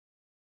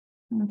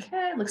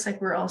Okay, looks like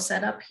we're all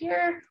set up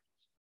here.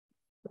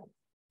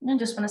 I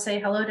just want to say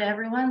hello to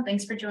everyone.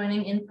 Thanks for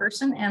joining in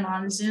person and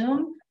on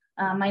Zoom.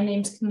 My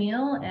name's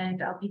Camille,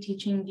 and I'll be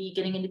teaching the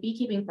Getting into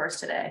Beekeeping course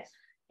today.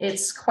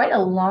 It's quite a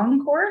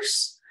long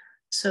course,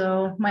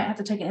 so might have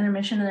to take an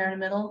intermission there in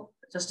the middle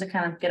just to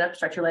kind of get up,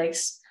 stretch your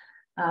legs.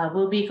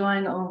 We'll be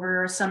going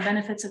over some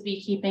benefits of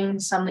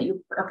beekeeping, some that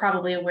you are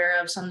probably aware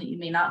of, some that you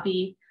may not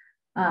be.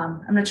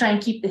 I'm going to try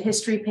and keep the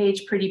history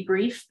page pretty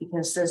brief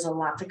because there's a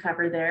lot to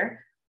cover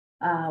there.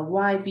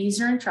 Why bees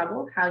are in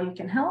trouble, how you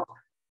can help,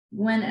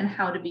 when and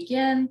how to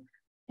begin,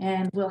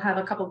 and we'll have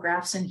a couple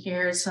graphs in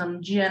here,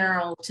 some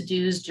general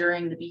to-dos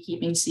during the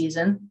beekeeping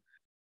season.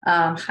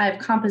 Hive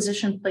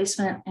composition,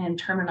 placement, and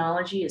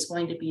terminology is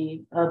going to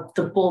be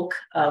the bulk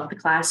of the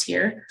class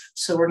here.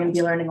 So we're going to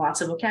be learning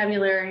lots of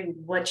vocabulary,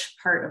 which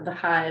part of the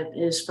hive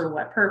is for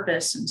what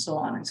purpose, and so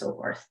on and so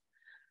forth.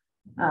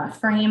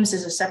 Frames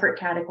is a separate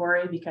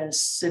category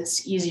because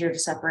it's easier to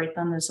separate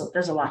them.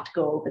 There's a lot to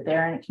go over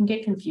there, and it can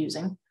get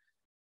confusing.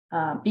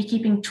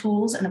 Beekeeping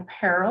tools and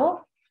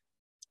apparel,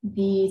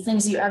 the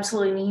things that you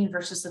absolutely need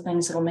versus the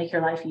things that will make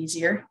your life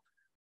easier.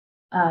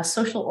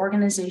 Social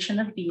organization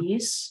of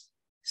bees.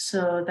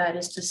 So that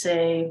is to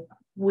say,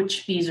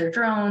 which bees are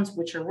drones,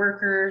 which are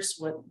workers,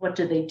 what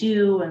do they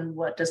do, and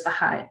what does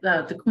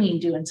the queen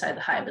do inside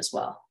the hive as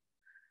well.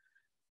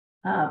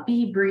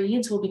 Bee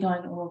breeds, we'll be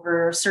going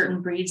over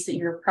certain breeds that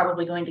you're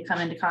probably going to come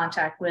into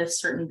contact with,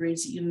 certain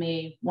breeds that you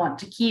may want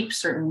to keep,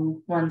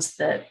 certain ones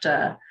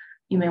that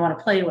you may want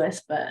to play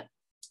with, but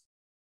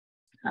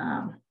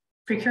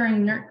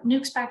procuring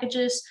nukes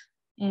packages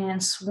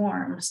and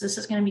swarms. This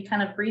is going to be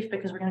kind of brief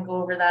because we're going to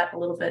go over that a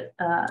little bit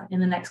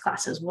in the next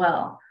class as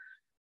well.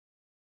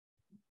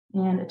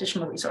 And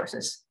additional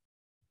resources.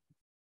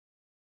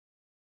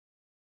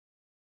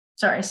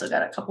 Sorry, I still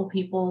got a couple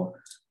people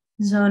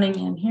zoning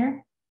in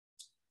here.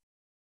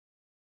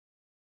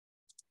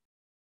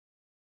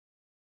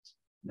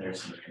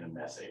 There's some kind of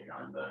message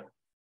on the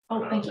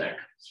thank you. deck.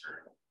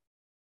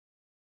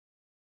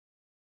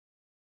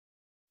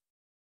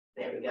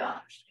 There we go.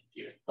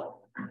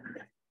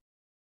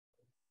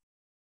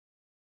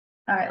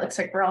 All right, looks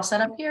like we're all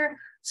set up here.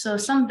 So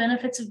some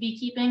benefits of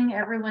beekeeping.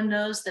 Everyone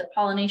knows that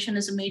pollination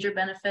is a major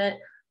benefit.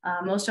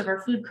 Most of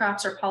our food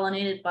crops are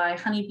pollinated by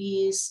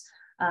honeybees,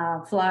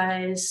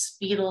 flies,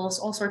 beetles,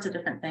 all sorts of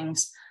different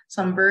things.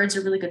 Some birds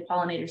are really good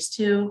pollinators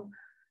too.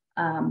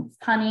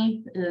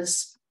 Honey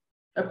is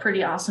a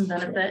pretty awesome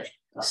benefit.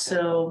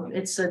 So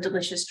it's a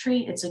delicious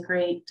treat. It's a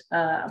great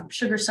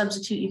sugar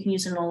substitute. You can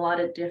use it in a lot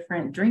of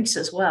different drinks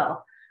as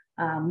well.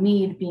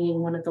 Mead being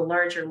one of the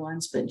larger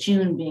ones, but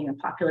June being a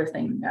popular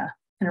thing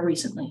kind of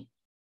recently.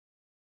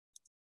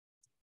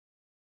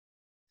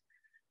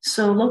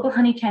 So local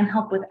honey can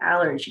help with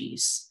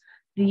allergies.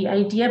 The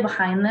idea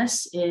behind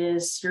this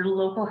is your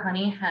local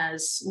honey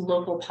has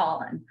local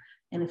pollen.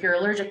 And if you're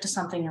allergic to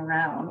something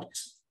around,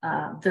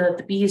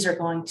 the bees are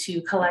going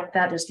to collect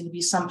that. There's going to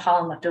be some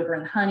pollen left over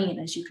in the honey. And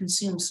as you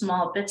consume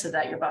small bits of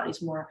that, your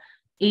body's more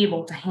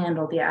able to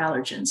handle the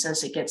allergens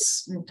as it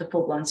gets into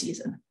full-blown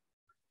season.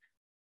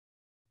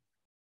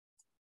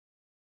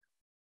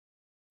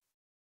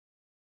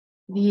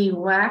 The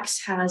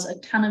wax has a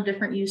ton of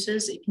different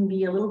uses. It can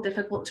be a little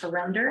difficult to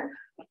render,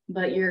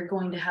 but you're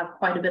going to have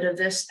quite a bit of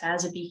this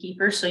as a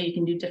beekeeper, so you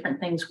can do different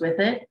things with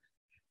it.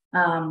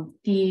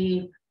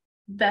 The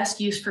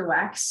best use for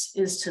wax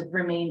is to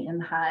remain in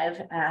the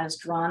hive as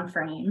drawn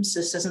frames.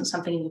 This isn't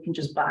something you can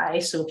just buy.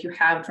 So if you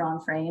have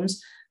drawn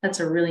frames, that's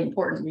a really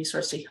important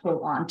resource to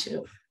hold on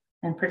to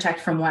and protect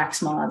from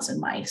wax moths and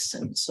mice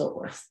and so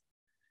forth.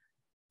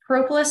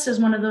 Propolis is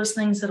one of those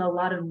things that a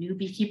lot of new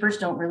beekeepers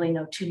don't really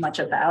know too much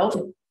about.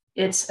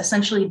 It's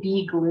essentially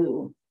bee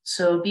glue.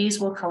 So bees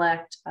will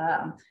collect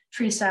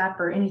tree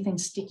sap or anything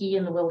sticky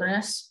in the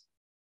wilderness.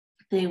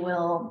 They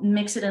will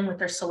mix it in with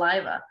their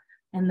saliva,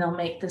 and they'll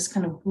make this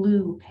kind of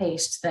glue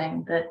paste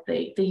thing that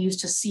they use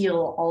to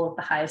seal all of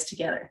the hives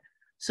together.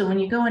 So when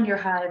you go into your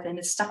hive and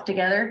it's stuck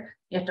together,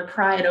 you have to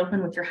pry it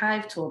open with your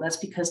hive tool. That's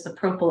because the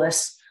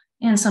propolis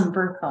and some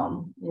bird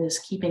comb is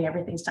keeping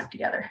everything stuck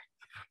together.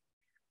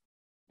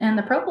 And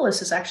the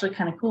propolis is actually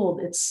kind of cool.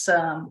 It's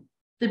the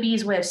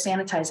bees' way of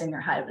sanitizing their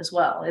hive as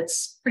well.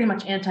 It's pretty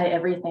much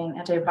anti-everything,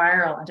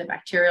 antiviral,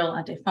 antibacterial,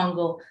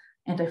 antifungal,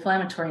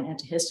 anti-inflammatory, and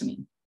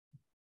antihistamine.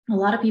 A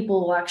lot of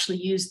people will actually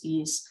use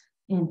these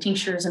in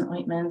tinctures and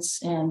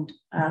ointments. And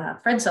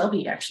Fred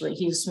Selby, actually,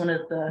 he's one of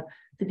the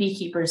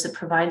beekeepers that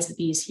provides the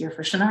bees here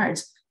for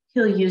Chenards.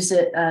 He'll use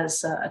it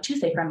as a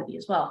toothache remedy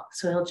as well.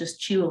 So he'll just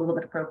chew a little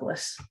bit of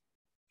propolis.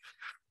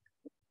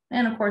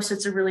 And of course,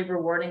 it's a really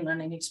rewarding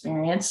learning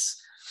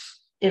experience.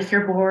 If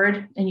you're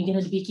bored and you get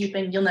into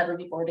beekeeping, you'll never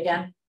be bored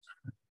again.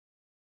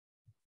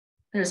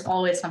 There's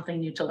always something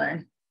new to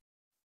learn.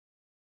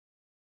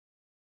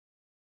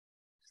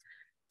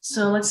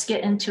 So let's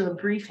get into a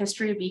brief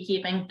history of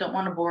beekeeping. Don't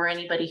want to bore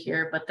anybody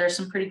here, but there's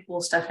some pretty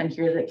cool stuff in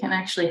here that can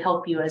actually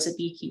help you as a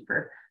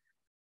beekeeper.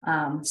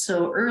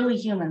 So early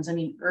humans, I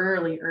mean,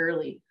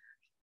 early,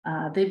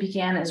 they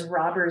began as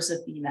robbers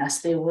of bee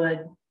nests. They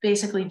would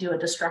basically do a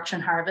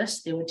destruction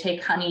harvest. They would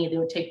take honey, they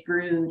would take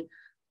brood,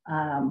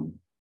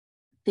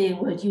 they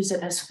would use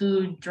it as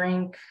food,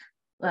 drink,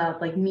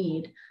 like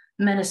mead,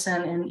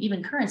 medicine, and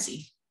even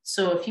currency.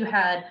 So if you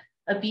had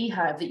a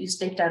beehive that you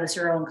staked out as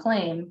your own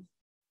claim,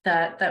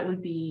 that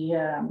would be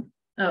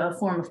a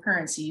form of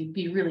currency. You'd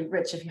be really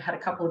rich if you had a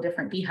couple of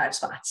different beehive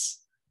spots.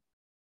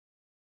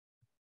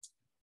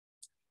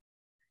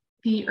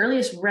 The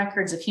earliest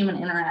records of human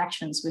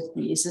interactions with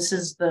bees, this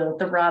is the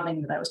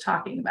robbing that I was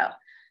talking about,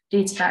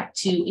 dates back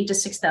to 8 to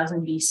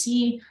 6,000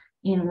 BC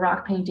in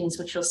rock paintings,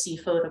 which you'll see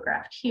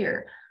photographed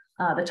here.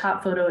 The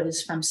top photo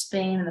is from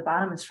Spain and the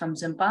bottom is from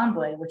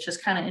Zimbabwe, which is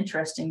kind of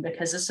interesting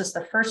because this is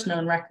the first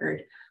known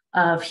record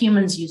of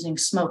humans using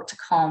smoke to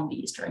calm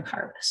bees during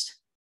harvest.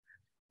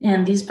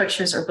 And these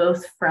pictures are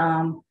both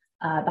from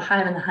The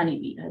Hive and the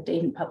Honeybee, a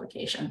Dayton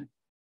publication,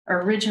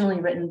 originally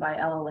written by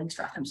L.L.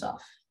 Langstroth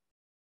himself.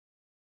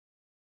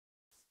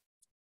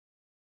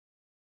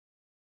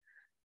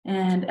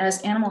 And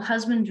as animal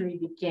husbandry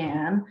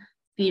began,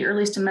 the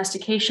earliest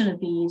domestication of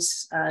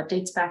bees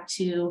dates back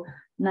to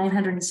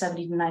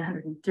 970 to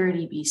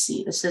 930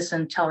 BC. This is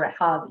in Tel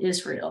Rehav,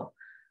 Israel.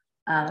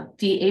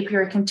 The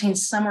apiary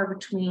contains somewhere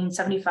between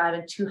 75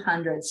 and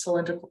 200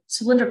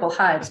 cylindrical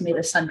hives made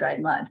of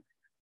sun-dried mud.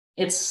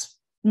 It's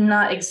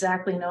not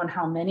exactly known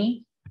how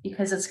many,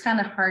 because it's kind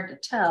of hard to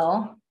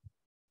tell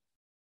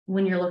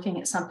when you're looking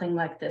at something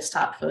like this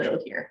top photo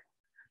here.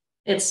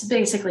 It's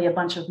basically a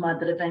bunch of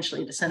mud that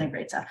eventually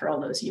disintegrates after all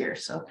those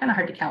years, so kind of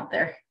hard to count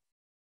there.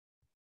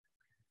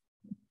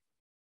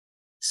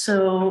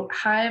 So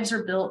hives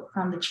are built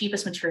from the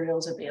cheapest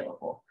materials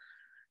available.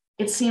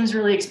 It seems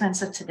really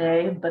expensive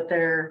today, but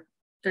they're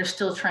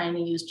still trying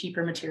to use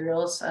cheaper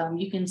materials.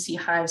 You can see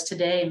hives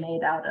today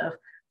made out of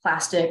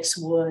plastics,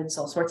 woods,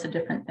 all sorts of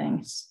different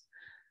things.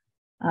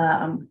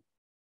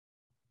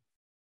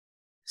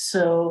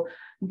 So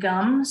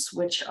gums,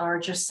 which are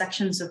just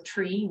sections of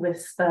tree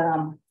with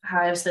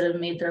hives that have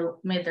made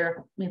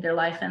their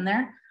life in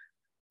there,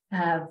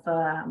 have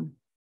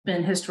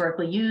been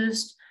historically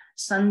used.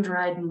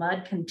 Sun-dried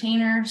mud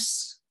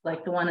containers,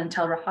 like the one in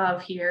Tel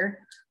Rehav here.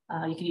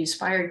 You could use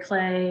fired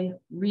clay,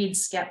 reed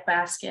skep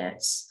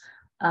baskets,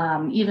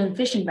 even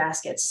fishing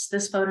baskets.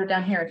 This photo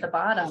down here at the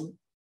bottom,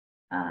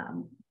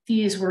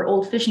 these were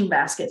old fishing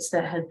baskets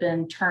that had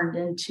been turned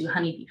into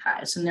honeybee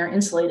hives, and they're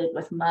insulated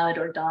with mud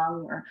or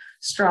dung or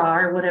straw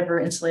or whatever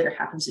insulator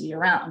happens to be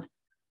around.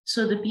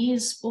 So the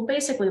bees will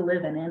basically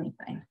live in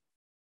anything.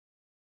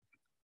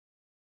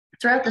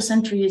 Throughout the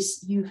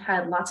centuries, you've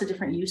had lots of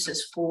different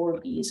uses for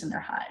bees in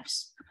their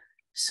hives.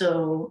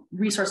 So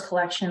resource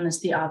collection is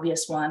the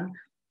obvious one.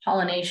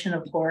 Pollination,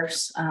 of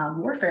course.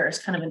 Warfare is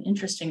kind of an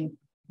interesting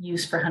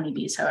use for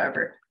honeybees,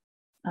 however.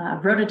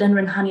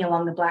 Rhododendron honey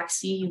along the Black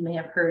Sea, you may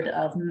have heard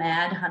of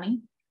mad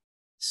honey.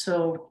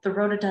 So the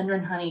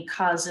rhododendron honey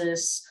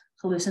causes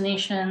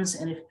hallucinations,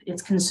 and if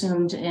it's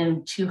consumed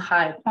in too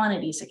high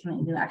quantities, it can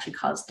even actually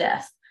cause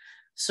death.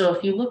 So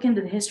if you look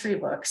into the history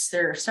books,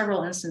 there are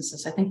several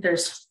instances. I think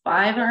there's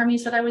 5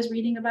 armies that I was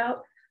reading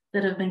about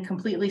that have been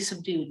completely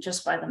subdued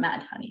just by the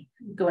mad honey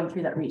going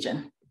through that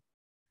region.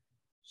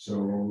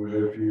 So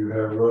if you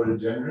have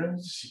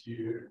rhododendrons,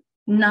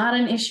 Not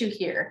an issue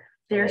here.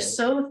 They're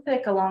so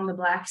thick along the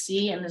Black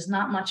Sea and there's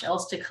not much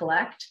else to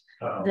collect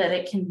that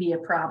it can be a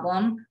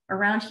problem.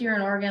 Around here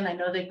in Oregon, I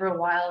know they grow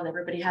wild,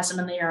 everybody has them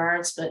in their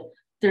yards, but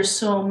there's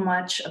so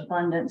much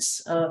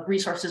abundance of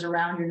resources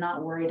around, you're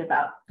not worried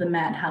about the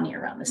mad honey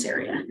around this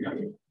area.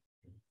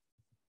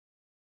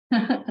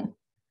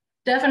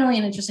 Definitely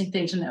an interesting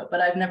thing to know,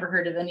 but I've never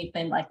heard of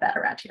anything like that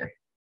around here.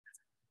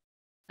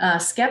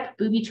 Skep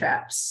booby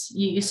traps.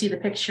 You see the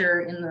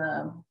picture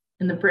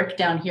in the brick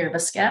down here of a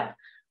skep.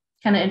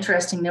 Kind of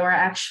interesting. They were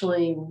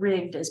actually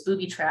rigged as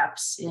booby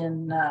traps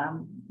in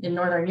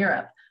Northern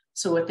Europe.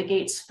 So if the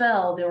gates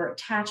fell, they were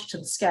attached to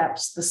the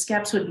skeps. The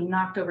skeps would be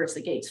knocked over as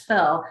the gates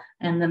fell,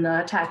 and then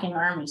the attacking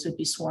armies would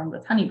be swarmed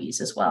with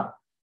honeybees as well.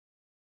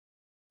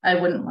 I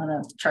wouldn't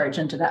want to charge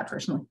into that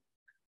personally.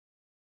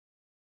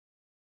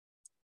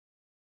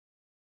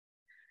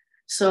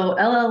 So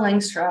L.L.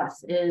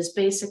 Langstroth is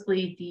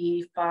basically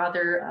the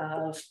father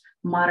of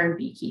modern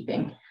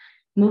beekeeping.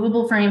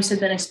 Movable frames have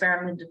been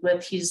experimented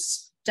with.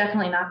 He's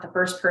definitely not the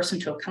first person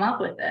to have come up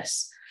with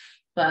this,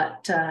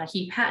 but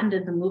he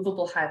patented the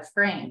movable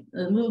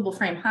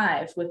frame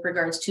hive with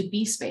regards to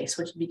bee space,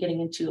 which we'll be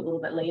getting into a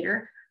little bit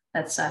later.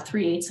 That's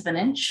 3/8 of an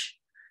inch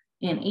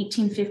in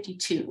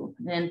 1852.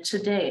 And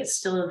today it's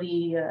still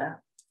the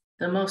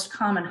most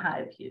common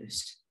hive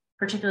used,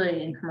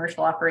 particularly in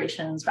commercial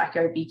operations,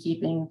 backyard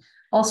beekeeping,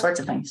 all sorts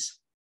of things.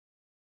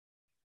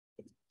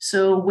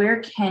 So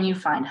where can you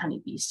find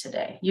honeybees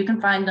today? You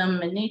can find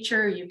them in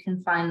nature, you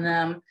can find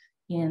them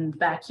in the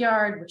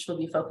backyard, which we'll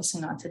be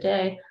focusing on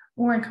today,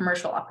 or in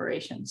commercial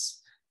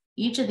operations.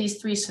 Each of these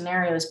 3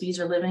 scenarios, bees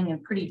are living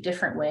in pretty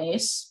different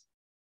ways.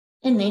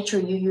 In nature,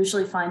 you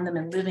usually find them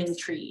in living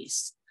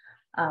trees.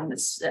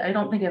 I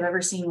don't think I've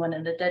ever seen one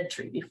in a dead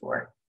tree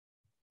before.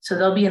 So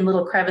they'll be in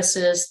little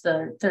crevices.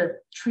 The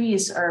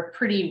trees are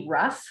pretty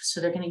rough, so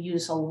they're going to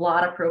use a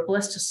lot of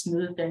propolis to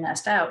smooth their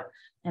nest out,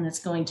 and it's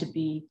going to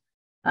be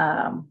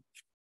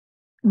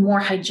more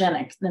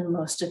hygienic than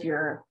most of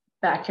your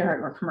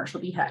backyard or commercial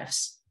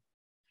beehives.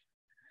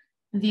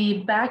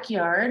 The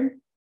backyard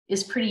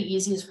is pretty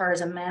easy as far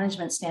as a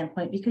management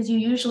standpoint because you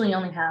usually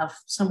only have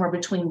somewhere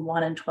between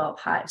 1 and 12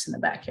 hives in the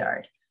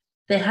backyard.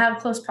 They have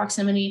close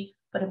proximity,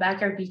 but a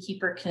backyard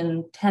beekeeper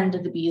can tend to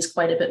the bees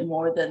quite a bit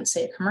more than,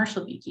 say, a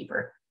commercial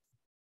beekeeper.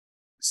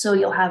 So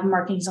you'll have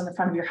markings on the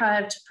front of your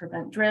hive to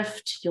prevent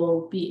drift.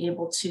 You'll be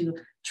able to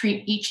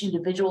treat each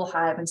individual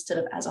hive instead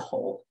of as a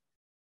whole.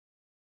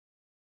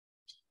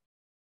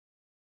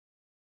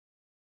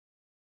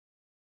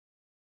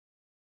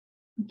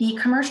 The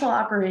commercial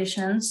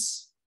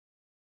operations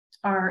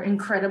are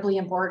incredibly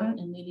important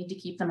and we need to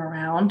keep them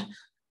around.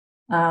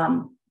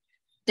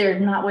 They're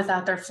not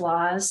without their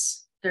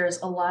flaws. There's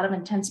a lot of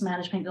intense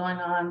management going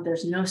on.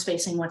 There's no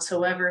spacing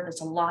whatsoever.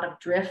 There's a lot of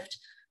drift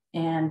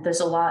and there's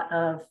a lot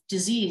of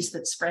disease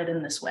that's spread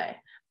in this way.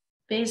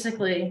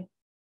 Basically,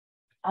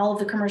 all of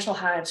the commercial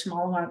hives from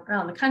all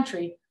around the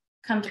country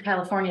come to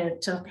California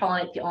to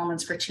pollinate the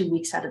almonds for 2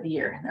 weeks out of the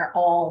year. And they're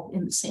all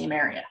in the same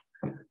area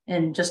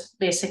and just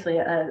basically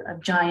a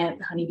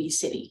giant honeybee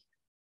city.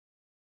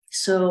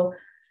 So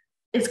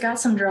it's got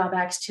some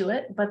drawbacks to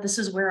it, but this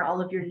is where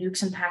all of your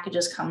nukes and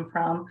packages come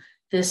from.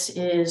 This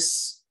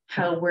is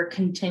how we're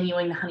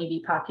continuing the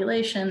honeybee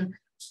population.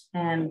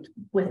 And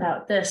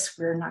without this,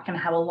 we're not going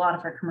to have a lot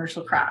of our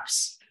commercial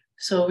crops.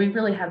 So we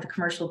really have the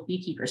commercial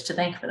beekeepers to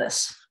thank for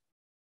this.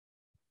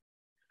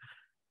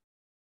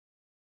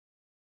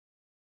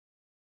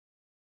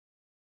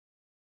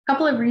 A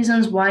couple of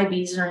reasons why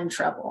bees are in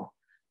trouble.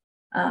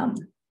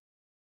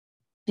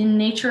 The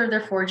nature of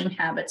their foraging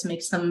habits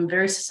makes them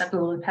very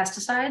susceptible to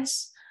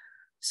pesticides.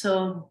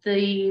 So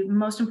the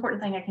most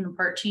important thing I can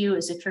impart to you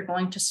is if you're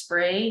going to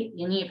spray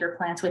any of your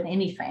plants with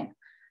anything,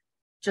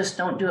 just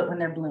don't do it when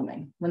they're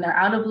blooming. When they're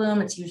out of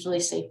bloom, it's usually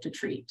safe to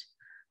treat.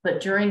 But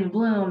during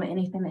bloom,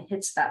 anything that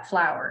hits that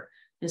flower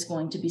is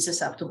going to be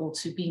susceptible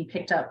to being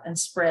picked up and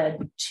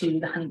spread to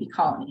the honeybee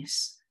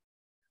colonies.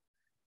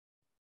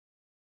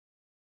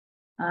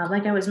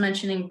 Like I was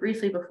mentioning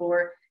briefly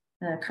before,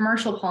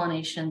 commercial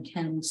pollination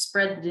can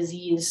spread the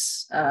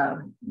diseases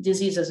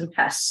and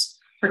pests,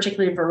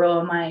 particularly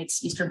varroa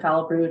mites, eastern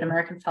foul brood,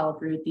 American foul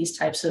brood, these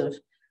types of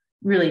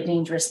really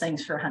dangerous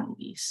things for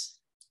honeybees.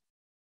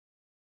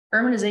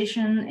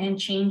 Urbanization and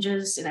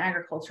changes in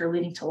agriculture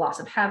leading to loss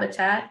of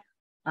habitat.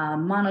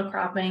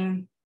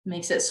 Monocropping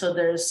makes it so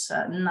there's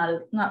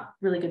not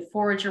really good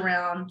forage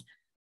around.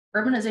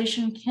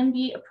 Urbanization can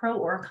be a pro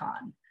or a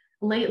con.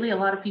 Lately, a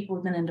lot of people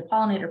have been into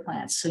pollinator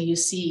plants. So you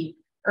see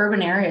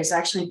urban areas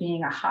actually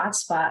being a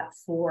hotspot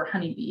for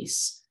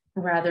honeybees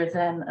rather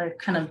than a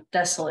kind of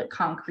desolate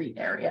concrete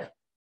area.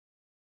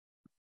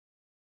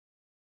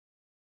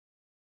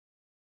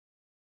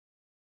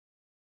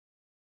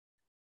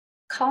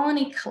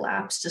 Colony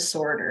collapse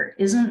disorder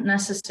isn't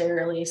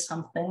necessarily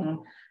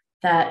something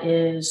that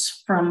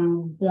is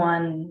from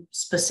one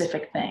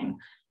specific thing.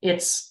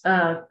 It's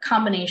a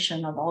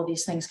combination of all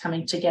these things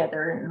coming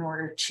together in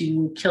order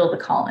to kill the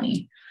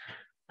colony.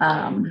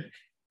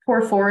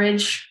 Poor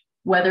forage,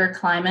 weather,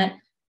 climate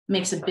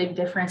makes a big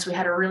difference. We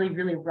had a really,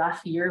 really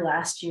rough year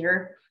last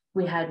year.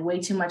 We had way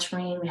too much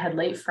rain. We had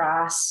late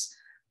frosts.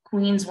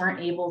 Queens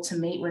weren't able to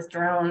mate with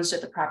drones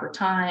at the proper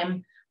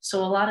time.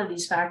 So a lot of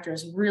these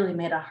factors really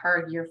made a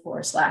hard year for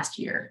us last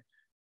year.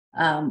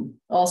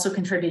 Also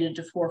contributed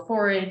to poor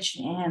forage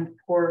and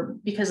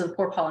because of the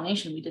poor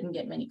pollination, we didn't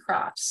get many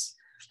crops.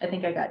 I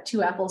think I got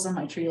 2 apples on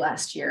my tree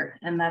last year,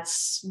 and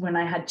that's when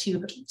I had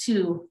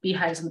two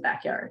beehives in the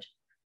backyard.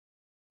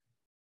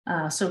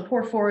 So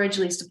poor forage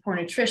leads to poor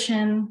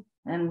nutrition,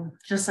 and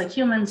just like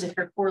humans, if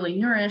you're poorly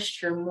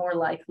nourished, you're more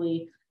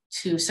likely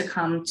to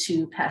succumb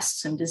to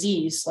pests and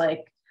disease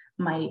like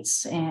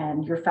mites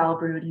and your foul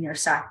brood and your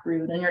sac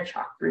brood and your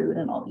chalk brood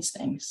and all these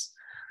things.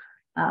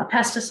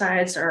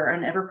 Pesticides are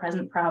an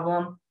ever-present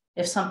problem.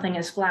 If something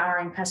is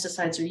flowering,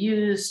 pesticides are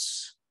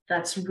used,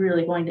 that's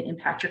really going to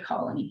impact your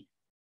colony.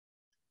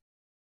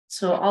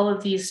 So all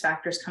of these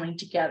factors coming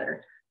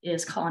together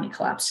is colony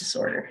collapse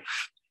disorder.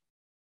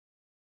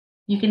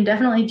 You can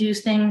definitely do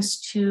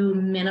things to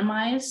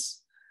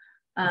minimize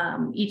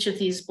each of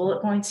these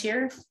bullet points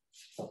here,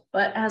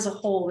 but as a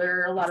whole,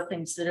 there are a lot of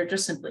things that are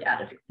just simply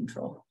out of your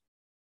control.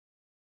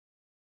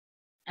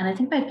 And I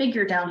think my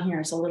figure down here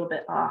is a little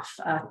bit off.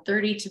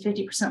 30 to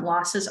 50%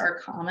 losses are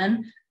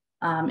common.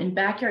 In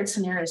backyard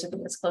scenarios, I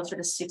think it's closer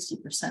to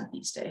 60%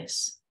 these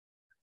days.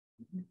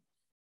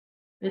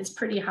 It's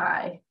pretty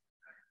high.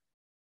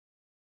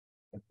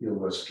 I feel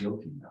less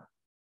guilty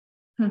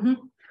now. Mm-hmm.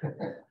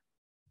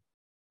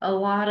 A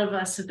lot of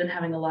us have been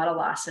having a lot of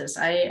losses.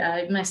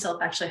 I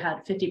myself actually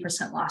had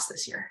 50% loss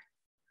this year.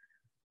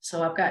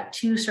 So I've got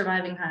 2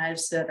 surviving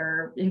hives that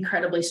are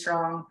incredibly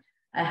strong.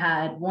 I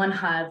had 1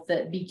 hive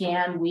that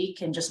began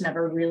weak and just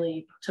never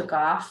really took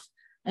off,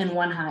 and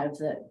 1 hive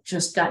that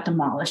just got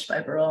demolished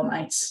by varroa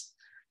mites.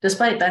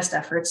 Despite best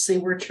efforts, they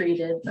were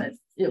treated, but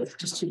it was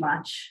just too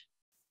much.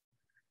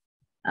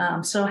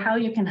 So how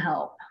you can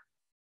help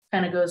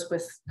kind of goes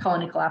with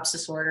colony collapse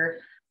disorder.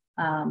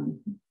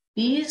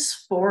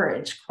 Bees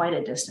forage quite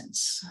a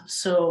distance.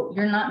 So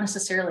you're not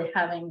necessarily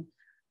having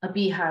a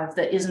beehive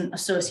that isn't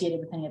associated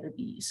with any other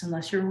bees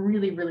unless you're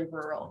really, really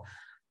rural.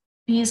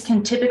 Bees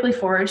can typically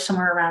forage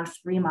somewhere around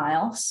 3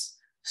 miles.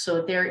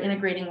 So they're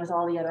integrating with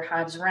all the other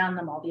hives around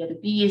them, all the other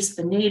bees,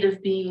 the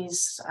native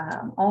bees,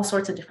 all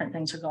sorts of different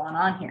things are going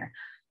on here.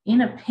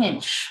 In a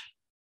pinch,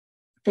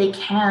 they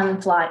can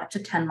fly up to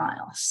 10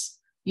 miles.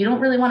 You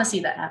don't really want to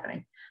see that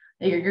happening.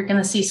 You're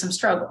going to see some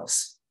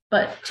struggles,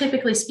 but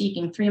typically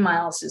speaking, 3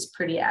 miles is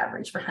pretty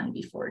average for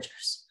honeybee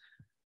foragers.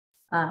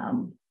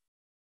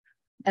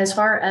 As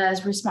far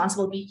as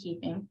responsible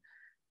beekeeping,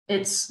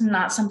 it's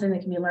not something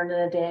that can be learned in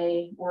a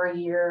day or a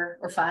year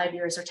or 5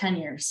 years or 10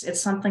 years. It's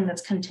something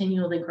that's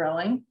continually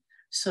growing.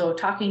 So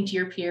talking to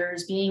your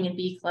peers, being in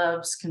bee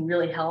clubs can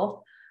really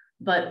help,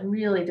 but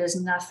really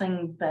there's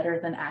nothing better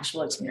than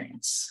actual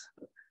experience.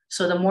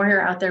 So the more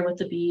you're out there with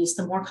the bees,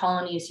 the more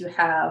colonies you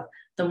have,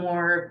 the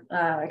more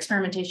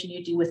experimentation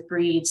you do with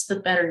breeds, the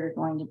better you're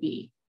going to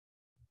be.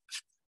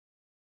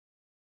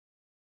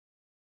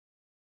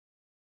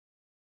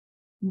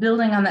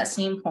 Building on that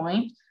same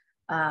point,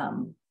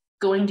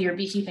 going to your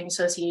beekeeping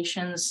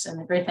associations and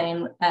the great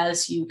thing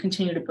as you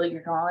continue to build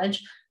your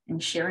knowledge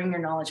and sharing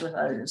your knowledge with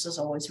others is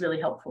always really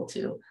helpful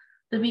too.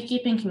 The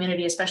beekeeping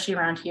community, especially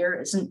around here,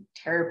 isn't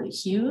terribly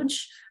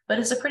huge, but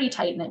it's a pretty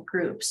tight-knit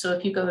group. So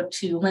if you go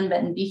to Lynn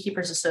Benton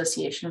Beekeepers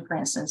Association, for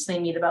instance, they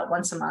meet about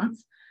once a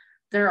month.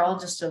 They're all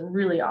just a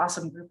really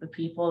awesome group of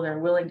people. They're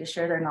willing to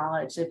share their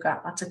knowledge. They've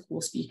got lots of cool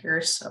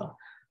speakers. So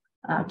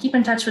keep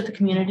in touch with the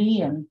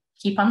community and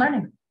keep on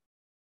learning.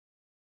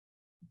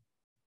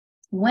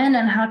 When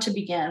and how to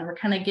begin, we're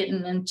kind of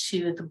getting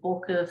into the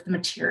bulk of the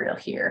material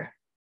here.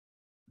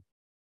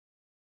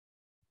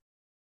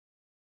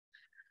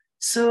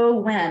 So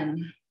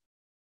when,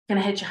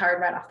 gonna hit you hard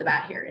right off the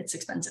bat here, it's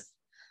expensive.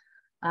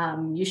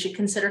 You should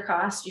consider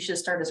cost. You should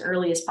start as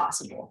early as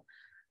possible.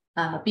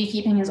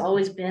 Beekeeping has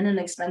always been an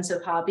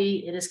expensive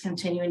hobby. It is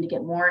continuing to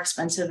get more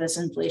expensive as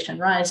inflation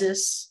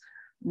rises.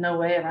 No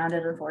way around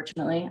it,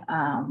 unfortunately.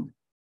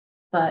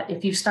 But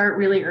if you start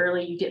really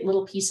early, you get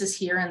little pieces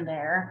here and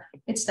there.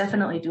 It's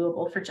definitely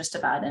doable for just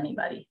about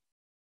anybody.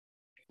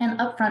 And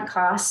upfront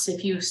costs,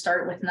 if you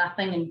start with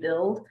nothing and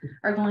build,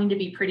 are going to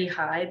be pretty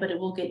high, but it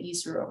will get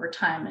easier over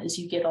time as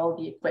you get all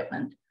the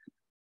equipment.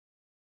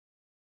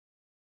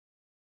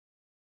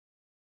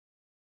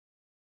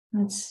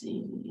 Let's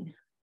see.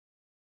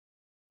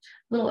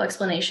 Little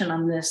explanation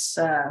on this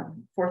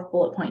fourth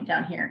bullet point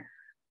down here.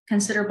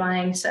 Consider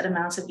buying set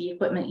amounts of bee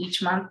equipment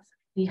each month.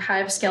 The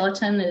hive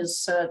skeleton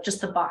is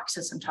just the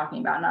boxes I'm talking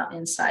about, not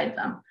inside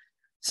them.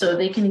 So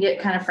they can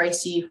get kind of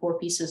pricey for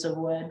pieces of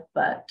wood,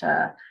 but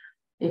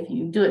if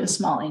you do it in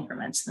small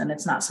increments, then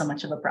it's not so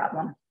much of a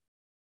problem.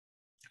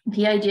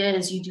 The idea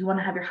is you do want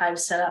to have your hive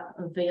set up,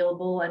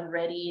 available and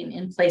ready and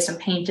in place and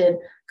painted,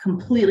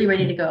 completely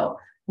ready to go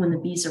when the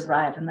bees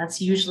arrive. And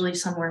that's usually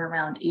somewhere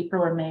around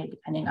April or May,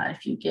 depending on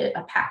if you get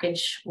a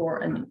package or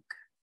a nuke.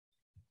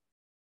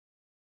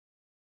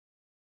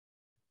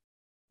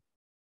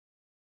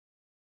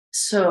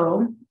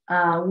 So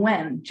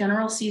when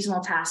general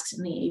seasonal tasks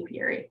in the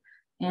apiary,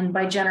 and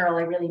by general,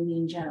 I really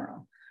mean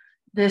general.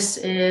 This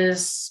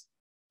is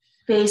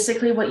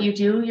basically what you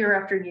do year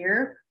after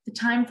year. The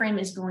time frame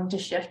is going to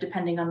shift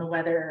depending on the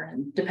weather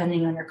and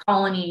depending on your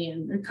colony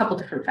and a couple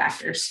different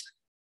factors.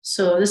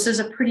 So this is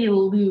a pretty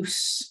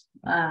loose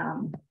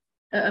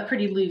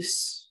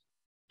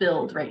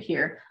build right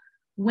here.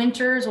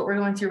 Winter is what we're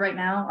going through right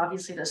now.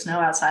 Obviously, the snow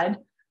outside.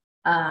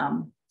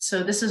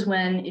 So this is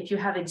when, if you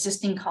have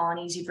existing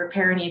colonies, you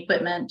prepare any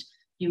equipment,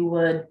 you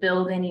would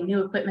build any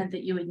new equipment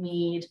that you would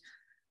need.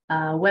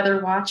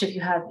 Weather watch, if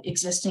you have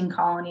existing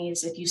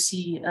colonies, if you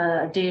see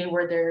a day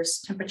where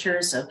there's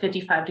temperatures of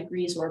 55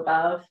 degrees or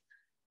above,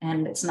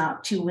 and it's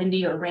not too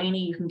windy or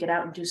rainy, you can get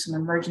out and do some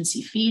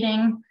emergency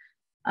feeding.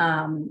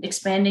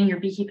 Expanding your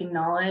beekeeping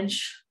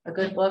knowledge, a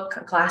good book,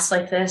 a class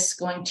like this,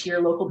 going to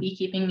your local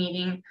beekeeping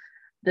meeting,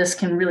 this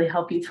can really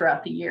help you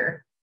throughout the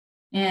year.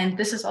 And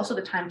this is also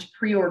the time to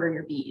pre-order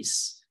your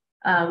bees.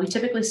 We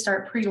typically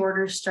start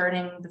pre-orders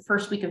starting the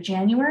first week of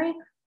January,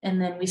 and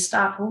then we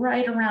stop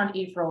right around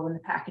April when the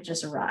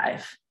packages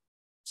arrive.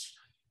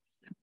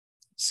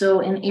 So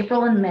in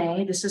April and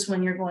May, this is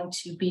when you're going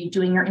to be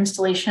doing your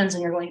installations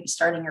and you're going to be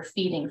starting your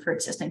feeding for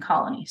existing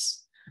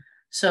colonies.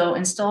 So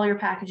install your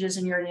packages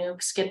in your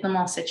nukes, get them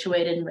all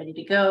situated and ready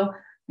to go.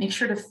 Make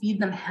sure to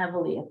feed them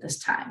heavily at this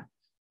time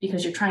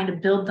because you're trying to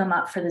build them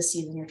up for the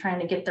season. You're trying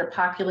to get their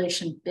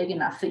population big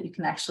enough that you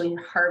can actually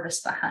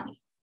harvest the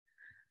honey.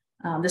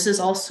 This is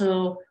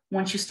also,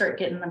 once you start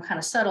getting them kind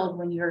of settled,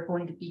 when you're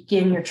going to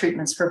begin your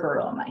treatments for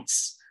varroa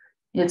mites.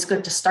 It's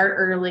good to start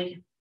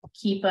early,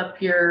 keep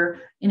up your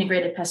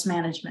integrated pest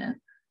management,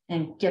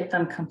 and get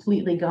them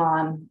completely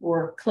gone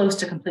or close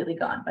to completely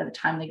gone by the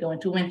time they go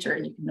into winter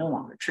and you can no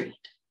longer treat.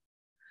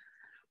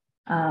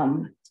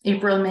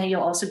 April and May,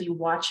 you'll also be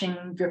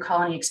watching your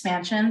colony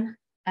expansion.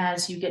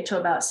 As you get to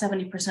about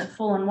 70%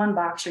 full in one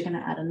box, you're going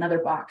to add another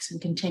box and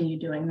continue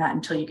doing that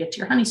until you get to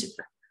your honey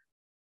super.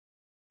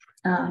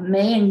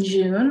 May and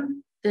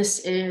June, this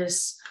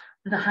is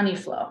the honey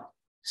flow.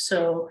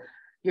 So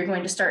you're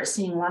going to start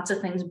seeing lots of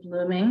things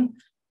blooming.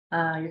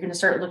 You're going to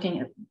start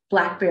looking at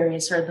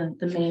blackberries are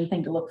the main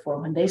thing to look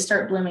for. When they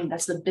start blooming,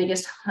 that's the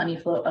biggest honey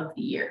flow of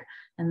the year.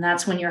 And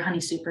that's when your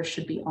honey super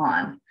should be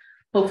on.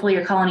 Hopefully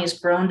your colony has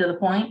grown to the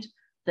point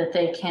that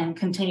they can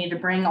continue to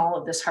bring all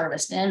of this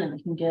harvest in and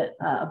they can get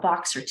a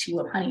box or two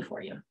of honey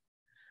for you.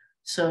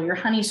 So your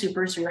honey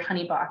supers or your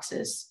honey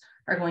boxes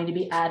are going to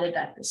be added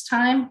at this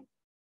time.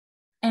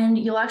 And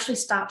you'll actually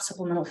stop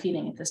supplemental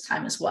feeding at this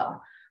time as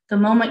well. The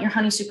moment your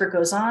honey super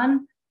goes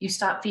on, you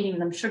stop feeding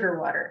them sugar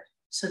water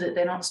so that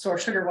they don't store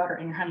sugar water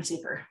in your honey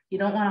super. You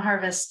don't want to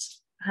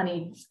harvest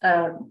honey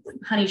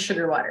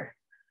sugar water.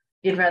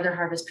 You'd rather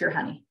harvest pure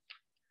honey.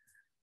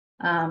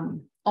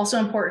 Also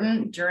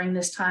important during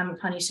this time of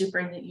honey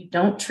supering that you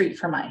don't treat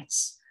for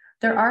mites.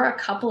 There are a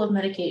couple of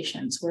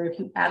medications where if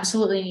you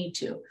absolutely need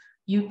to,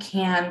 you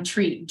can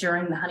treat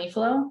during the honey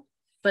flow,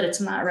 but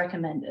it's not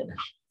recommended.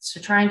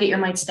 So try and get your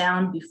mites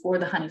down before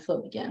the honey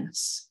flow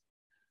begins.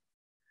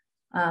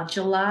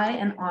 July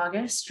and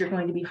August, you're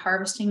going to be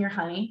harvesting your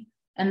honey,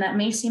 and that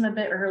may seem a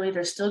bit early.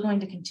 They're still going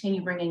to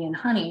continue bringing in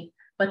honey,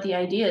 but the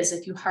idea is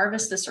if you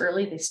harvest this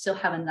early, they still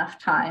have enough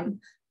time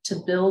to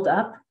build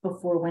up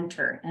before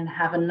winter and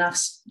have enough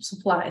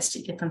supplies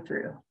to get them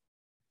through.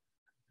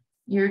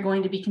 You're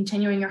going to be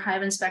continuing your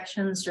hive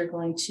inspections. You're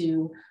going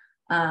to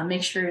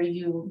make sure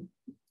you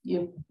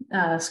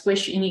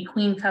squish any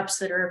queen cups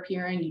that are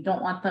appearing. You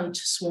don't want them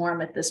to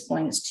swarm at this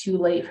point. It's too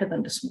late for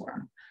them to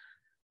swarm.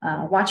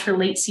 Watch for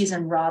late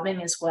season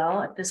robbing as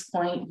well. At this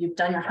point, you've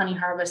done your honey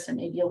harvest and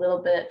maybe a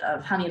little bit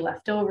of honey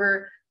left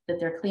over that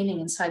they're cleaning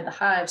inside the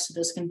hive. So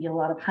there's going to be a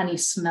lot of honey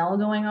smell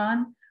going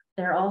on.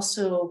 They're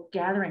also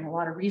gathering a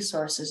lot of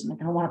resources and they're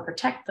going to want to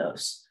protect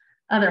those.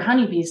 Other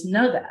honeybees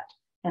know that,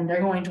 and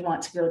they're going to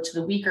want to go to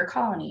the weaker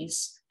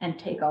colonies and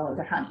take all of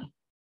their honey.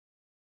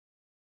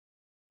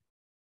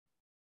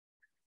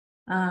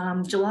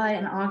 July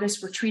and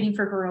August, we're treating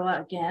for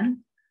Varroa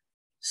again.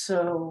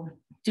 So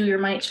do your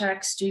mite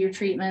checks, do your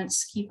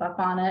treatments, keep up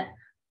on it.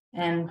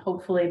 And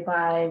hopefully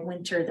by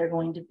winter, they're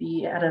going to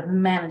be at a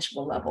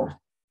manageable level.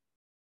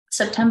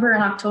 September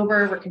and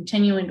October, we're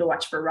continuing to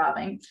watch for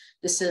robbing.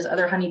 This is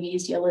other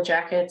honeybees, yellow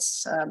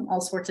jackets,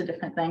 all sorts of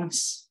different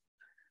things.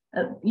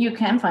 You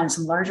can find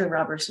some larger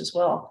robbers as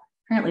well.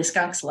 Apparently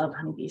skunks love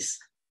honeybees.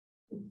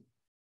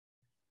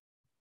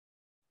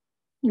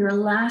 Your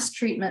last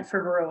treatment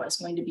for Varroa is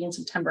going to be in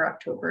September,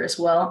 October as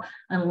well,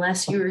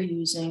 unless you're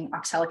using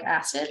oxalic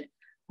acid,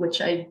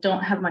 which I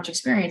don't have much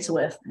experience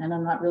with, and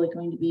I'm not really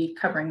going to be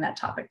covering that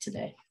topic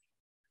today.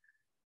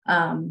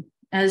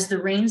 As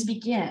the rains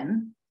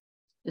begin,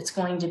 it's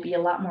going to be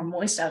a lot more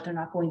moist out. They're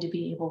not going to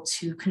be able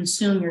to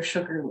consume your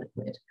sugar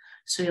liquid.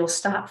 So you'll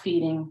stop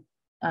feeding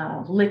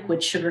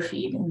liquid sugar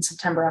feed in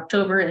September,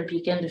 October, and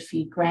begin to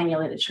feed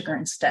granulated sugar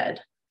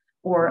instead,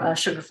 or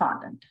sugar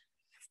fondant.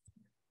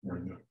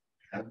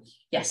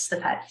 Yes, the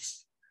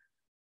patties.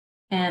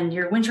 And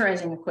your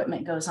winterizing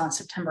equipment goes on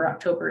September,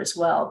 October as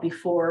well,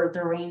 before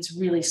the rains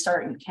really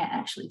start and you can't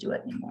actually do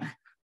it anymore.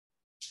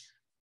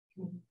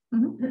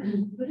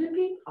 Mm-hmm. Would it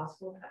be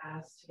possible to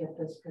ask to get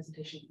this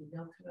presentation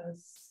emailed to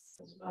us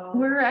as well?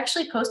 We're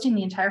actually posting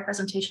the entire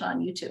presentation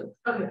on YouTube.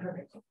 Okay,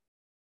 perfect.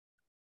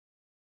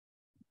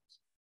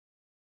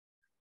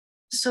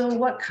 So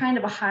what kind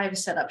of a hive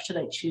setup should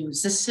I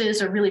choose? This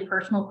is a really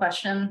personal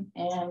question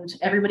and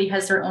everybody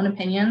has their own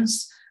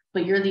opinions,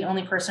 but you're the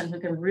only person who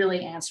can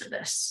really answer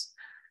this.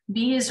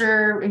 Bees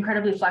are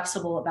incredibly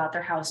flexible about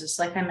their houses,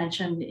 like I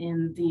mentioned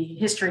in the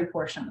history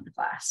portion of the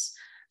class.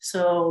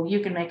 So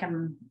you can make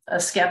them a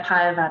skep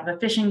hive out of a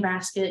fishing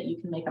basket. You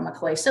can make them a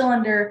clay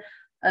cylinder.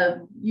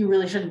 You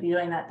really shouldn't be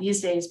doing that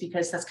these days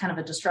because that's kind of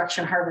a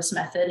destruction harvest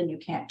method and you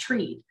can't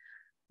treat.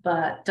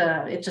 But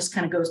it just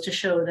kind of goes to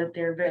show that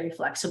they're very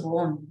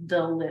flexible and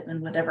they'll live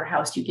in whatever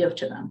house you give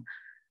to them.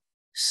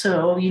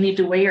 So you need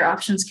to weigh your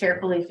options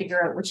carefully,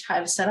 figure out which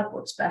hive setup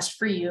works best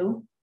for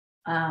you.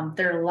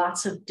 There are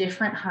lots of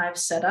different hive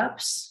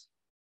setups.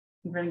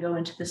 We're going to go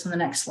into this in the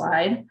next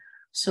slide.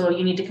 So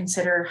you need to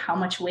consider how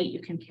much weight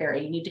you can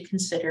carry. You need to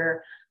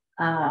consider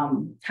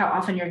how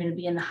often you're going to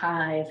be in the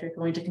hive. You're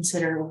going to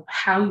consider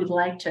how you'd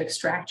like to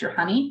extract your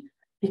honey,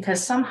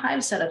 because some hive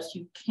setups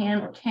you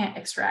can or can't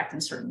extract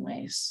in certain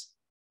ways.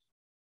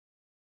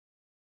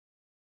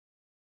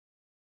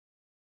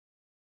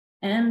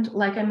 And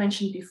like I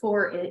mentioned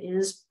before, it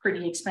is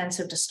pretty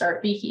expensive to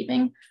start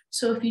beekeeping.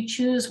 So if you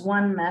choose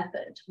one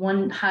method,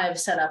 one hive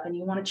setup, and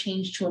you want to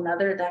change to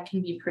another, that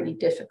can be pretty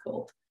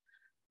difficult.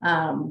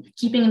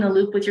 Keeping in the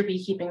loop with your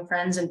beekeeping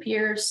friends and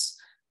peers,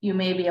 you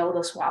may be able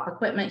to swap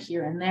equipment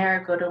here and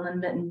there, go to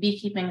Lynn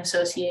Beekeeping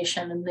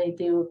Association, and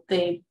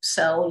they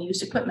sell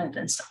used equipment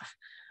and stuff.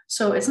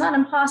 So it's not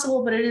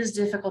impossible, but it is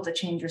difficult to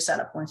change your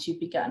setup once you've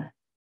begun.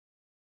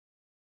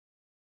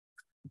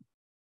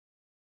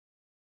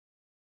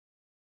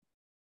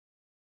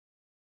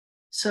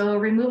 So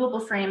removable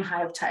frame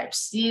hive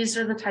types. These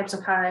are the types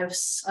of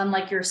hives,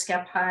 unlike your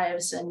skep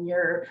hives and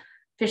your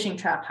fishing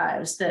trap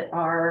hives, that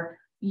are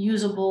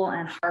usable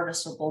and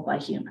harvestable by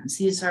humans.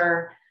 These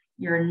are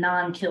your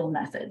non-kill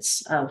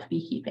methods of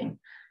beekeeping.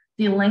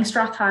 The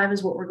Langstroth hive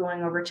is what we're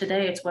going over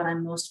today. It's what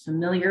I'm most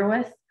familiar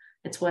with.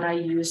 It's what I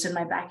use in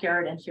my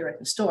backyard and here at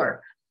the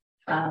store.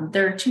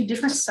 There are two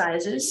different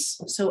sizes,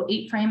 so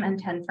 8 frame and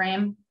 10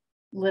 frame.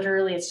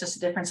 Literally, it's just a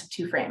difference of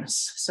 2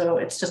 frames. So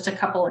it's just a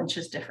couple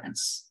inches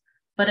difference,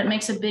 but it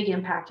makes a big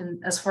impact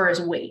as far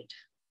as weight.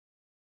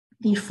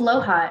 The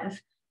flow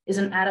hive is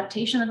an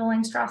adaptation of the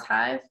Langstroth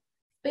hive.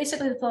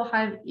 Basically, the flow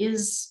hive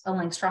is a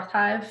Langstroth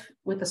hive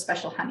with a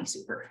special honey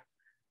super.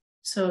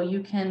 So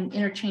you can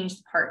interchange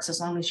the parts as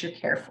long as you're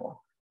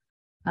careful.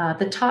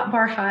 The top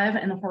bar hive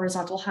and the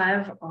horizontal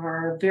hive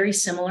are very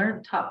similar.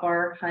 The top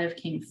bar hive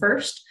came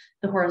first.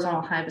 The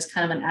horizontal hive is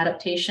kind of an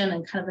adaptation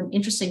and kind of an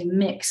interesting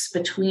mix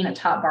between a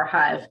top bar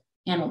hive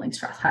and a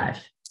Langstroth hive.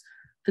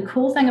 The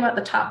cool thing about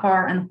the top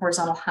bar and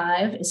horizontal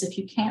hive is if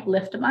you can't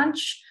lift a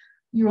bunch,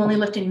 you're only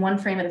lifting 1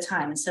 frame at a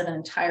time instead of an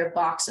entire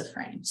box of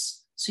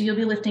frames. So you'll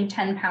be lifting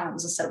 10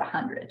 pounds instead of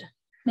 100.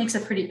 Makes a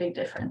pretty big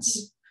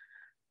difference.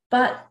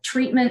 But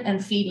treatment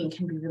and feeding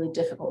can be really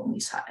difficult in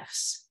these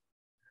hives.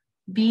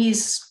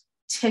 Bees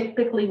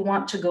typically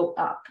want to go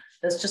up.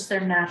 That's just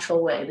their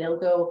natural way. They'll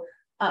go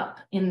up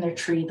in their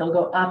tree. They'll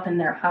go up in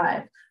their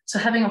hive. So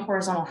having a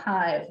horizontal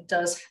hive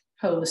does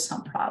pose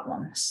some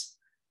problems.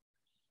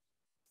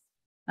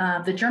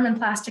 The German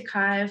plastic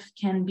hive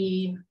can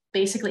be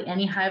basically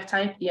any hive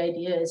type. The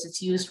idea is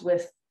it's used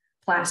with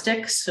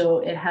plastic, so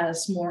it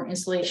has more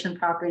insulation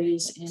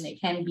properties, and it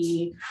can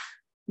be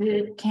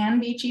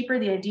cheaper.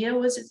 The idea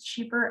was it's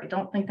cheaper. I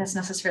don't think that's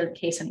necessarily the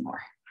case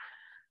anymore.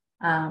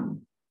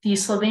 The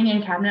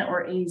Slovenian cabinet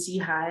or AZ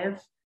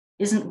hive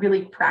isn't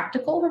really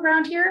practical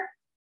around here,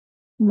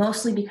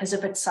 mostly because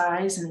of its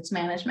size and its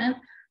management,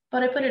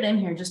 but I put it in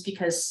here just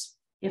because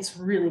it's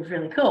really,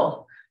 really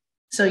cool.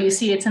 So you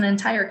see it's an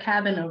entire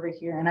cabin over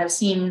here, and I've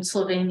seen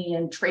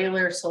Slovenian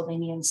trailer,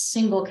 Slovenian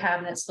single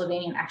cabinet,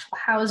 Slovenian actual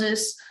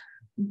houses,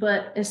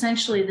 but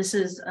essentially this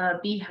is a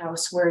bee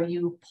house where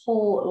you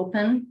pull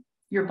open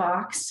your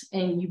box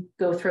and you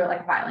go through it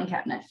like a filing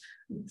cabinet.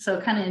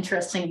 So kind of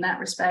interesting in that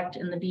respect.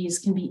 And the bees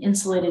can be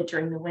insulated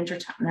during the winter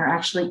time. They're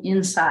actually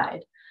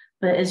inside.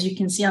 But as you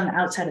can see on the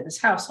outside of this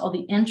house, all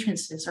the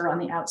entrances are on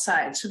the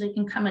outside, so they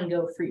can come and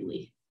go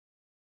freely.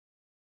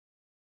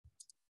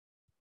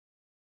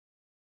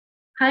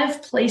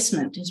 Hive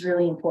placement is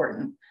really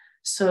important.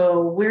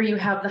 So where you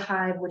have the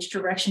hive, which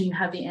direction you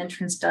have the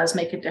entrance does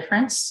make a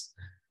difference.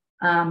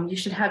 You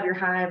should have your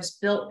hives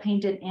built,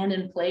 painted, and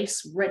in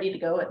place, ready to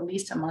go at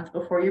least a month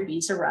before your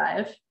bees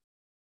arrive.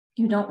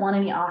 You don't want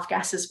any off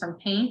gases from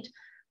paint,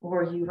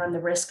 or you run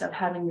the risk of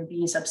having your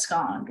bees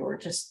abscond or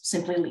just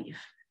simply leave.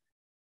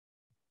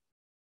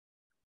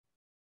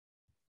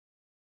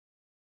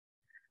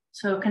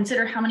 So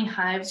consider how many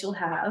hives you'll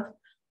have.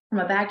 From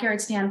a backyard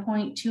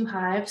standpoint, 2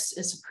 hives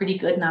is a pretty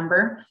good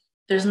number.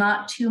 There's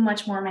not too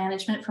much more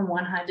management from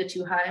 1 hive to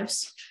 2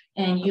 hives,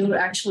 and you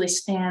actually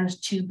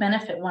stand to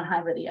benefit one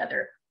hive or the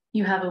other.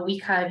 You have a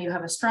weak hive, you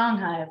have a strong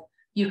hive.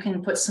 You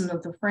can put some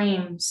of the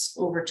frames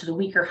over to the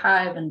weaker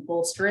hive and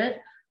bolster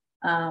it.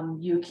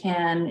 You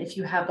can, if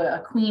you have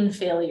a queen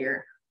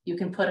failure, you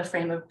can put a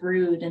frame of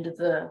brood into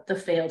the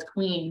failed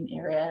queen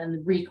area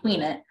and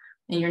re-queen it,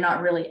 and you're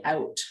not really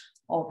out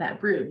all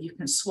that brood. You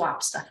can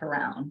swap stuff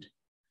around.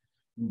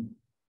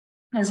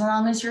 As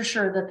long as you're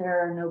sure that there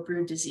are no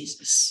brood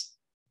diseases.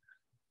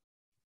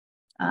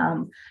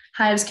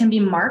 Hives can be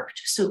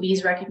marked, so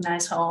bees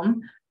recognize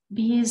home.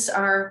 Bees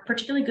are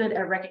particularly good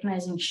at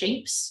recognizing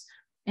shapes,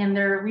 and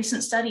there are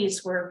recent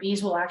studies where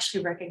bees will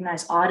actually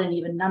recognize odd and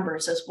even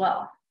numbers as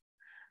well.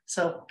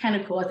 So kind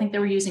of cool. I think they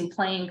were using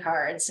playing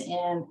cards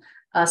and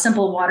a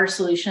simple water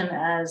solution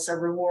as a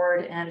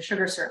reward and a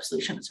sugar syrup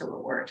solution as a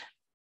reward.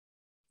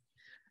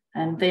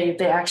 And they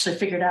actually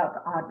figured out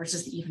the odd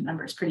versus the even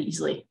numbers pretty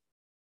easily.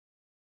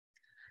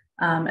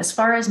 As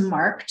far as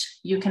marked,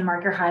 you can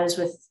mark your hives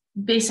with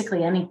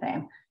basically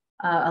anything.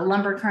 A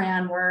lumber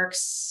crayon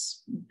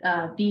works,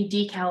 bee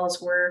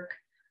decals work,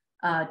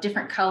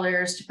 different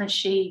colors, different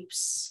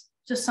shapes,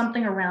 just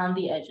something around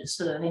the edges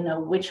so that they know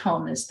which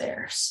home is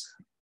theirs.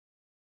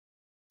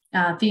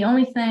 The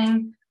only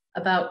thing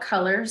about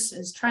colors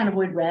is try and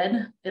avoid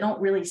red. They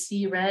don't really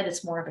see red.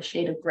 It's more of a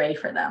shade of gray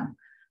for them.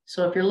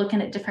 So if you're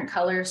looking at different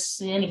colors,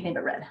 see anything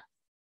but red.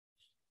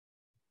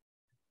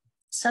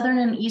 Southern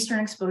and eastern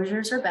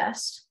exposures are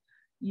best.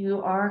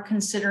 You are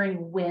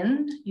considering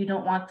wind. You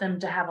don't want them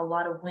to have a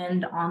lot of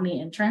wind on the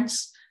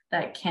entrance.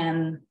 That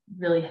can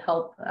really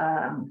help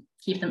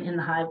keep them in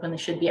the hive when they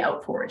should be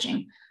out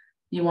foraging.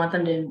 You want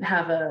them to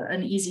have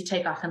an easy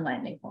takeoff and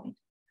landing point.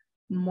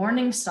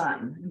 Morning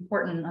sun,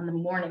 important on the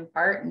morning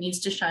part, needs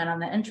to shine on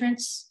the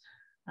entrance.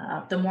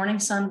 The morning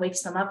sun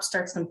wakes them up,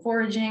 starts them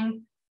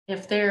foraging.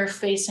 If they're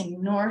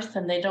facing north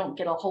and they don't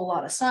get a whole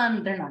lot of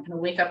sun, they're not going to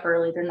wake up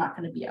early. They're not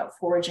going to be out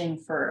foraging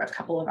for a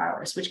couple of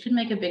hours, which could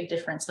make a big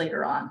difference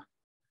later on.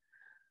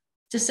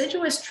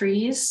 Deciduous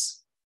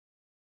trees,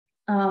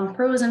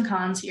 Pros and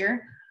cons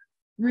here.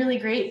 Really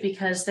great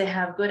because they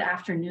have good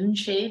afternoon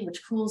shade,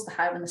 which cools the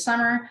hive in the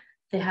summer.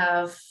 They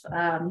have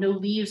no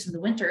leaves in the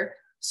winter,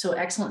 so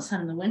excellent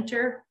sun in the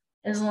winter,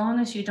 as long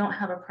as you don't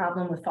have a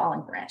problem with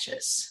falling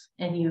branches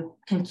and you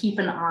can keep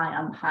an eye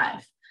on the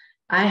hive.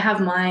 I have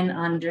mine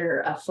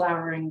under a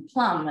flowering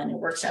plum and it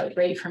works out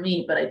great for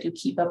me, but I do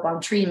keep up on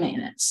tree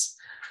maintenance.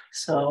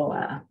 So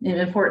it's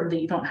important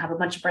that you don't have a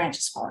bunch of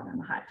branches falling on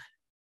the hive.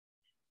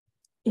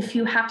 If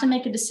you have to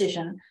make a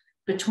decision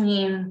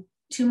between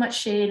too much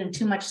shade and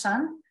too much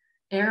sun,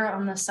 err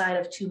on the side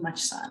of too much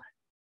sun,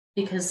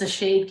 because the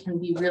shade can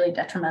be really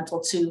detrimental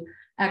to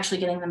actually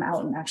getting them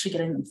out and actually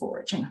getting them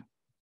foraging.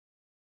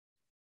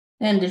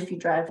 And if you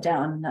drive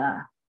down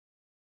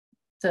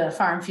the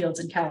farm fields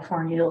in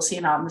California, you'll see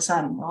it out in the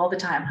sun all the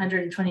time,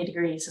 120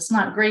 degrees. It's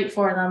not great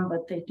for them,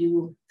 but they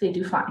do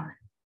fine.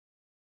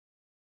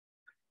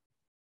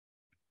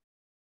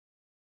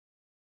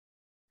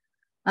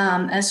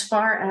 As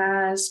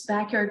far as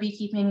backyard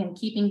beekeeping and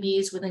keeping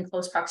bees within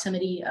close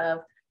proximity of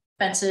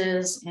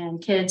fences and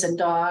kids and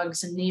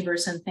dogs and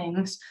neighbors and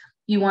things,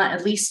 you want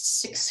at least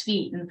 6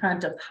 feet in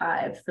front of the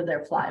hive for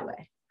their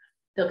flyway.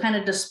 They'll kind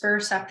of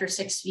disperse after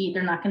 6 feet.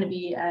 They're not going to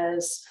be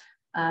as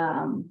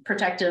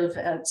protective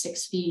at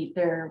 6 feet.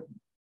 They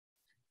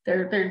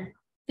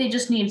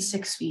just need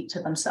 6 feet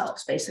to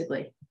themselves,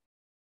 basically.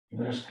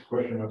 Can I ask a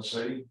question about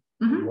Sadie?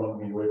 Mm-hmm. You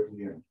want me to wait for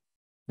you?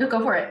 You'll go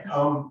for it.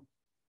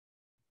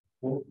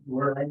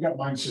 Where I got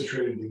mine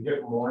situated, you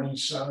get morning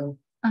sun,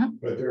 Uh-huh.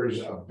 but there's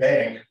a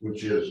bank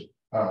which is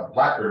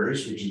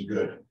blackberries, which is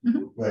good.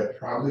 Mm-hmm. But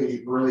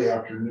probably early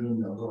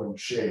afternoon they'll go in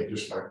shade,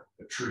 just like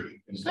a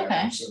tree.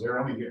 Okay. So they're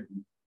only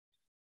getting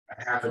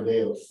a half a day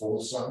of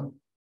full sun,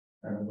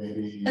 and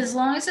maybe. As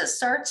long as it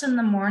starts in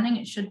the morning,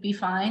 it should be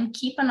fine.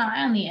 Keep an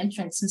eye on the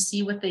entrance and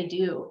see what they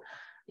do.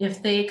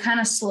 If they kind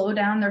of slow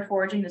down their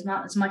foraging, there's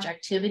not as much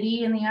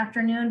activity in the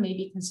afternoon,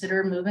 maybe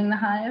consider moving the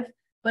hive.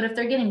 But if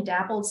they're getting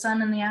dappled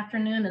sun in the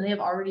afternoon and they've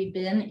already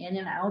been in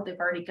and out, they've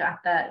already got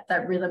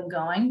that rhythm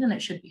going, then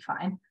it should be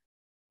fine.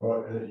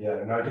 Well,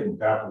 yeah, not getting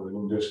dappled,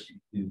 it'll just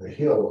in the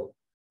hill,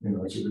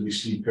 it's a really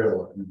steep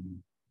hill,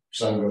 and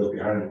sun goes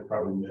behind it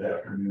probably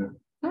mid-afternoon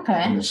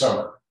Okay. in the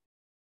summer,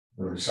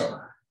 early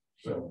summer.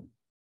 So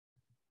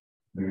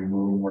maybe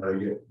moving where I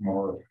get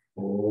more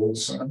full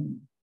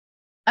sun.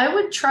 I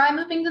would try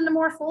moving them to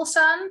more full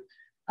sun.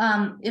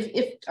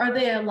 If are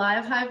they a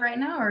live hive right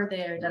now, or are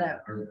they dead out?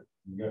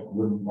 You got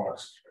wooden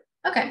boxes.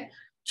 Okay,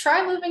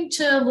 try moving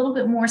to a little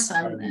bit more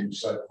sun then.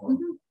 Mm-hmm.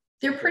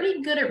 They're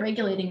pretty good at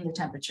regulating the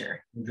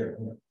temperature. Okay.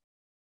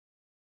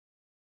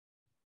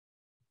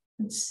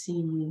 Let's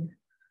see.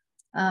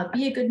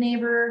 Be a good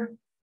neighbor.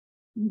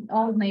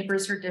 All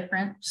neighbors are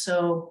different,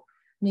 so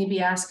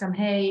maybe ask them,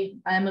 hey,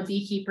 I'm a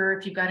beekeeper.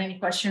 If you've got any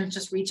questions,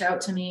 just reach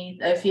out to me.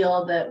 I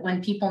feel that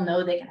when people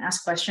know they can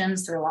ask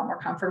questions, they're a lot more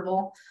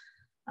comfortable.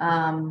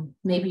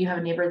 Maybe you have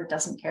a neighbor that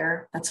doesn't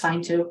care. That's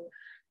fine too.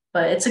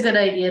 But it's a good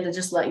idea to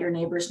just let your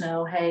neighbors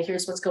know, hey,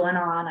 here's what's going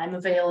on. I'm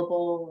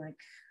available. Like,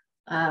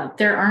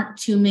 there aren't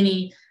too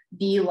many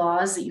bee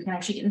laws that you can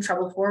actually get in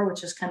trouble for,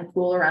 which is kind of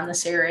cool around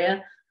this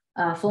area.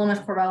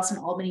 Philomath, Corvallis, and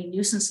Albany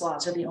nuisance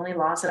laws are the only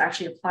laws that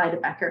actually apply to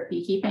backyard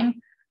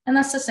beekeeping. And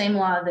that's the same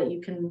law that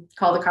you can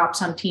call the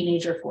cops on a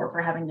teenager for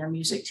having their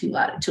music too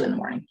loud at 2 in the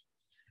morning.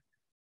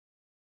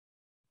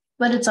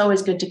 But it's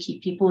always good to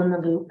keep people in the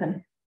loop.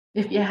 And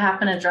if you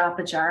happen to drop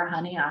a jar of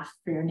honey off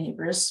for your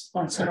neighbors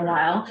once in a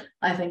while,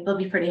 I think they'll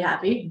be pretty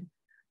happy.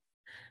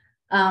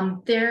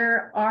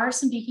 There are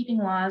some beekeeping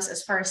laws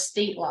as far as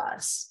state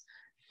laws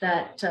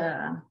that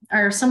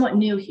are somewhat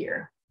new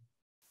here.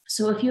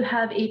 So if you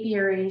have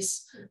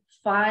apiaries,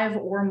 5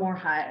 or more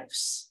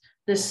hives,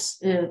 this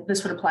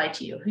would apply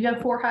to you. If you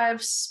have 4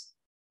 hives,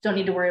 don't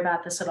need to worry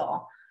about this at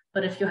all.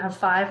 But if you have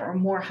 5 or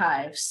more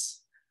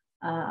hives,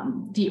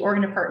 the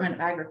Oregon Department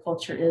of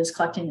Agriculture is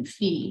collecting a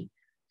fee.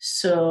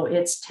 So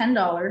it's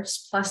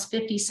 $10 plus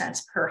 50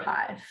 cents per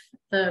hive.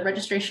 The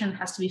registration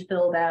has to be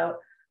filled out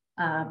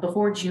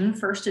before June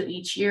 1st of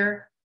each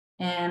year.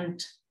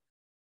 And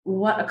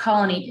what a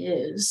colony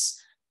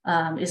is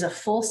a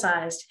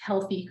full-sized,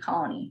 healthy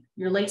colony.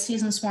 Your late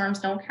season swarms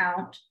don't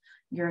count.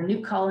 Your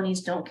new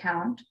colonies don't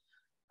count.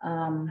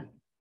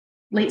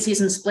 Late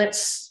season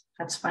splits,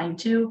 that's fine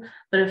too.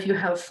 But if you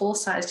have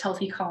full-sized,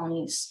 healthy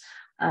colonies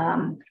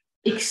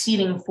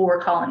exceeding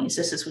 4 colonies,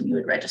 this is when you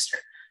would register.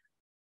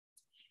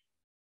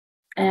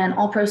 And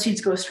all proceeds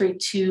go straight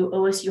to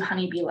OSU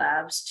Honeybee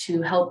Labs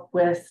to help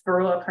with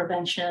varroa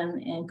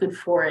prevention and good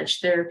forage.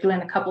 They're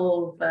doing a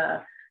couple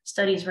of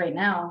studies right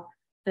now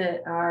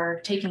that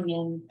are taking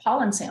in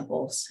pollen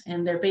samples,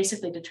 and they're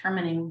basically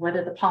determining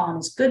whether the pollen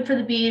is good for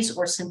the bees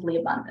or simply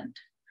abundant.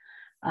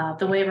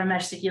 The way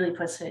Ramesh Sakili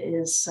puts it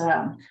is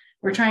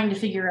we're trying to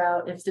figure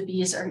out if the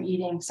bees are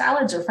eating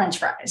salads or French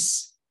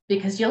fries,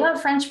 because you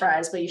love French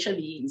fries, but you should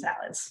be eating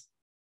salads.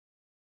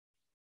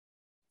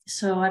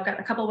 So I've got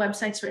a couple of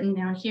websites written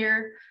down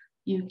here.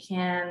 You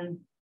can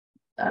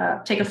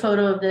take a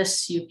photo of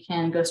this. You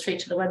can go straight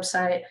to the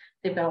website.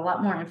 They've got a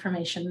lot more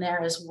information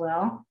there as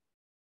well.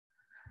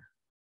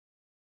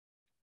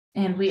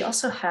 And we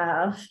also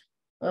have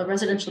a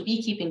residential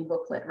beekeeping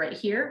booklet right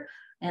here,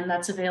 and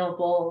that's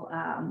available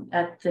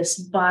at this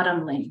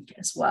bottom link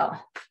as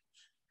well.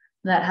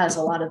 That has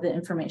a lot of the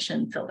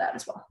information filled out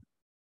as well.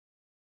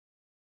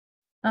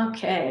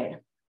 Okay,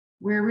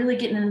 we're really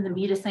getting into the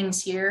meat of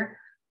things here.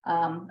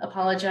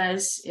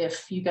 Apologize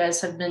if you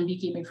guys have been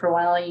beekeeping for a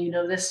while and you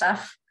know this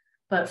stuff,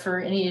 but for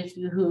any of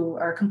you who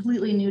are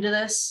completely new to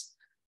this,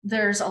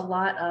 there's a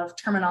lot of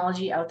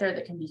terminology out there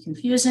that can be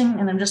confusing,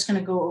 and I'm just going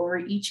to go over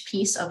each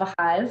piece of a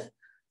hive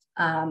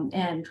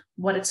and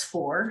what it's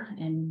for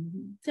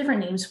and different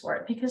names for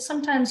it, because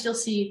sometimes you'll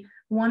see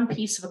one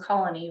piece of a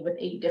colony with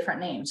 8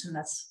 different names, and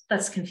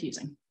that's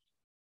confusing.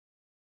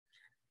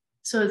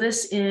 So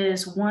this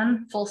is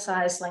one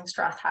full-size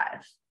Langstroth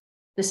hive.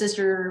 This is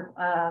your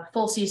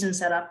full season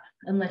setup,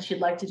 unless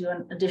you'd like to do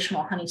an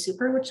additional honey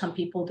super, which some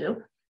people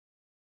do.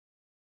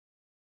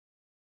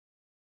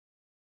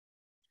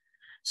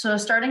 So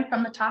starting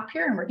from the top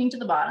here and working to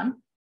the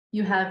bottom,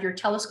 you have your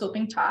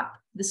telescoping top.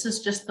 This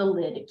is just the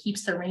lid. It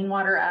keeps the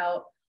rainwater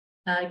out,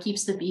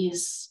 keeps the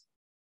bees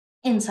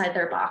inside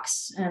their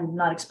box and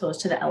not exposed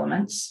to the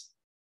elements.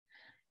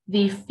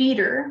 The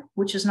feeder,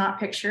 which is not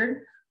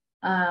pictured,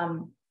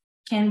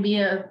 can be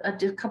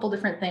a couple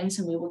different things,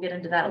 and we will get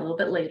into that a little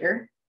bit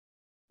later.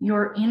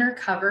 Your inner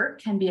cover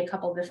can be a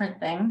couple different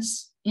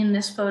things. In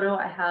this photo,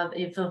 I have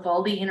a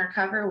Vivaldi inner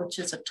cover, which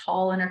is a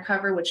tall inner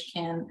cover, which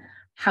can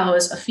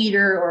house a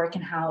feeder, or it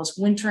can house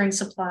wintering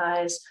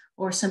supplies,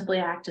 or simply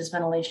act as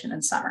ventilation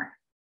in summer.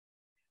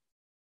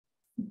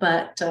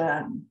 But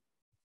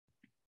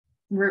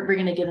we're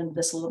going to get into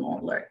this a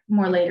little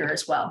more later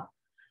as well.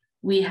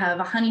 We have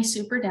a honey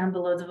super down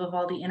below the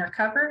Vivaldi inner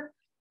cover,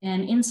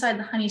 and inside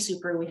the honey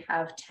super, we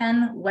have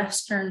 10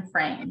 Western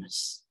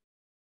frames.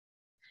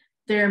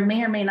 There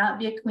may or may not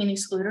be a queen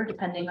excluder,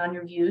 depending on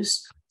your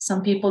views.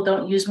 Some people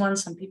don't use one,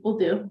 some people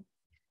do.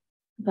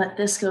 But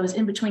this goes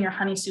in between your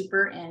honey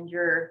super and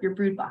your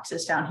brood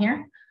boxes down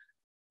here.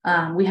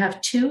 We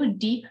have 2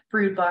 deep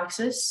brood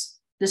boxes.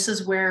 This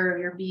is where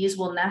your bees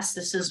will nest.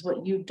 This is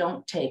what you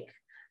don't take.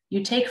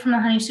 You take from the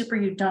honey super,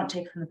 you don't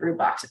take from the brood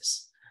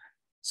boxes.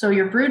 So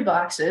your brood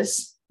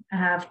boxes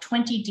have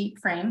 20 deep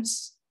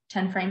frames,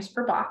 10 frames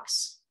per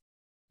box.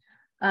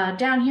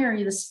 Down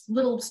here, this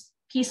little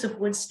piece of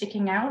wood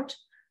sticking out.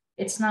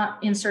 It's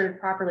not inserted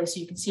properly so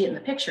you can see it in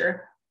the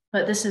picture,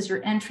 but this is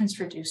your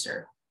entrance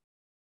reducer.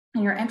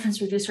 And your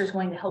entrance reducer is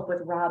going to help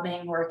with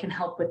robbing, or it can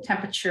help with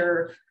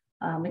temperature.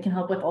 It can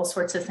help with all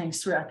sorts of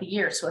things throughout the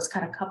year. So it's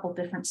got a couple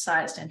different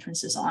sized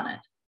entrances on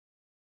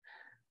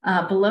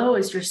it. Below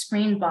is your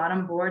screen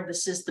bottom board.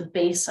 This is the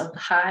base of the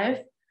hive.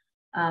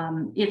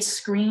 It's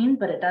screened,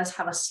 but it does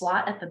have a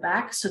slot at the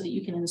back so that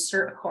you can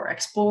insert a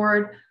Corex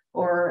board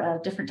or a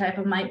different type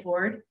of mite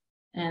board,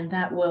 and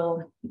that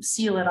will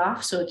seal it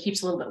off so it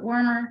keeps a little bit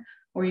warmer,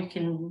 or you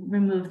can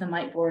remove the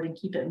mite board and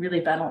keep it really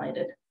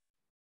ventilated.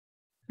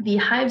 The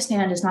hive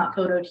stand is not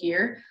photoed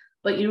here,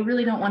 but you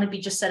really don't want to be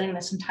just setting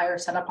this entire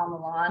setup on the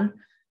lawn,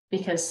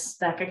 because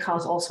that could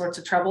cause all sorts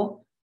of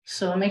trouble.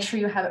 So make sure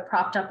you have it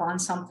propped up on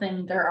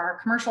something. There are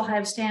commercial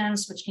hive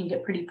stands, which can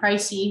get pretty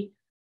pricey.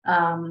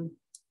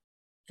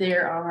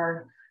 There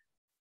are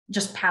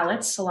just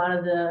pallets. A lot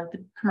of the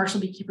commercial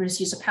beekeepers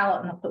use a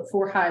pallet, and they'll put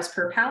 4 hives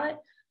per pallet.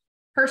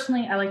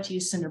 Personally, I like to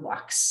use cinder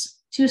blocks.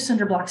 2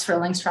 cinder blocks for a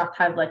Langstroth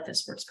hive like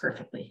this works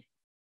perfectly.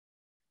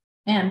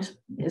 And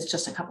it's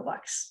just a couple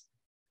bucks.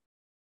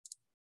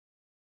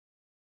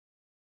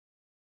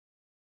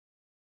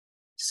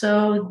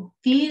 So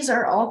these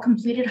are all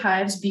completed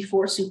hives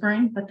before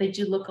supering, but they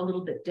do look a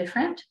little bit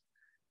different.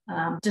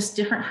 Just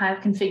different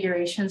hive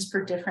configurations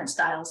for different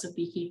styles of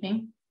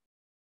beekeeping.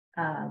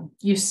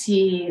 You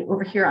see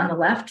over here on the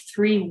left,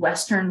 3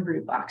 Western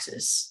brood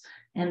boxes,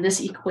 and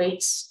this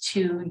equates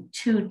to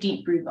 2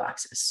 deep brood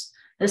boxes.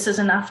 This is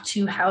enough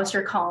to house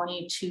your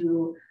colony,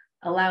 to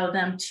allow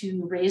them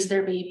to raise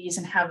their babies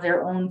and have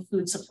their own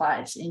food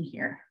supplies in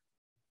here.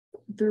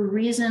 The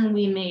reason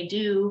we may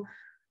do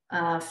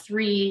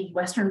 3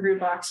 Western brood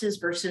boxes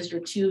versus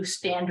your 2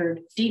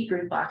 standard deep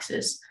brood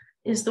boxes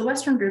is the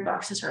Western brood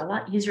boxes are a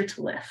lot easier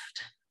to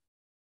lift.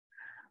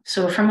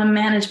 So from a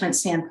management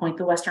standpoint,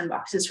 the Western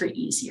boxes are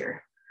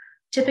easier.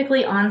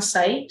 Typically on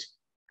site,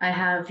 I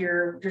have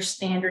your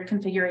standard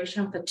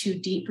configuration with the 2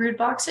 deep brood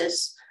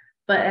boxes,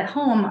 but at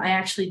home, I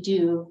actually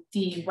do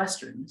the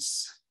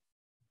Westerns.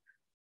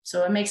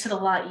 So it makes it a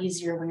lot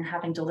easier when you're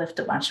having to lift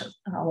a bunch of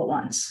all at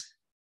once.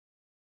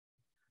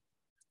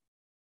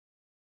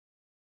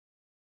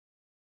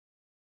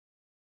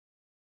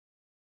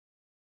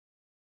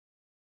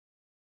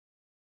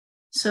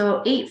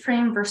 So 8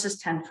 frame versus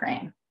 10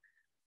 frame.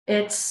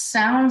 It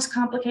sounds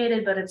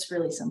complicated, but it's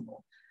really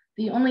simple.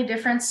 The only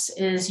difference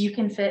is you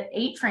can fit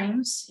 8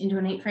 frames into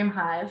an 8 frame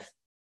hive,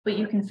 but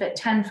you can fit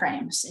 10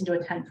 frames into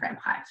a 10 frame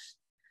hive.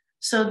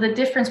 So the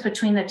difference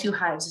between the 2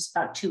 hives is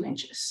about 2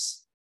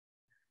 inches.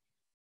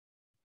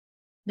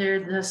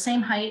 They're the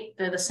same height,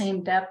 they're the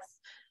same depth,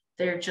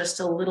 they're just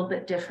a little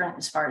bit different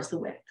as far as the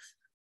width.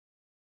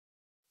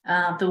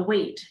 The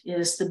weight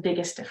is the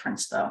biggest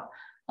difference though.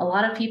 A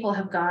lot of people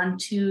have gone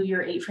to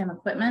your 8-frame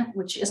equipment,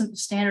 which isn't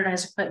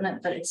standardized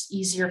equipment, but it's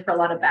easier for a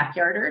lot of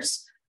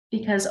backyarders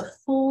because a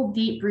full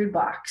deep brood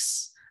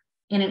box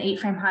in an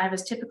 8-frame hive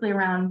is typically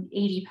around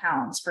 80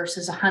 pounds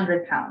versus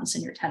 100 pounds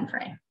in your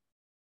 10-frame.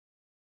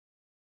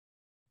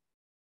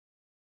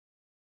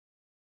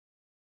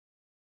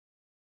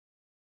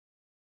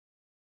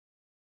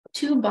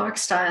 Two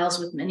box styles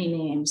with many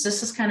names.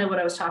 This is kind of what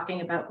I was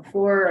talking about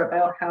before,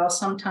 about how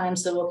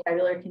sometimes the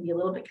vocabulary can be a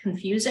little bit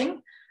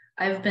confusing.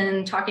 I've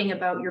been talking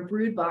about your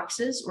brood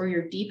boxes or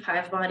your deep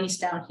hive bodies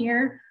down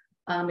here.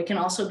 It can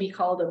also be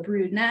called a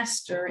brood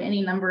nest or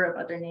any number of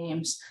other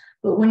names.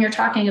 But when you're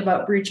talking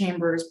about brood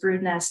chambers,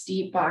 brood nests,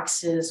 deep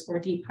boxes, or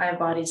deep hive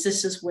bodies,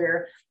 this is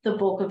where the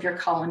bulk of your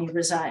colony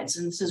resides.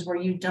 And this is where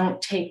you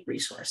don't take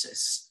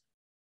resources.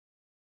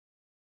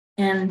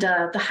 And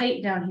the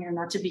height down here,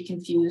 not to be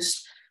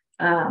confused,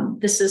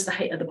 this is the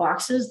height of the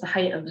boxes. The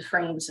height of the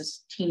frames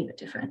is a teeny bit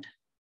different.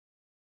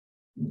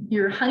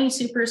 Your honey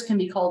supers can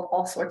be called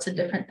all sorts of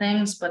different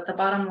things, but the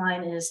bottom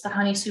line is the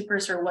honey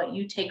supers are what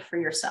you take for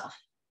yourself.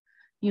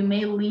 You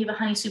may leave a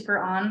honey super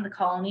on the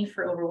colony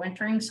for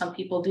overwintering. Some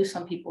people do,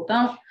 some people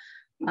don't.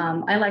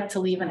 I like to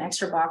leave an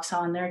extra box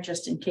on there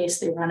just in case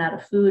they run out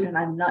of food and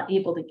I'm not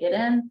able to get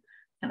in.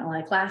 Kind of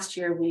like last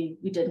year, we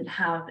didn't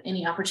have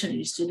any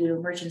opportunities to do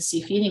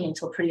emergency feeding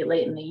until pretty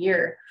late in the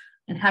year.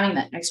 And having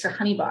that extra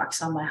honey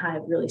box on my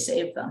hive really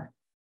saved them.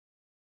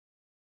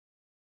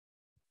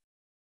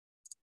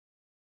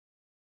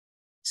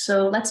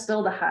 So let's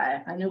build a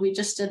hive. I know we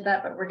just did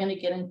that, but we're going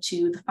to get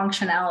into the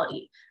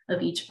functionality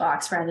of each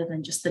box rather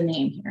than just the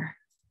name here.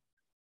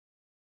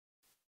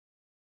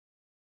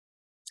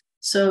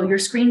 So your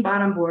screen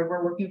bottom board,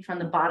 we're working from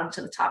the bottom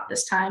to the top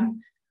this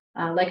time.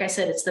 Like I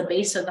said, it's the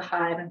base of the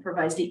hive and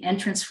provides the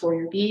entrance for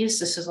your bees.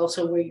 This is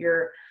also where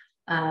your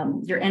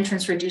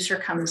entrance reducer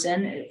comes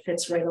in. It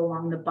fits right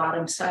along the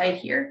bottom side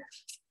here.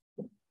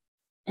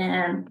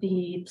 And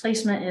the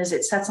placement is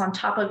it sets on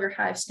top of your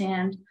hive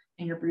stand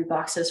and your brood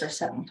boxes are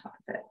set on top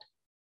of it.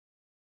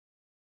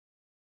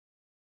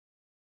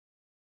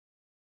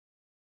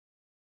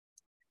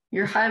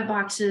 Your hive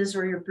boxes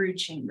or your brood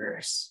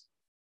chambers.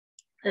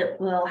 It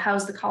will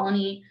house the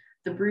colony,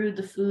 the brood,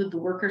 the food, the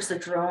workers, the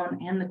drone,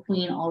 and the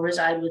queen all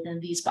reside within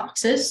these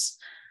boxes.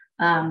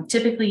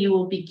 Typically, you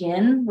will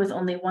begin with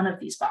only one of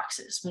these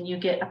boxes. When you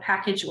get a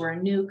package or a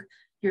nuke,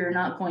 you're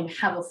not going to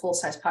have a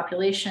full-size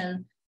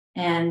population,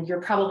 and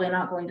you're probably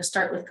not going to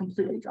start with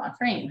completely drawn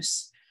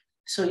frames.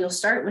 So you'll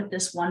start with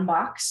this one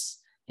box,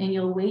 and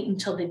you'll wait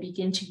until they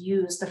begin to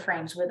use the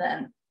frames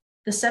within.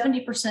 The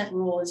 70%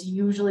 rule is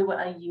usually what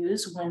I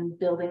use when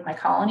building my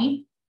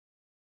colony.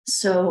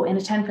 So in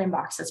a 10-frame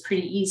box, that's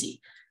pretty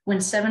easy. When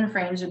 7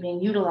 frames are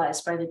being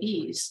utilized by the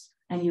bees,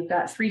 and you've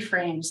got 3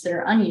 frames that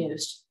are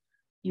unused,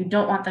 you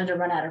don't want them to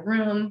run out of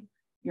room.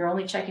 You're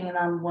only checking in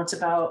on once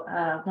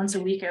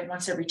a week or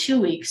once every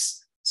 2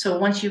 weeks. So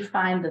once you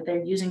find that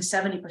they're using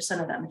 70%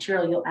 of that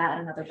material, you'll add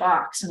another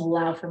box and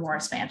allow for more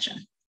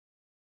expansion.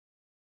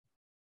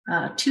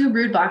 2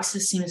 brood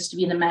boxes seems to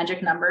be the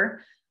magic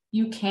number.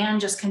 You can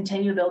just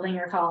continue building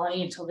your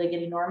colony until they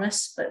get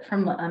enormous, but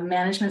from a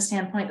management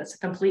standpoint, that's a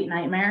complete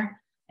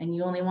nightmare. And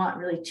you only want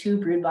really 2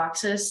 brood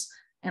boxes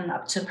and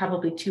up to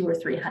probably 2 or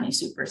 3 honey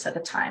supers at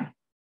a time.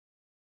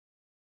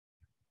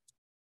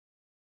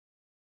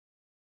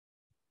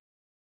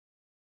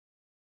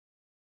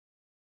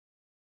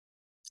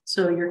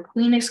 So your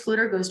queen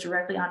excluder goes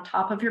directly on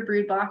top of your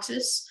brood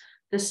boxes.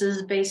 This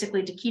is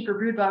basically to keep your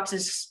brood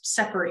boxes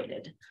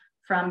separated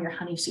from your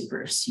honey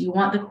supers. You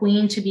want the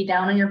queen to be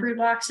down in your brood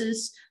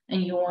boxes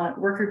and you want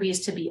worker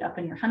bees to be up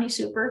in your honey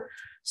super.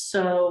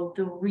 So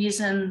the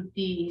reason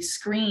the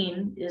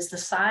screen is the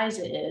size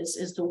it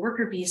is the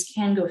worker bees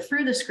can go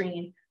through the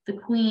screen. The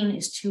queen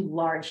is too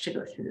large to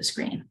go through the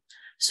screen.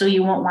 So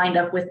you won't wind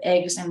up with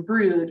eggs and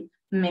brood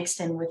mixed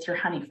in with your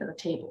honey for the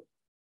table.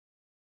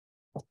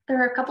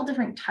 There are a couple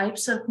different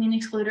types of queen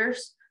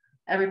excluders.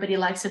 Everybody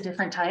likes a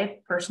different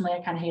type. Personally, I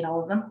kind of hate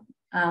all of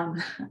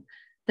them.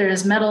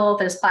 There's metal,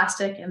 there's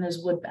plastic, and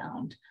there's wood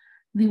bound.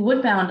 The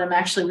wood bound I'm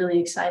actually really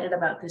excited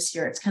about this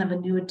year. It's kind of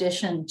a new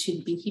addition to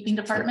the beekeeping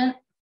department.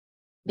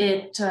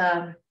 It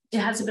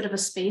has a bit of a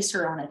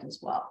spacer on it as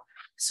well.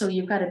 So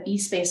you've got a bee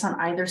space on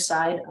either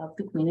side of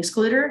the queen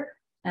excluder.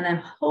 And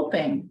I'm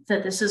hoping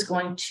that this is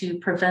going to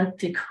prevent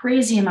the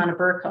crazy amount of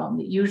burr comb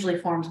that usually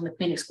forms on the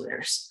queen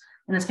excluders.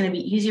 And it's going to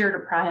be easier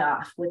to pry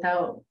off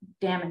without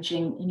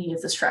damaging any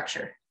of the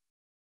structure.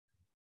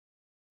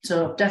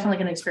 So definitely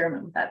going to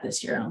experiment with that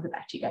this year, and I'll get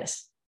back to you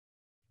guys.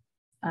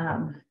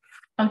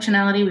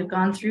 Functionality, we've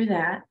gone through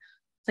that.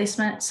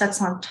 Placement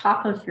sets on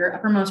top of your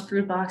uppermost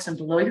brood box and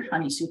below your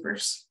honey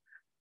supers.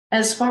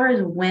 As far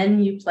as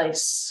when you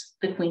place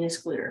the queen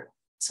excluder,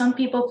 some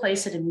people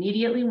place it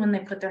immediately when they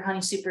put their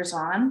honey supers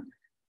on.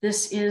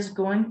 This is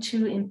going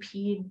to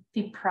impede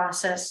the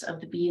process of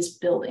the bees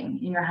building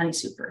in your honey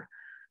super.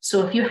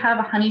 So if you have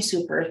a honey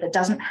super that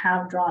doesn't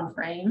have drawn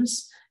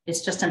frames,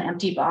 it's just an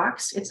empty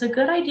box, it's a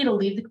good idea to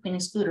leave the queen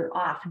excluder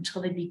off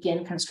until they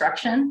begin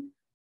construction,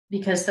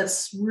 because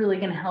that's really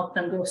going to help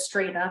them go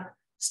straight up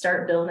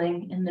start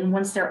building. And then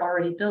once they're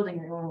already building,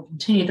 you're going to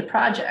continue the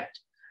project.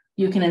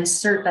 You can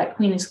insert that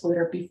queen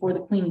excluder before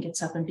the queen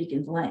gets up and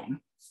begins laying.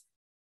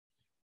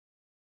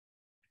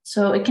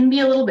 So it can be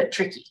a little bit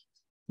tricky.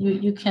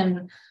 You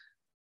can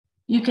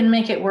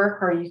make it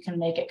work, or you can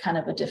make it kind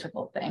of a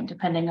difficult thing,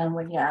 depending on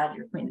when you add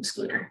your queen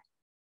excluder.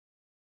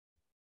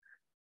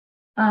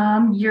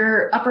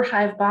 Your upper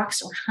hive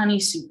box or honey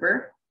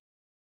super.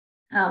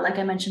 Like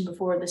I mentioned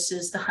before, this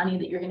is the honey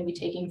that you're going to be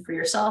taking for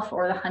yourself,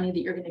 or the honey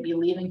that you're going to be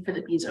leaving for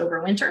the bees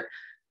over winter.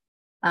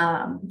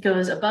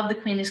 Goes above the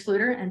queen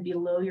excluder and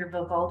below your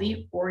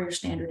Vivaldi or your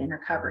standard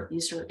inner cover.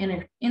 These are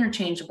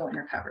interchangeable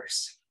inner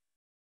covers.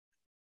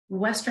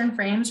 Western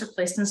frames are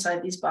placed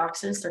inside these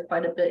boxes. They're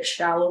quite a bit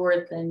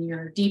shallower than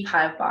your deep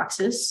hive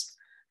boxes.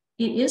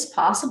 It is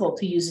possible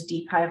to use a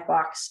deep hive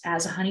box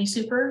as a honey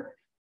super,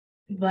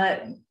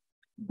 but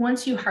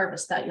once you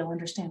harvest that, you'll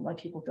understand why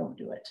people don't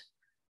do it.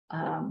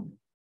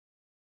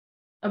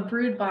 A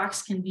brood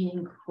box can be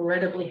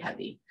incredibly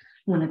heavy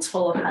when it's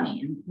full of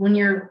honey. And when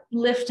you're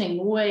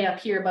lifting way up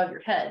here above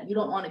your head, you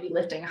don't want to be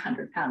lifting a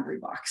 100-pound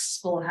brood box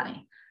full of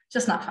honey.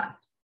 Just not fun.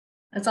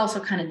 It's also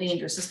kind of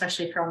dangerous,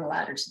 especially if you're on the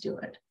ladder to do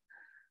it.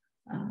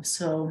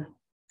 So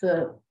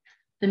the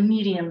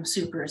medium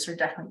supers are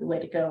definitely the way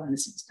to go in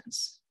this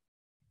instance.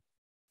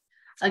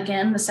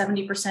 Again, the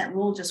 70%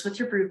 rule just with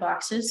your brood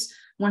boxes.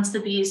 Once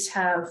the bees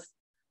have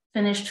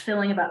finished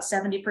filling about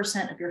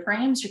 70% of your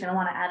frames, you're going to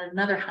want to add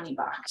another honey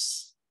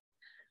box.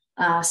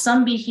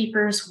 Some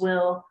beekeepers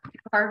will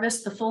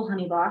harvest the full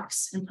honey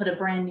box and put a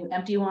brand new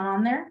empty one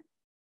on there.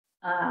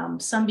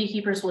 Some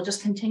beekeepers will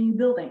just continue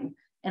building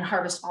and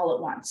harvest all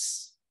at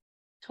once.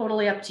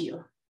 Totally up to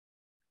you.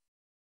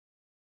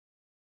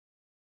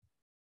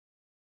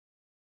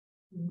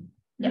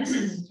 Yes.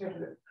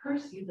 Per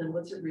season,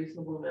 what's a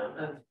reasonable amount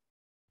of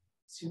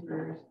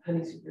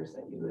honey supers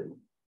that you would?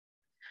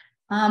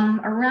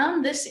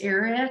 Around this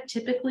area,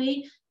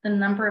 typically the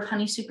number of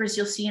honey supers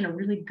you'll see in a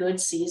really good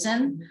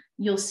season,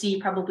 you'll see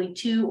probably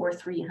 2 or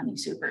 3 honey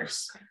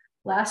supers.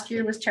 Last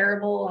year was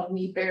terrible and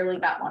we barely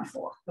got one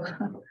full.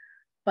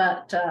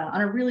 But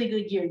on a really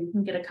good year, you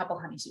can get a couple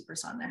honey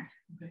supers on there.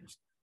 Okay.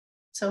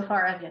 So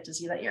far, I've yet to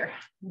see that year,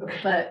 Okay.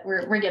 but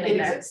we're getting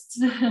there. Exists.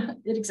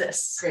 It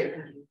exists. Great.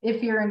 Thank you.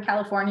 If you're in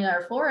California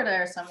or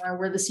Florida or somewhere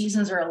where the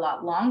seasons are a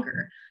lot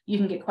longer, you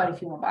can get quite a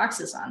few more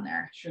boxes on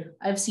there. Sure.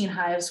 I've seen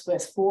hives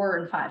with 4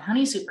 and 5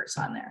 honey supers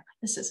on there.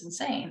 This is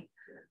insane,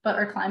 but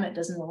our climate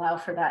doesn't allow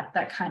for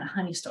that kind of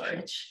honey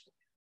storage.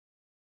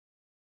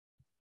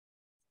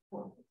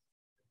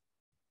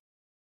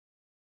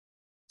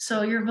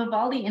 So your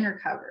Vivaldi inner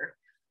cover.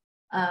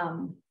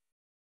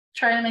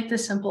 Try to make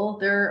this simple.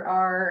 There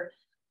are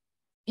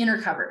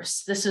inner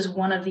covers. This is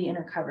one of the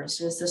inner covers.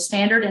 There's the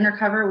standard inner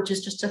cover, which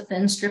is just a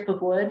thin strip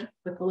of wood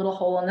with a little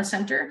hole in the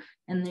center,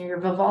 and your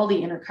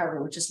Vivaldi inner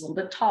cover, which is a little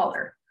bit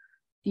taller.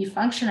 The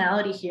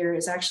functionality here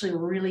is actually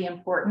really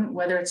important,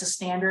 whether it's a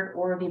standard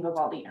or the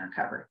Vivaldi inner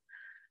cover.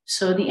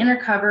 So the inner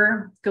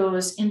cover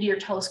goes into your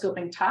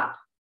telescoping top,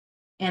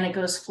 and it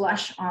goes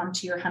flush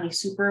onto your honey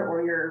super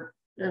or your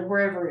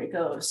wherever it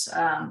goes.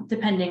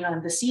 Depending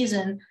on the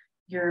season,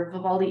 your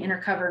Vivaldi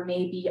inner cover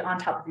may be on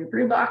top of your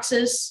brood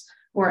boxes,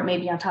 or it may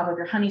be on top of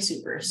your honey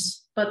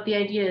supers. But the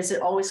idea is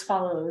it always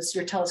follows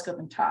your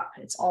telescoping top.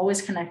 It's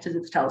always connected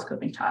to the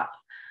telescoping top.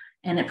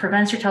 And it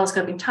prevents your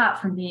telescoping top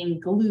from being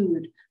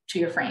glued to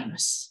your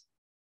frames.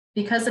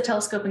 Because the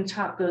telescoping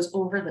top goes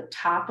over the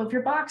top of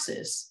your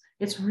boxes,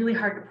 it's really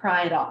hard to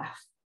pry it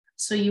off.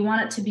 So you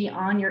want it to be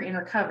on your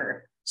inner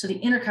cover. So the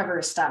inner cover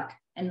is stuck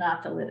and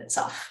not the lid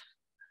itself.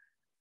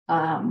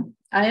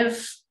 I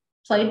have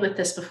played with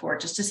this before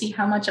just to see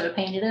how much of a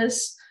pain it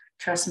is.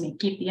 Trust me,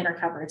 keep the inner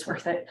cover, it's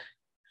worth it.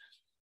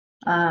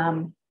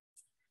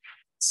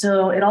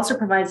 So it also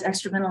provides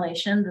extra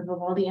ventilation. The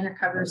Vivaldi inner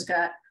cover's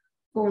got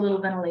 4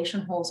 little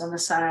ventilation holes on the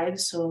side,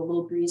 so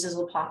little breezes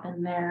will pop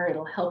in there.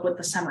 It'll help with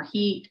the summer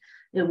heat.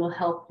 It will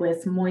help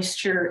with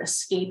moisture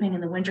escaping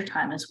in the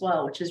wintertime as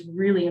well, which is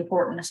really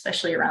important,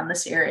 especially around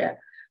this area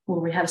where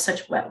we have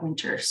such wet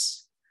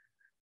winters.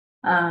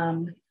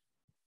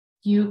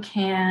 You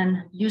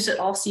can use it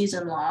all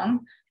season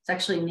long. It's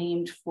actually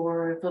named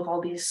for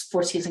Vivaldi's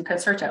 4-season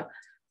concerto.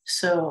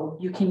 So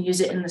you can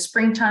use it in the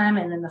springtime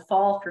and in the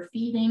fall for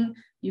feeding.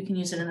 You can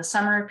use it in the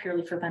summer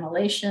purely for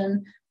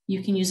ventilation.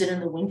 You can use it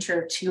in the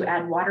winter to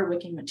add water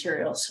wicking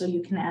material. So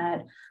you can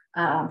add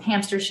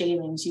hamster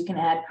shavings, you can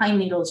add pine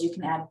needles, you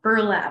can add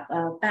burlap,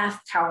 a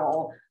bath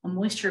towel, a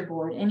moisture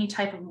board, any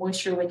type of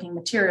moisture wicking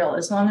material,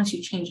 as long as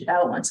you change it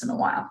out once in a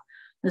while.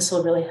 This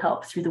will really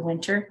help through the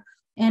winter.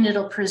 And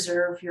it'll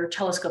preserve your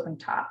telescoping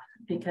top,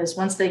 because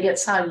once they get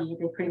soggy,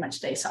 they pretty much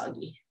stay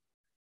soggy.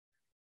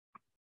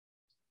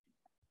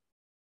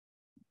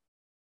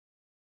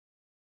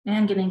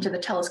 And getting to the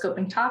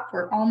telescoping top,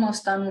 we're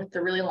almost done with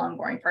the really long,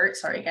 boring part.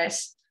 Sorry,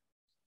 guys.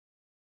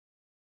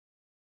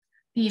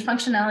 The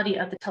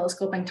functionality of the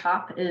telescoping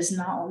top is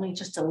not only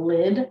just a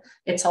lid,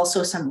 it's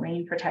also some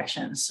rain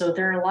protection. So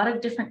there are a lot of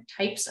different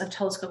types of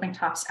telescoping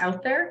tops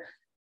out there,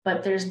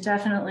 but there's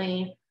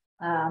definitely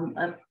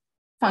a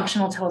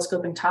functional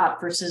telescoping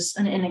top versus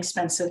an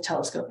inexpensive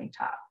telescoping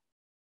top.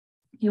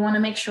 You want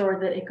to make sure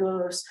that it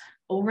goes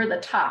over the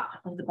top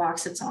of the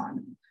box it's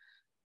on.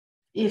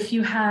 If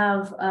you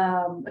have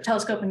a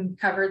telescoping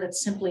cover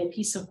that's simply a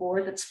piece of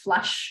board that's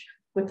flush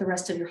with the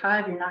rest of your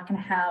hive, you're not going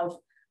to have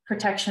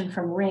protection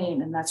from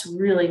rain, and that's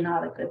really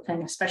not a good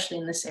thing, especially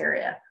in this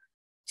area.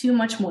 Too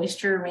much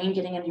moisture, rain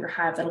getting into your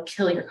hive, that'll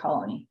kill your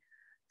colony.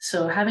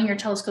 So having your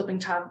telescoping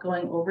top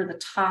going over the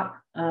top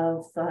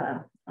of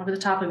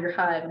your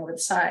hive and over the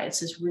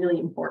sides is really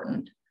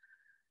important.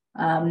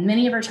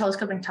 Many of our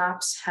telescoping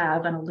tops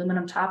have an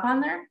aluminum top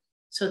on there,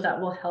 so that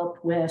will help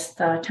with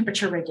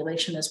temperature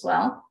regulation as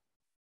well.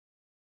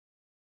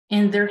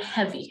 And they're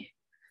heavy.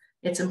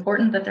 It's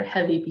important that they're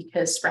heavy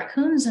because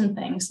raccoons and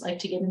things like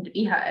to get into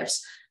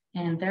beehives,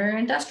 and they're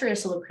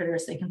industrious little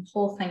critters. They can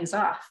pull things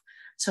off.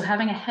 So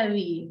having a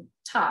heavy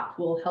top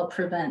will help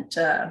prevent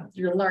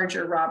your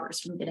larger robbers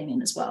from getting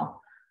in as well.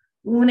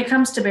 When it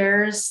comes to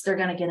bears, they're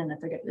going to get in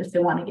if they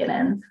want to get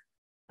in.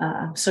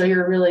 So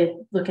you're really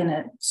looking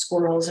at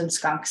squirrels and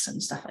skunks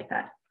and stuff like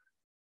that.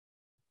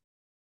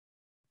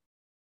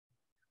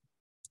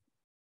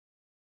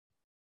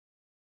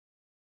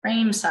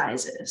 Frame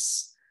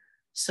sizes.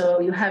 So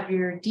you have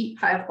your deep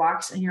hive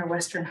box and your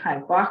Western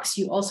hive box.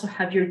 You also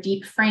have your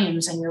deep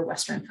frames and your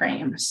Western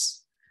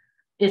frames.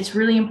 It's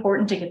really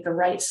important to get the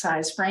right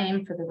size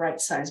frame for the right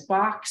size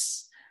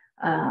box.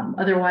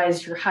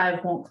 Otherwise, your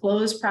hive won't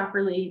close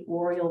properly,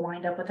 or you'll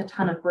wind up with a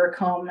ton of burr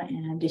comb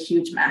and a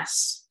huge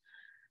mess.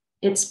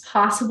 It's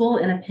possible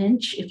in a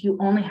pinch, if you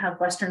only have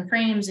Western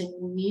frames and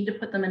you need to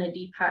put them in a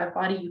deep hive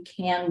body, you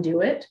can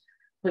do it,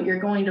 but you're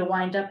going to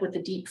wind up with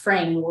a deep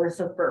frame worth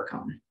of burr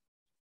comb.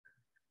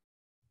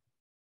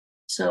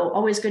 So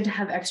always good to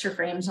have extra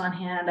frames on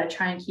hand. I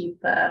try and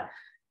keep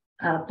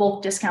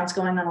bulk discounts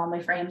going on all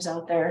my frames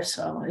out there.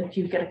 So if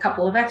you get a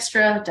couple of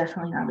extra,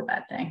 definitely not a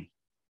bad thing.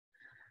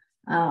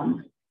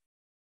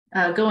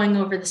 Going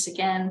over this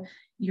again,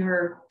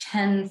 your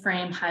 10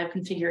 frame hive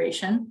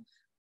configuration,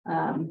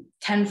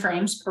 10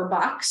 frames per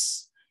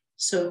box.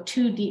 So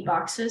 2 deep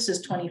boxes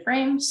is 20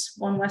 frames,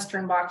 1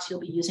 Western box, you'll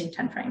be using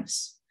 10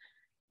 frames.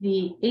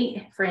 The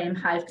 8 frame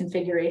hive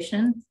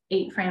configuration,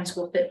 8 frames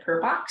will fit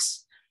per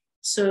box.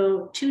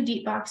 So 2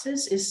 deep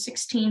boxes is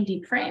 16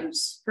 deep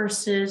frames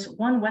versus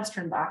 1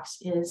 Western box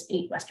is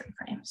 8 Western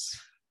frames.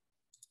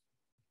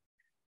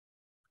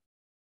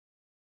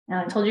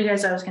 Now I told you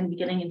guys I was going to be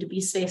getting into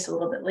bee space a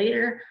little bit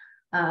later.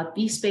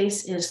 Bee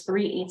space is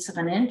 3/8 of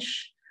an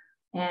inch.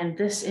 And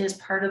this is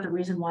part of the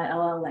reason why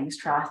LL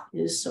Langstroth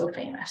is so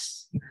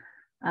famous.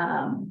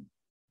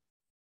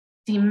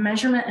 The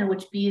measurement in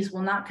which bees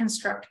will not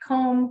construct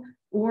comb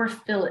or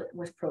fill it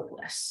with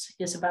propolis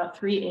is about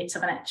 3/8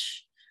 of an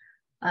inch.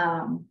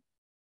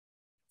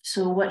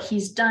 So what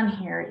he's done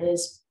here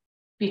is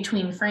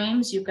between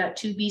frames, you've got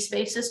 2 bee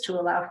spaces to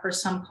allow for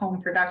some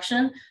comb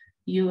production.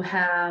 You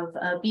have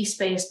a bee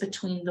space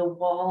between the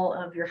wall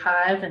of your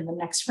hive and the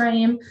next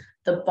frame,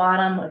 the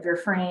bottom of your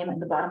frame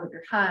and the bottom of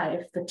your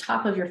hive, the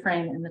top of your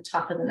frame and the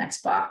top of the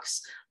next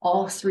box,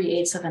 all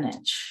 3/8 of an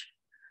inch.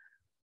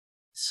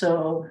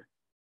 So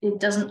it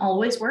doesn't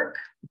always work,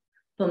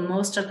 but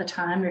most of the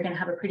time you're going to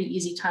have a pretty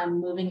easy time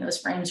moving those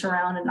frames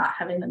around and not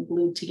having them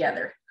glued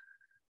together.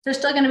 They're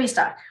still going to be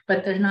stuck,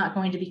 but they're not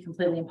going to be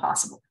completely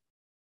impossible.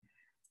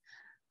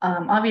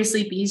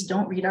 Obviously, bees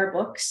don't read our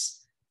books.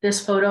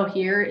 This photo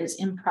here is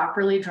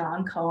improperly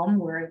drawn comb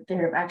where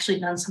they've actually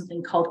done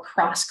something called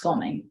cross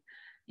combing.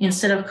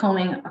 Instead of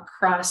combing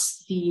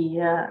across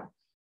the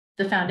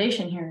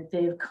foundation here,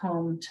 they've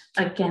combed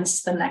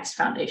against the next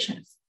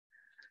foundation.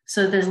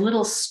 So there's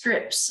little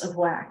strips of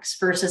wax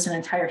versus an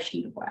entire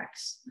sheet of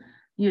wax.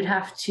 You'd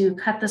have to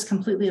cut this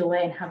completely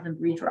away and have them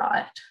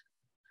redraw it.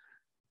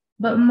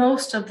 But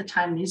most of the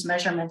time, these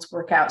measurements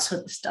work out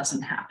so this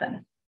doesn't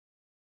happen.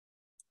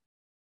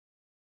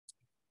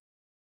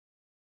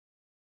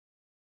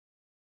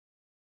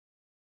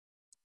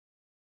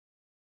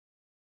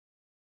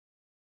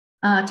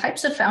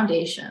 Types of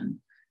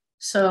foundation.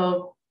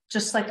 So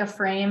just like a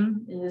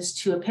frame is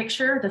to a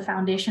picture, the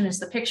foundation is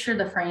the picture,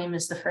 the frame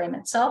is the frame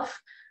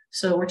itself.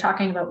 So we're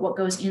talking about what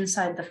goes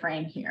inside the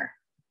frame here.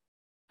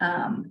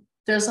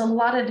 There's a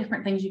lot of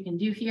different things you can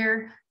do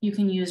here. You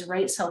can use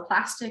right cell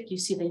plastic. You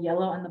see the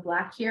yellow and the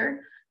black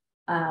here.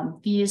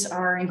 These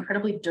are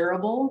incredibly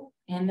durable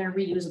and they're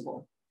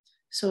reusable.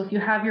 So if you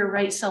have your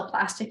right cell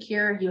plastic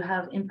here, you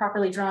have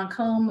improperly drawn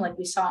comb like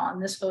we saw on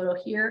this photo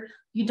here,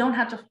 you don't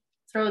have to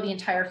throw the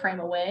entire frame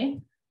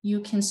away.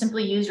 You can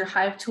simply use your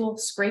hive tool,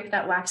 scrape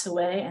that wax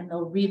away, and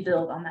they'll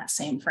rebuild on that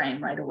same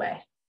frame right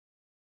away.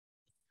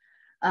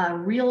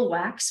 Real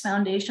wax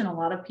foundation, a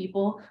lot of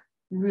people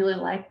really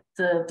like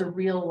the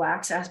real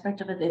wax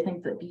aspect of it. They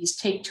think that bees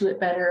take to it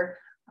better.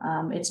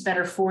 It's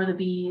better for the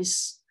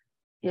bees.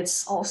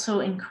 It's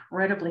also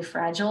incredibly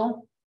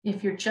fragile.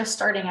 If you're just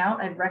starting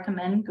out, I'd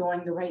recommend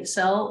going the right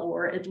cell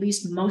or at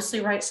least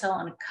mostly right cell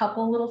and a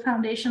couple little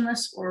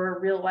foundationless or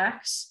real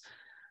wax.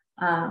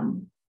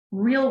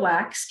 Real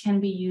wax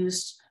can be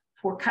used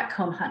for cut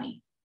comb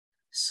honey.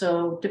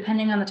 So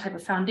depending on the type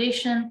of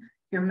foundation,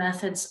 your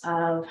methods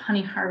of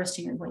honey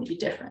harvesting are going to be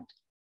different.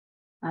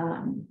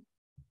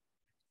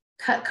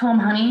 Cut comb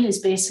honey is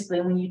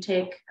basically when you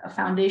take a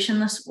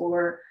foundationless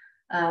or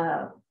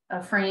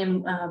a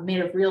frame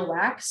made of real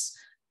wax,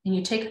 and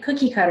you take a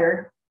cookie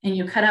cutter and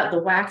you cut out the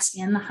wax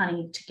and the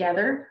honey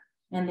together,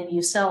 and then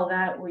you sell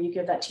that or you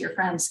give that to your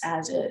friends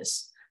as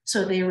is.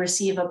 So they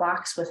receive a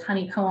box with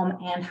honeycomb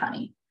and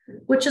honey,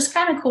 which is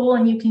kind of cool.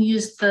 And you can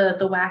use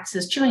the wax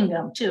as chewing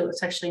gum too.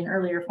 It's actually an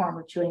earlier form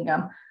of chewing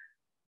gum,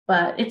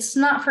 but it's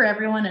not for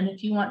everyone. And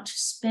if you want to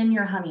spin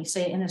your honey,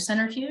 say in a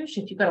centrifuge,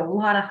 if you've got a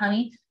lot of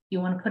honey,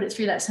 you want to put it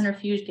through that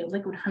centrifuge, get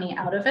liquid honey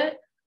out of it.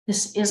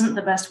 This isn't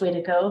the best way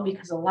to go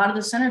because a lot of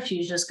the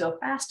centrifuges go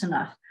fast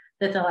enough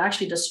that they'll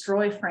actually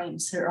destroy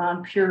frames that are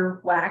on pure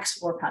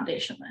wax or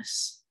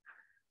foundationless.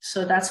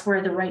 So that's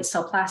where the right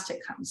cell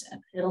plastic comes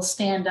in. It'll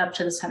stand up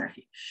to the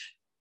centrifuge.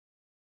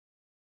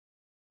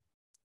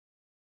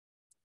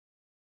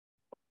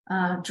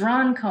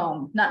 Drawn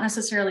comb, not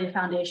necessarily a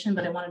foundation,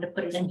 but I wanted to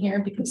put it in here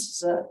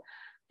because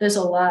there's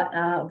a lot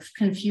of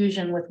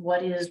confusion with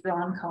what is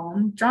drawn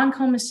comb. Drawn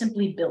comb is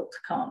simply built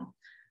comb.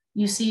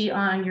 You see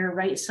on your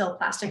right cell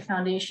plastic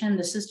foundation,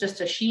 this is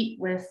just a sheet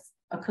with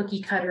a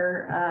cookie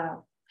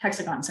cutter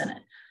hexagons in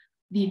it.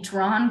 The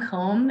drawn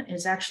comb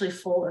is actually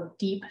full of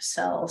deep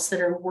cells that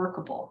are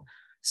workable.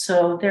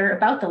 So they're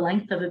about the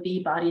length of a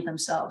bee body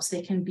themselves.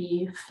 They can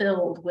be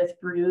filled with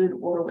brood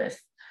or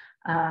with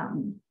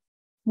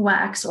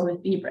wax or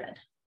with bee bread.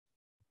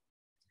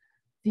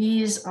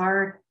 These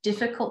are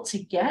difficult to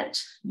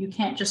get. You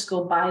can't just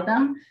go buy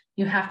them.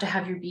 You have to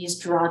have your bees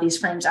draw these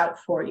frames out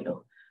for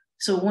you.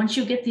 So once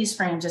you get these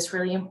frames, it's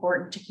really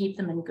important to keep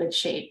them in good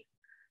shape.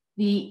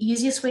 The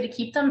easiest way to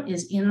keep them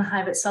is in the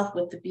hive itself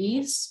with the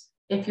bees.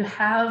 If you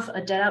have a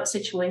dead out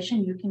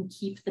situation, you can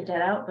keep the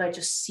dead out by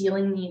just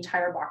sealing the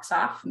entire box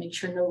off, make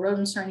sure no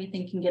rodents or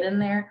anything can get in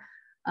there.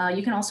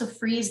 You can also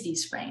freeze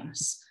these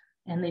frames,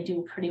 and they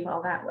do pretty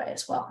well that way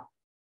as well.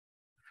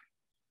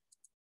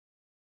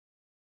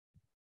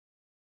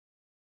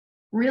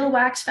 Real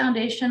wax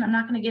foundation, I'm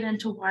not going to get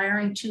into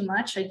wiring too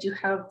much. I do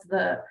have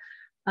the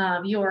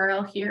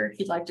URL here if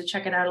you'd like to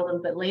check it out a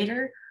little bit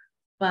later.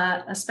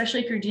 But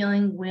especially if you're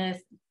dealing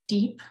with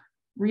deep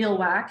real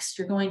wax,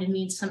 you're going to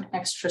need some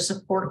extra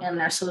support in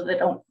there so that they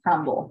don't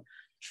crumble.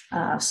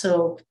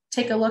 So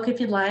take a look if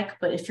you'd like,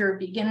 but if you're a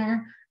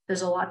beginner,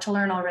 there's a lot to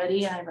learn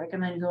already. I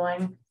recommend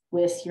going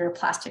with your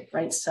plastic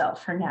right cell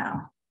for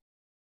now.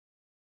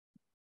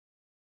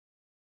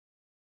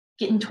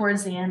 Getting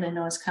towards the end, I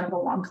know it's kind of a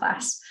long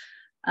class.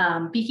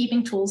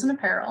 Beekeeping tools and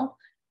apparel.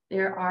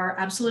 There are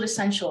absolute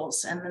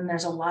essentials, and then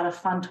there's a lot of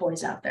fun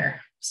toys out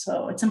there.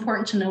 So it's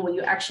important to know what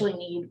you actually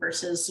need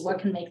versus what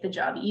can make the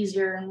job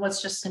easier and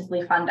what's just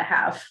simply fun to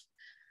have.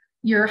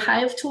 Your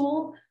hive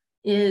tool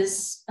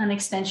is an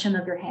extension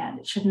of your hand.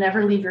 It should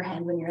never leave your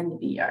hand when you're in the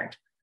bee yard.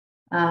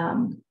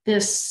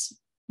 This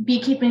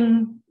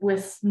beekeeping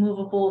with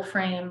movable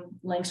frame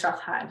Langstroth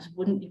hives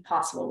wouldn't be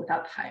possible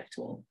without the hive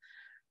tool.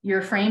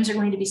 Your frames are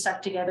going to be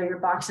stuck together. Your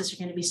boxes are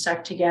going to be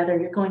stuck together.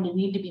 You're going to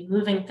need to be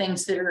moving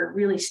things that are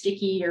really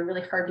sticky or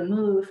really hard to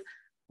move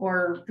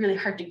or really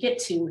hard to get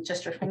to with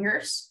just your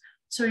fingers.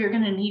 So you're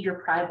going to need your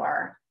pry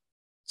bar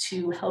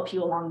to help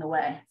you along the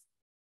way.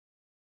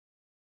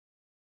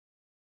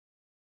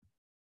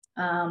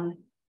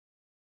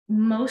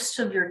 Most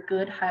of your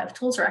good hive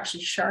tools are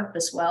actually sharp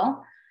as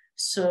well.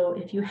 So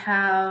if you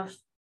have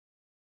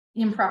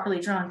improperly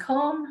drawn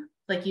comb,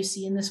 like you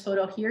see in this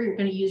photo here, you're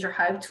going to use your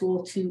hive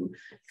tool to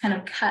kind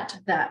of cut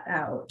that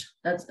out.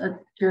 That's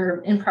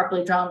your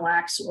improperly drawn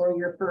wax or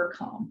your burr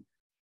comb.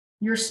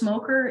 Your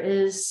smoker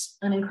is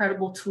an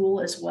incredible tool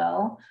as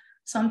well.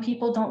 Some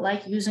people don't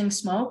like using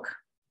smoke.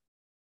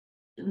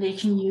 They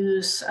can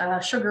use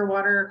sugar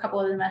water, a couple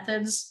other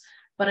methods,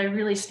 but I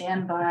really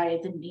stand by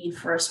the need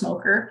for a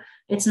smoker.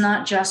 It's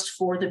not just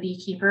for the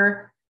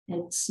beekeeper.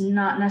 It's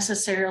not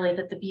necessarily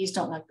that the bees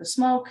don't like the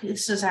smoke.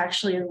 This is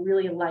actually a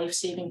really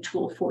life-saving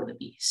tool for the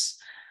bees.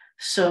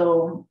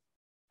 So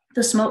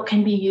the smoke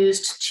can be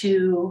used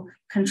to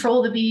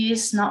control the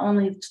bees, not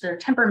only to their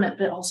temperament,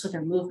 but also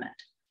their movement.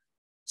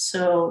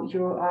 So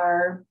you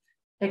are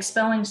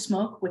expelling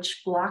smoke,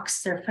 which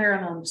blocks their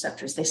pheromone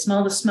receptors. They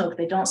smell the smoke.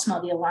 They don't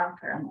smell the alarm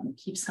pheromone. It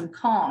keeps them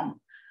calm.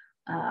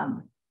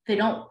 They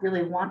don't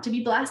really want to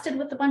be blasted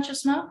with a bunch of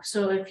smoke.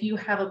 So if you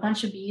have a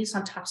bunch of bees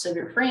on tops of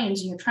your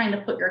frames and you're trying to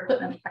put your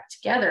equipment back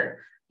together,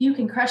 you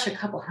can crush a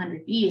couple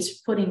hundred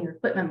bees putting your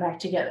equipment back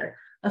together.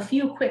 A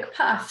few quick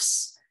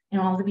puffs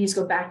and all the bees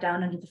go back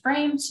down into the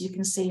frames. You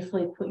can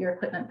safely put your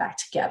equipment back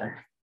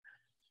together.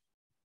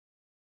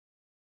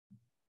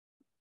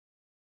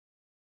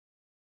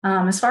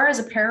 As far as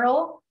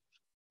apparel,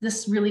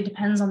 this really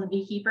depends on the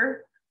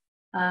beekeeper.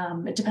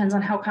 It depends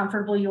on how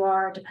comfortable you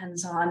are. It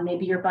depends on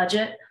maybe your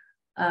budget.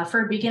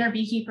 For a beginner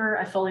beekeeper,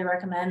 I fully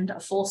recommend a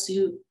full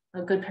suit,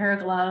 a good pair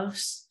of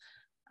gloves,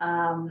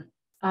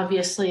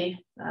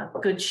 obviously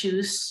good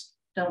shoes.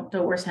 Don't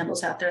wear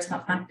sandals out there, it's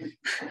not fun.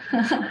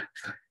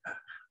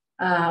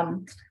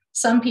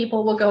 Some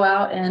people will go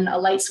out in a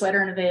light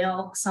sweater and a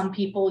veil. Some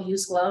people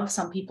use gloves,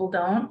 some people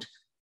don't.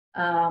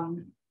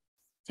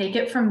 Take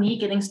it from me,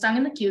 getting stung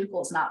in the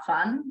cuticle is not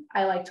fun.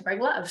 I like to wear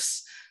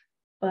gloves,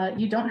 but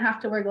you don't have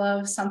to wear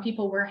gloves. Some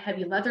people wear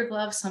heavy leather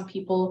gloves. Some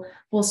people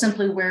will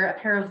simply wear a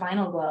pair of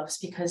vinyl gloves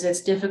because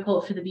it's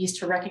difficult for the bees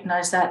to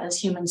recognize that as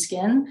human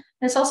skin.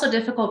 It's also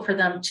difficult for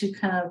them to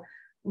kind of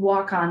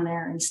walk on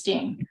there and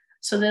sting.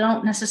 So they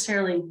don't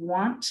necessarily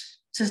want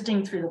to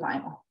sting through the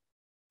vinyl.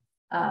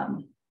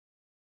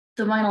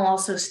 The vinyl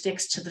also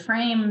sticks to the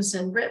frames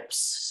and rips,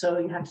 so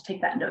you have to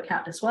take that into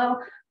account as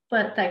well.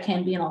 But that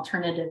can be an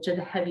alternative to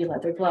the heavy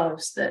leather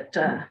gloves that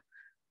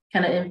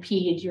kind of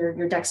impede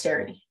your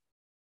dexterity.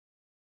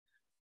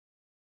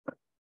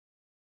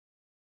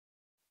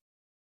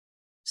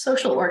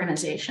 Social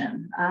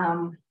organization.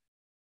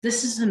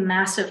 This is a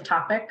massive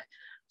topic,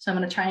 so I'm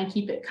going to try and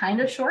keep it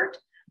kind of short.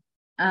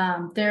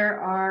 There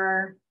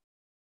are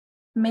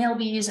male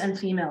bees and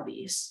female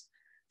bees.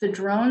 The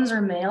drones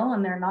are male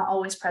and they're not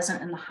always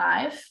present in the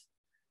hive,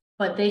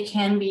 but they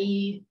can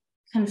be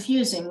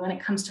confusing when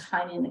it comes to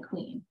finding the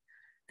queen.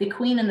 The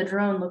queen and the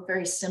drone look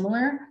very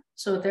similar,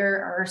 so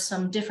there are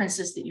some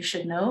differences that you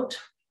should note.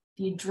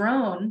 The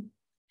drone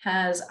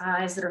has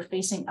eyes that are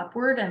facing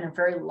upward and they're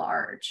very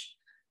large.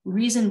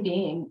 Reason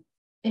being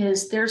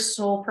is their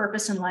sole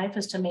purpose in life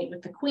is to mate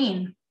with the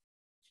queen.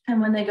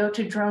 And when they go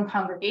to drone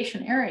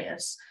congregation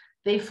areas,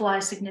 they fly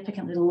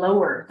significantly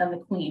lower than the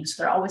queen.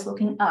 So they're always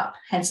looking up,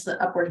 hence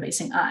the upward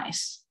facing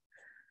eyes.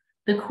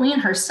 The queen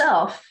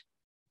herself,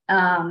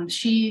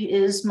 she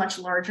is much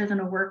larger than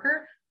a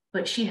worker,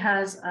 but she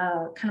has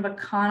a kind of a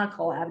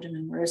conical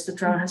abdomen, whereas the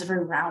drone has a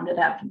very rounded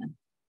abdomen.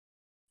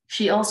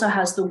 She also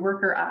has the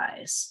worker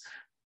eyes.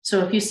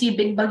 So if you see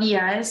big buggy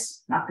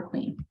eyes, not the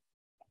queen.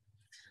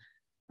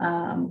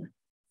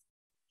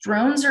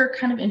 Drones are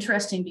kind of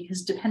interesting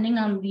because depending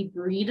on the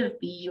breed of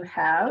bee you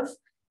have,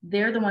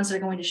 they're the ones that are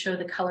going to show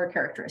the color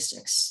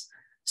characteristics.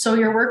 So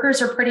your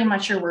workers are pretty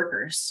much your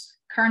workers.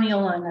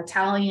 Carniolan,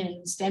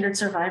 Italian, Standard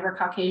Survivor,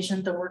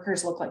 Caucasian, the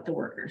workers look like the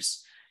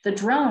workers. The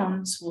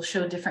drones will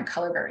show different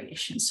color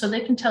variations. So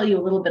they can tell you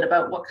a little bit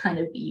about what kind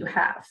of bee you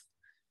have.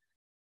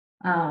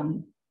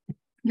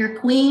 Your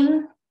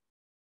queen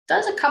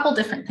does a couple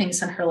different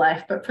things in her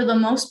life, but for the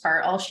most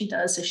part, all she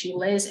does is she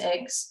lays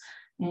eggs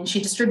and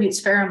she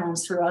distributes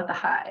pheromones throughout the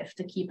hive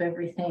to keep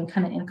everything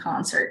kind of in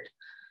concert.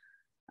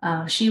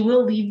 She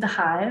will leave the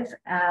hive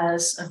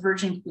as a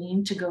virgin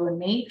queen to go and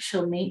mate.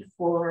 She'll mate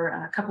for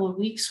a couple of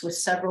weeks with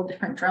several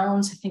different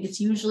drones. I think it's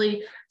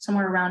usually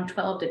somewhere around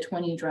 12 to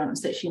 20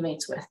 drones that she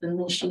mates with, and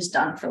then she's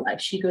done for life.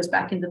 She goes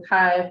back into the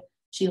hive.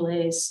 She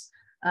lays,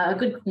 a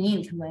good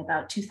queen can lay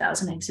about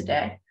 2,000 eggs a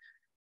day.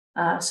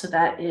 So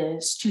that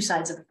is 2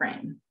 sides of the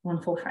frame,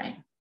 1 full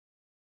frame.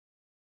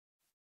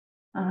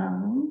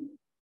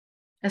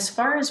 As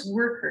far as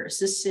workers,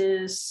 this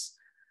is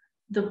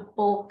the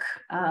bulk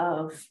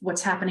of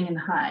what's happening in the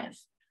hive.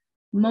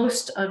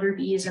 Most of your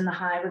bees in the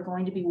hive are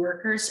going to be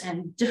workers,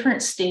 and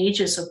different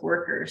stages of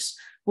workers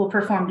will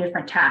perform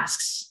different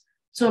tasks.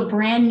 So a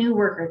brand new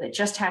worker that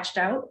just hatched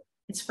out,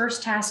 its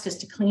first task is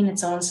to clean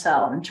its own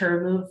cell and to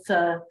remove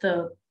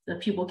the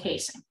pupal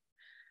casing.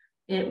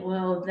 It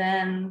will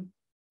then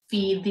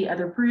feed the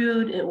other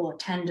brood. It will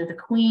attend to the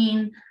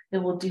queen. It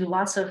will do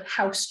lots of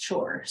house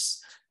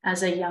chores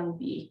as a young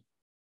bee.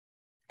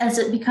 As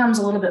it becomes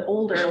a little bit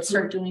older, it'll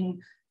start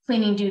doing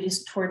cleaning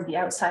duties toward the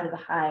outside of the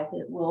hive.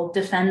 It will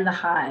defend the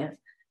hive.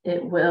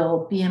 It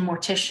will be a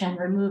mortician,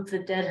 remove the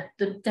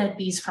dead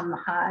bees from the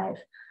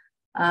hive.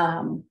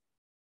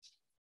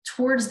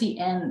 Towards the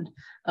end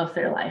of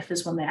their life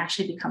is when they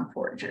actually become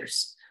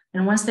foragers.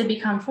 And once they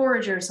become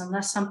foragers,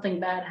 unless something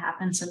bad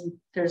happens and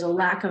there's a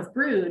lack of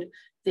brood,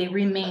 they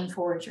remain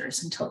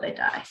foragers until they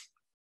die.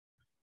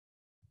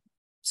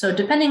 So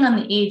depending on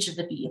the age of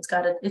the bee, it's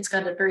got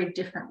a very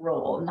different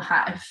role in the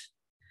hive.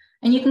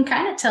 And you can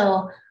kind of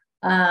tell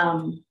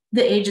the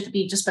age of the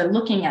bee just by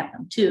looking at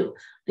them too.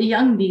 The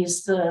young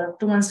bees, the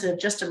ones that have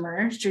just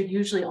emerged, are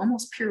usually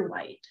almost pure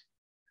white.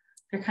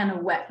 They're kind of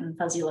wet and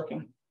fuzzy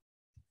looking.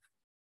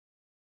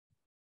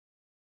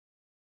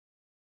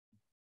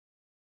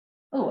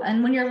 Oh,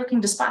 and when you're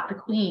looking to spot the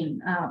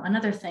queen,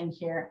 another thing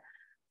here,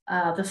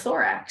 the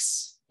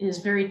thorax is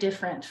very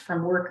different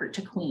from worker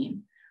to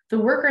queen. The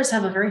workers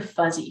have a very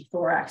fuzzy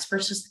thorax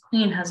versus the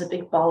queen has a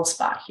big bald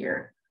spot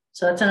here.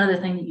 So that's another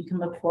thing that you can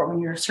look for when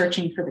you're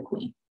searching for the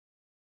queen.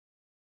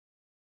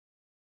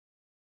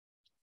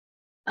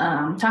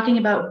 Talking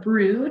about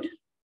brood.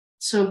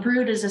 So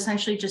brood is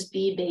essentially just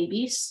bee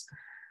babies.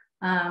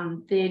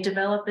 They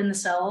develop in the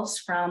cells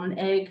from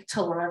egg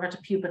to larva to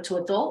pupa to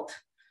adult,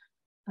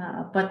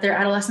 but their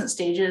adolescent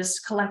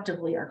stages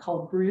collectively are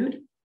called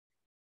brood.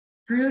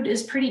 Brood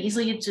is pretty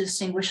easily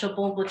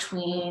distinguishable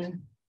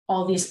between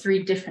all these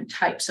 3 different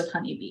types of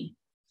honeybee.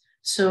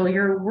 So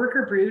your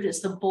worker brood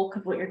is the bulk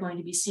of what you're going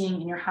to be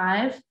seeing in your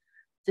hive.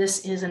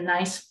 This is a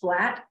nice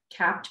flat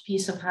capped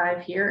piece of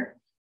hive here.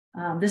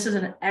 This is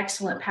an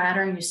excellent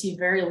pattern. You see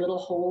very little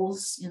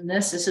holes in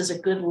this. This is a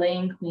good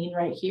laying queen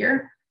right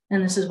here.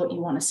 And this is what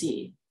you want to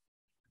see.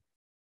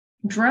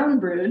 Drone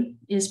brood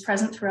is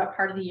present throughout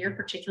part of the year,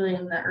 particularly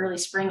in the early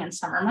spring and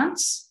summer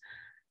months.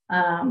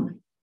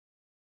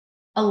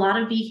 A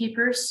lot of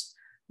beekeepers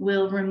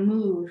will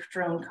remove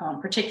drone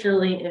comb,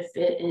 particularly if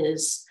it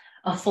is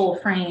a full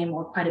frame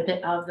or quite a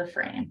bit of the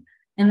frame.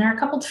 And there are a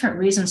couple different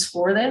reasons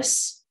for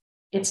this.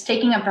 It's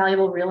taking up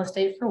valuable real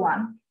estate for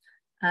one.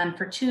 And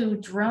for two,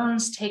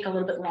 drones take a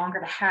little bit longer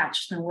to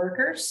hatch than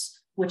workers,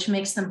 which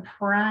makes them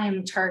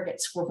prime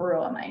targets for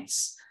varroa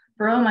mites.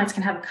 Varroa mites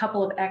can have a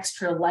couple of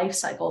extra life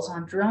cycles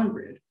on drone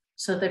brood,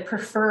 so they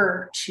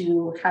prefer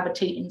to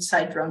habitate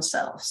inside drone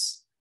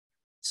cells.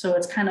 So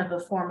it's kind of a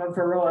form of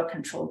varroa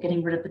control,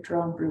 getting rid of the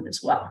drone brood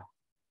as well.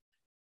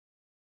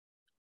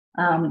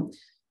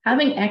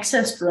 Having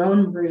excess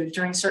drone brood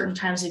during certain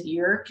times of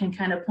year can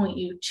kind of point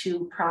you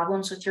to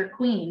problems with your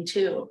queen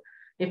too.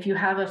 If you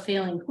have a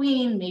failing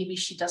queen, maybe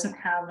she doesn't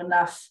have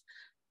enough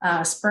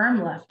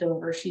sperm left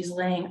over. She's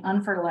laying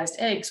unfertilized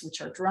eggs,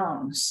 which are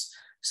drones.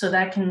 So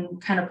that can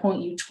kind of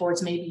point you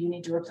towards maybe you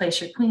need to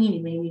replace your queen.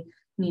 You maybe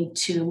need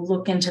to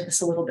look into this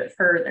a little bit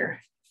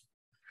further.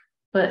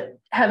 But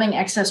having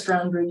excess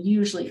drone brood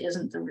usually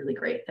isn't a really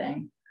great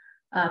thing.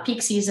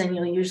 Peak season,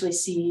 you'll usually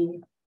see,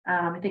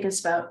 I think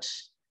it's about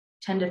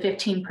 10 to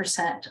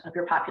 15% of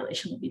your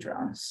population will be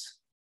drones.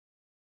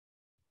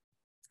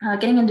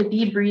 Getting into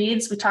bee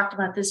breeds, we talked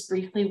about this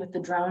briefly with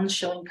the drones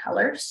showing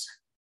colors.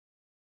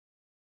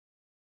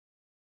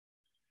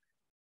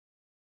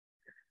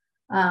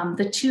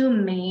 The two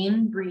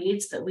main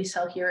breeds that we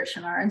sell here at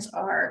Chenard's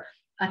are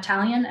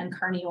Italian and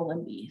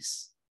Carniolan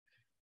bees.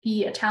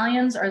 The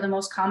Italians are the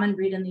most common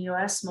breed in the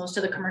US. Most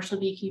of the commercial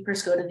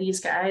beekeepers go to these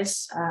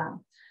guys.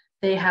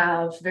 They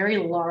have very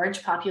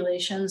large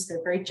populations.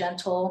 They're very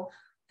gentle.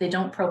 They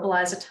don't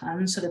propolize a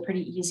ton, so they're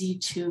pretty easy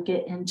to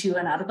get into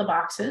and out of the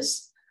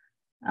boxes.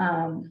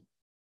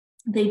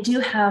 They do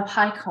have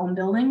high comb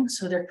building,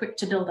 so they're quick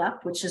to build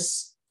up, which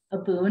is a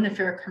boon if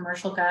you're a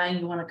commercial guy and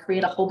you want to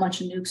create a whole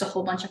bunch of nukes, a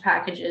whole bunch of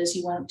packages.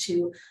 You want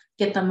to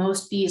get the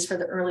most bees for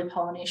the early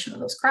pollination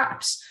of those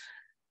crops.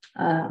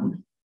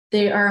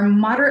 They are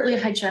moderately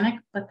hygienic,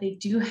 but they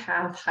do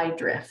have high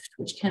drift,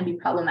 which can be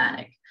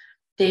problematic.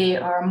 They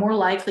are more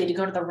likely to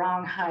go to the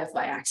wrong hive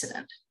by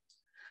accident.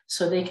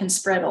 So they can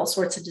spread all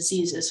sorts of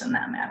diseases in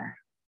that manner.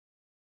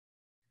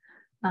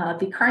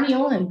 The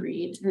Carniolan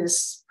breed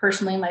is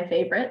personally my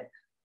favorite.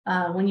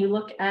 When you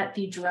look at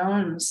the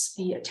drones,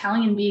 the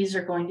Italian bees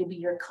are going to be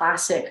your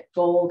classic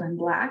gold and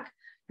black.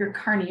 Your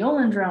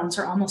Carniolan drones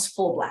are almost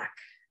full black.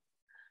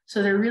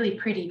 So they're really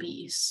pretty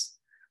bees.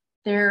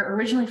 They're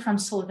originally from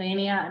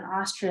Slovenia and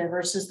Austria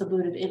versus the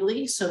blue of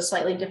Italy, so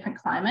slightly different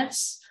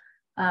climates.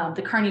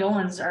 The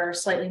Carniolans are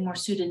slightly more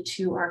suited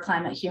to our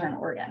climate here in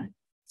Oregon.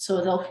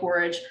 So they'll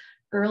forage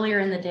earlier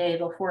in the day,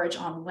 they'll forage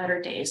on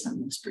wetter days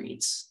than most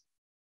breeds.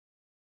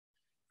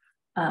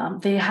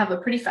 They have a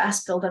pretty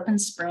fast buildup in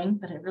spring,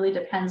 but it really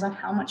depends on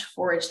how much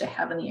forage they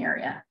have in the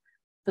area.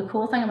 The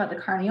cool thing about the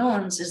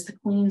Carniolans is the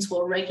queens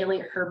will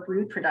regulate her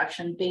brood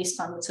production based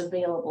on what's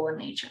available in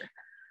nature.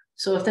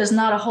 So if there's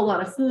not a whole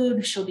lot of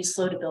food, she'll be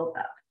slow to build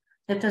up.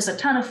 If there's a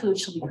ton of food,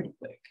 she'll be pretty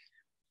quick.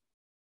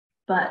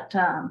 But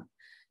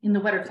in the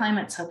wetter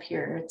climates up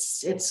here,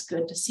 it's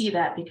good to see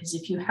that, because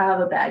if you have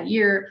a bad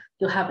year,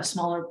 you'll have a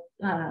smaller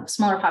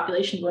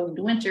population going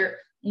into winter,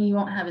 and you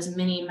won't have as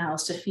many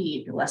mouths to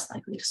feed. You're less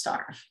likely to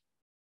starve.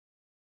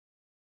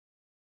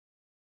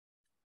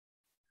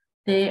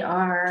 They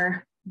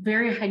are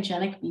very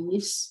hygienic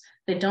bees.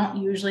 They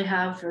don't usually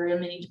have very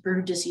many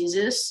brood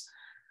diseases.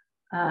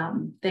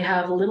 They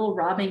have a little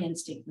robbing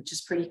instinct, which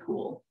is pretty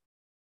cool.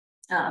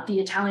 The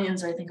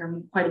Italians, I think,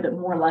 are quite a bit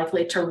more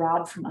likely to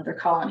rob from other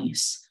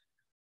colonies.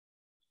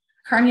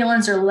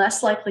 Carniolans are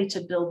less likely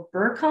to build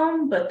burr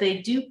comb, but they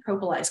do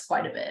propolize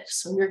quite a bit.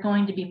 So you're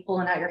going to be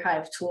pulling out your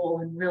hive tool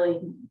and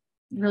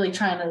really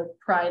trying to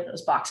pry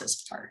those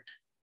boxes apart.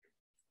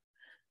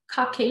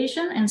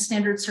 Caucasian and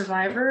Standard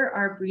Survivor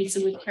are breeds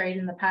that we've carried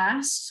in the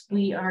past.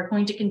 We are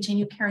going to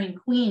continue carrying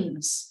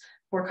queens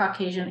for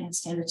Caucasian and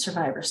Standard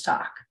Survivor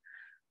stock.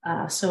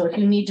 So if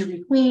you need to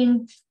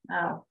requeen,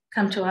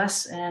 come to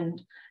us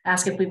and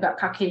ask if we've got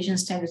Caucasian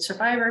Standard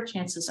Survivor.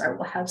 Chances are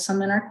we'll have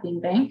some in our queen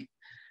bank.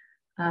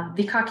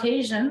 The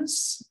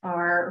Caucasians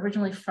are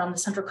originally from the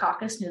Central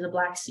Caucasus near the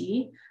Black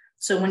Sea.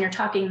 So when you're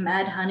talking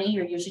mad honey,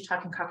 you're usually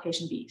talking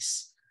Caucasian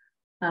bees.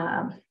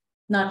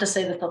 Not to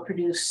say that they'll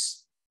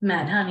produce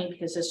mad honey,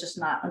 because there's just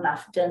not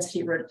enough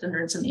density of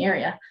rhododendrons in the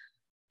area,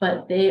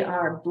 but they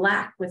are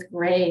black with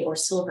gray or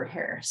silver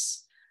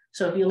hairs.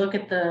 So if you look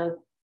at the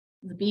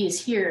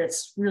bees here,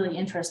 it's really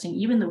interesting.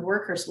 Even the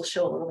workers will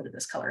show a little bit of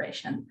this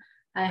coloration.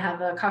 I have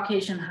a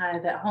Caucasian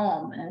hive at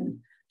home, and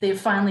they've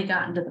finally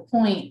gotten to the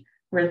point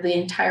where the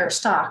entire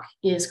stock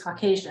is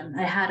Caucasian.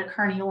 I had a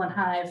Carniolan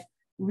hive,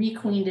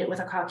 requeened it with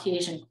a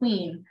Caucasian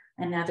queen,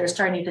 and now they're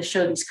starting to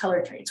show these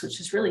color traits,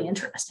 which is really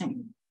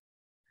interesting.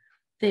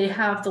 They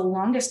have the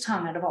longest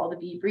tongue out of all the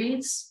bee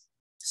breeds,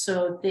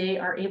 so they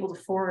are able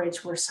to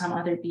forage where some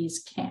other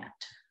bees can't.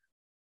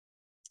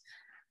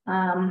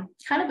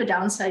 Kind of a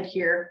downside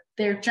here,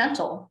 they're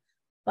gentle,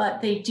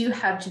 but they do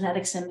have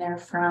genetics in there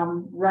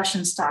from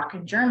Russian stock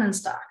and German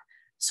stock.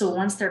 So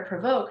once they're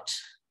provoked,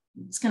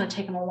 it's going to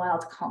take them a while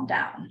to calm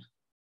down.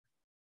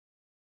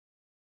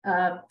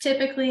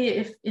 Typically,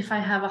 if I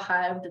have a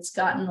hive that's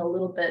gotten a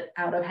little bit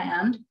out of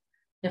hand,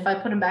 if I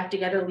put them back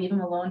together, leave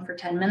them alone for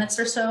 10 minutes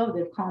or so,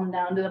 they've calmed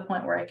down to the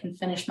point where I can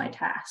finish my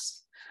task.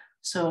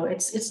 So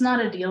it's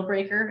not a deal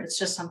breaker. It's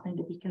just something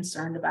to be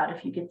concerned about.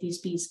 If you get these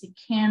bees, they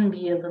can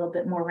be a little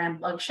bit more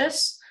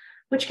rambunctious,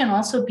 which can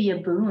also be a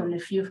boon.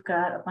 If you've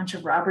got a bunch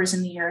of robbers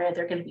in the area,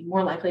 they're going to be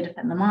more likely to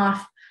fend them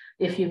off.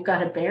 If you've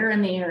got a bear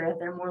in the area,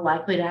 they're more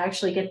likely to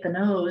actually get the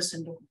nose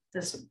and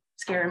just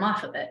scare him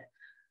off a bit.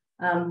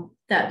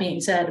 That being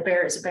said, a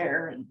bear is a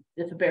bear, and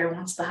if a bear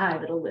wants the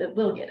hive, it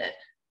will get it.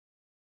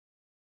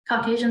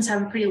 Caucasians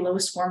have a pretty low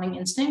swarming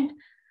instinct.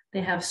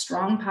 They have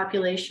strong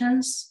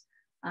populations.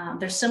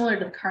 They're similar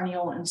to the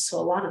Carniolans, so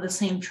a lot of the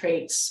same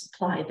traits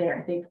apply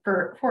there. They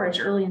forage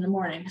early in the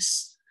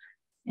mornings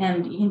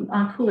and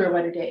on cooler,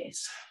 wetter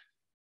days.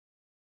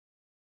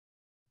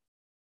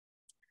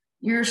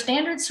 Your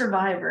standard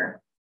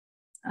survivor,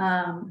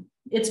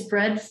 it's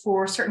bred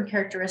for certain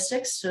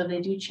characteristics, so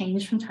they do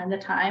change from time to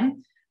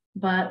time,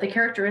 but the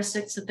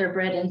characteristics that they're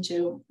bred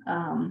into,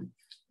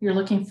 you're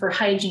looking for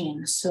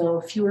hygiene, so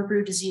fewer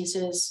brood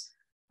diseases,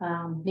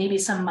 maybe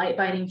some mite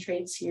biting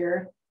traits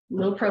here,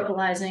 low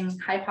propylizing,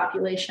 high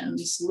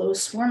populations, low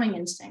swarming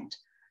instinct,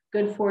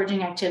 good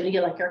foraging activity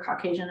like your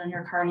Caucasian and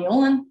your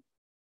Carniolan.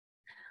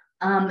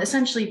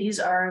 Essentially, these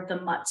are the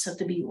mutts of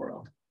the bee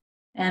world.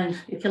 And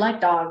if you like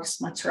dogs,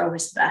 mutts are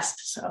always the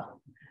best, so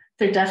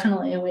they're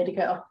definitely a way to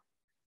go.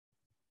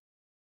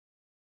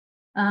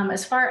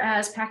 As far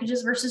as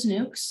packages versus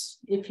nukes,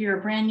 if you're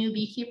a brand new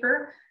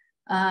beekeeper,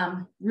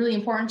 really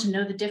important to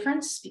know the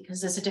difference,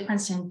 because there's a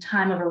difference in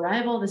time of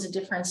arrival, there's a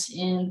difference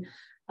in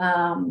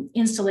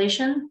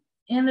installation,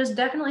 and there's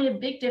definitely a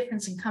big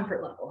difference in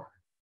comfort level.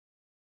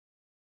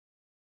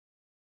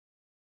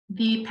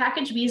 The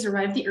package bees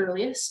arrive the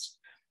earliest.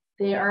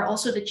 They are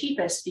also the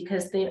cheapest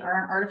because they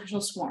are an artificial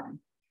swarm.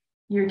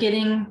 You're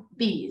getting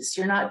bees,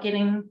 you're not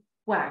getting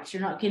wax,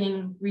 you're not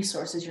getting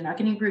resources, you're not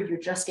getting brood, you're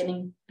just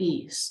getting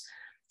bees.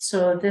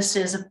 So this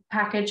is a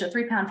package, a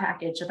 3-pound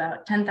package,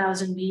 about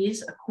 10,000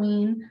 bees, a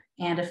queen,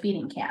 and a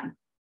feeding can.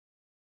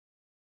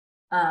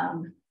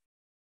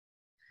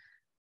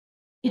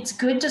 It's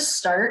good to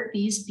start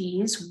these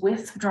bees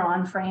with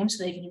drawn frames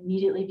so they can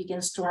immediately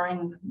begin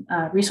storing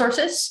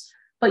resources,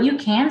 but you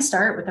can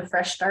start with a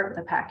fresh start with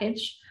a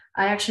package.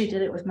 I actually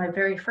did it with my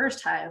very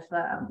first hive.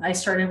 I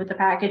started with the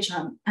package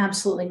on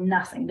absolutely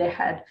nothing. They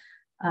had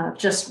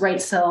just right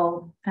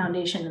cell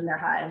foundation in their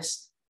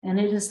hives. And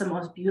it is the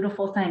most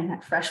beautiful thing,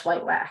 that fresh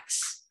white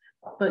wax.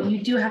 But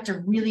you do have to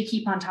really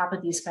keep on top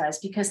of these guys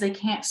because they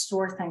can't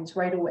store things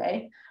right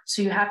away.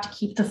 So you have to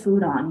keep the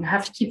food on. You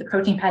have to keep the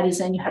protein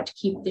patties in. You have to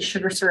keep the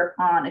sugar syrup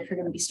on if you're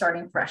going to be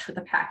starting fresh with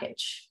a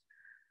package.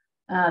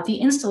 The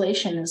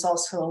installation is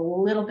also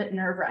a little bit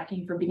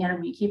nerve-wracking for beginner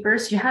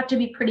beekeepers. You have to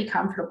be pretty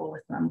comfortable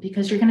with them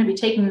because you're going to be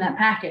taking that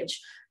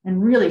package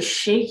and really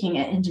shaking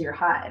it into your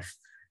hive.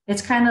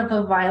 It's kind of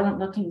a violent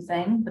looking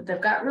thing, but they've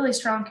got really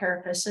strong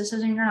carapaces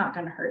and you're not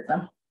going to hurt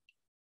them.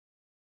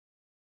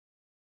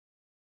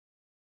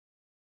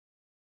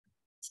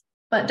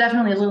 But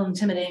definitely a little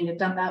intimidating to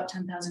dump out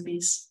 10,000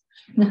 bees.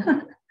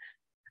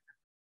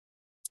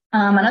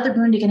 Another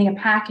boon to getting a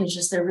package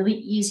is they're really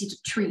easy to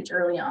treat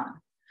early on.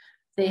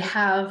 They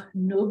have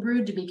no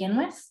brood to begin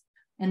with,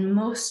 and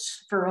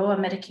most Varroa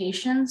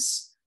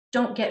medications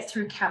don't get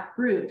through cap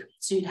brood,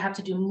 so you'd have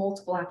to do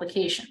multiple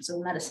applications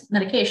of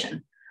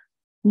medication.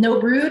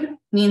 No brood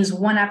means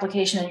one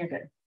application and you're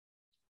good.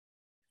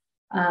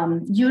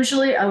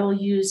 Usually I will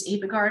use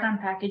Apiguard on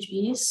package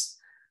bees.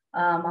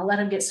 I'll let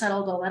them get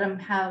settled. I'll let them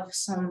have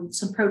some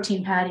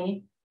protein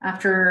patty.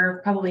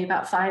 After probably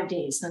about 5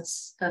 days,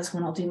 that's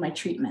when I'll do my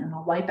treatment. And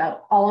I'll wipe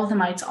out all of the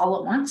mites all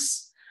at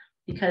once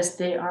because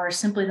they are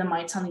simply the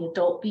mites on the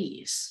adult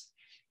bees.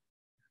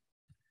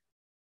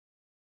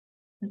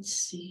 Let's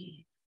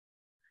see.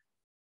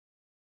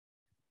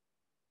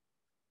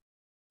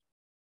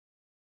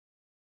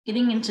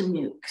 Getting into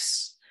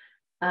nukes.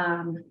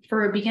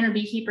 For a beginner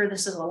beekeeper,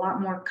 this is a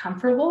lot more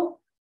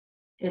comfortable.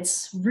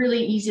 It's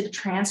really easy to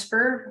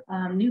transfer.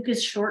 Nuke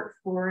is short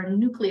for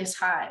nucleus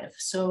hive.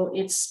 So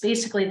it's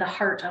basically the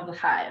heart of the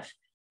hive.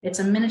 It's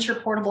a miniature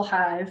portable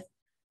hive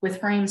with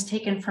frames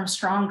taken from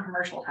strong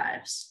commercial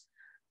hives.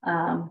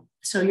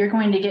 So you're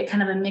going to get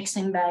kind of a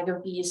mixing bag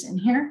of bees in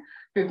here.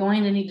 You're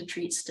going to need to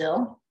treat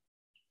still.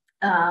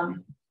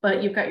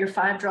 But you've got your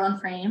 5 drawn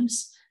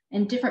frames,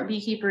 and different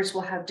beekeepers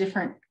will have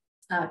different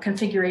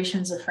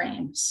configurations of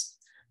frames.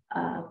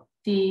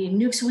 The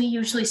nukes we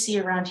usually see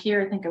around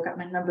here, I think I've got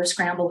my numbers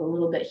scrambled a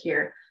little bit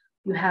here.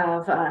 You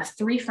have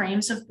 3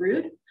 frames of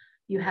brood.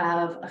 You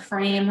have a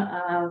frame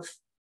of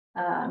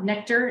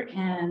nectar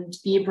and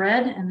bee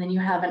bread, and then you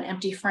have an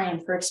empty frame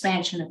for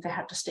expansion if they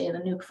have to stay in the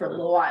nuke for a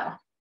little while.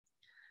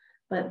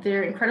 But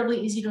they're incredibly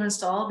easy to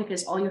install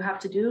because all you have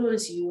to do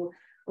is you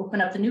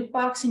open up the nuke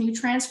box and you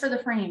transfer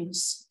the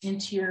frames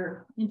into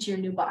your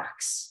new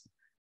box.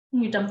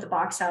 You dump the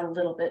box out a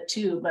little bit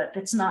too, but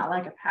it's not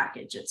like a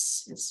package.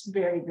 It's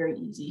very, very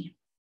easy.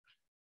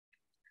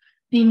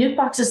 The nuke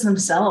boxes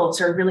themselves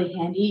are really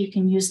handy. You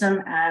can use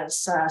them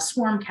as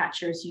swarm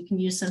catchers. You can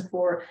use them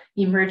for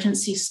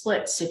emergency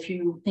splits. If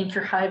you think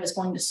your hive is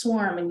going to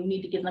swarm and you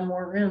need to give them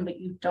more room, but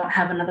you don't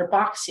have another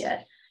box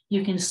yet,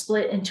 you can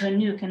split into a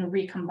nuke and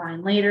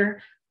recombine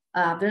later.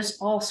 There's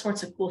all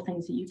sorts of cool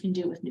things that you can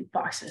do with nuke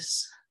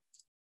boxes.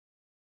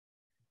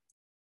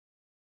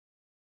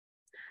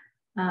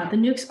 The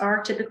nukes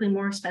are typically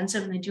more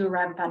expensive and they do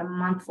arrive about a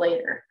month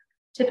later.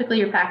 Typically,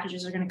 your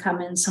packages are going to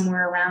come in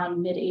somewhere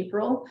around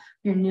mid-April.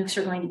 Your nukes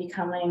are going to be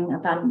coming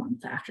about a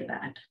month after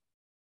that.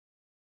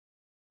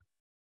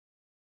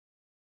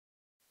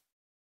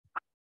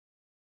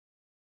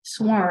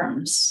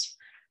 Swarms.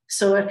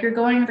 So if you're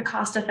going the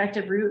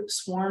cost-effective route,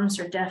 swarms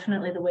are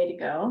definitely the way to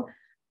go.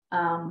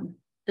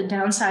 The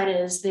downside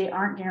is they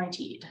aren't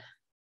guaranteed.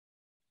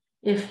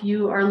 If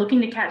you are looking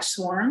to catch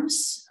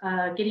swarms,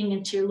 getting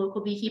into your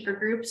local beekeeper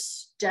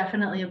groups,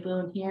 definitely a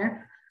boon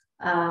here.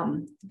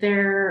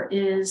 There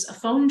is a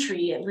phone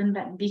tree at Lynn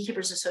Benton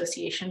Beekeepers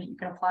Association that you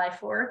can apply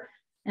for.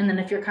 And then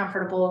if you're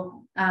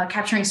comfortable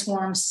capturing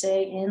swarms,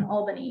 say in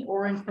Albany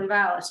or in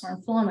Corvallis or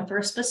in Philomath or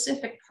a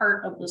specific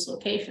part of those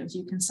locations,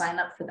 you can sign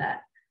up for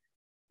that.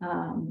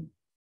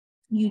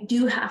 You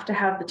do have to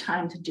have the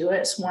time to do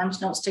it. Swarms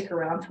don't stick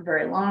around for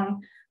very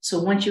long.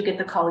 So once you get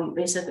the call, you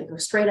basically go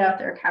straight out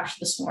there, capture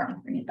the swarm,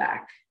 and bring it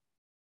back.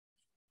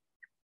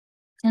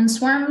 And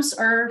swarms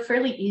are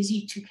fairly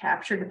easy to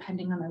capture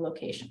depending on their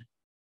location.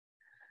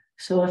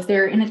 So if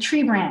they're in a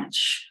tree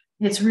branch,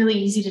 it's really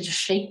easy to just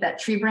shake that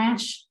tree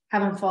branch,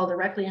 have them fall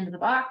directly into the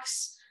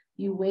box.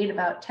 You wait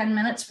about 10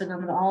 minutes for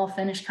them to all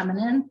finish coming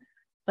in.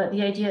 But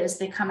the idea is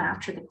they come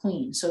after the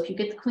queen. So if you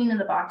get the queen in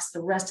the box,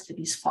 the rest of the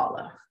bees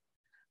follow.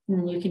 And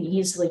then you can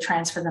easily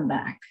transfer them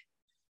back.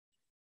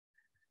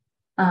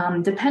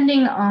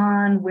 Depending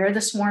on where the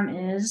swarm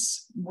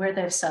is, where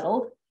they've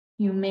settled,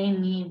 you may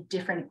need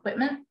different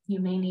equipment. You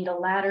may need a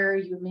ladder,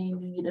 you may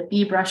need a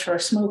bee brush or a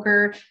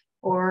smoker,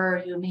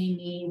 or you may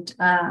need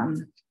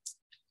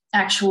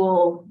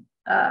actual,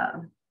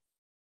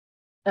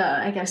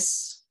 I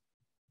guess,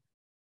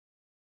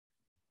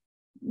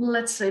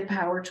 let's say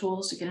power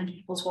tools to get into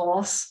people's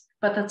walls,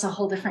 but that's a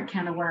whole different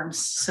can of worms.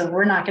 So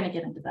we're not going to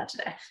get into that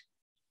today.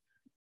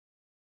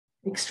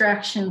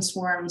 Extraction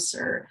swarms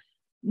are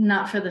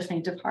not for the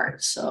faint of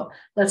heart. So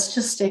let's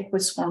just stick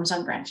with swarms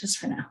on branches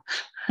for now.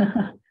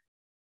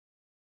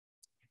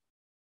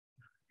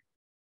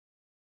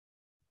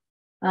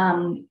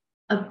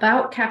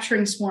 About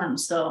capturing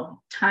swarms,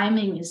 though,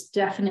 timing is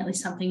definitely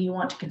something you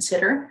want to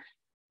consider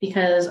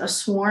because a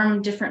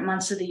swarm different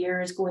months of the year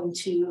is going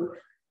to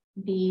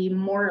be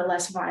more or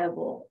less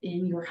viable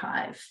in your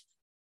hive.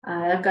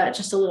 I've got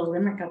just a little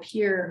limerick up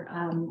here.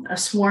 A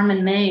swarm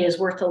in May is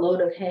worth a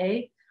load of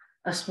hay.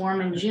 A swarm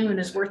in June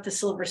is worth a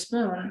silver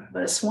spoon,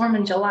 but a swarm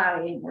in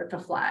July ain't worth a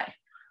fly.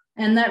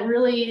 And that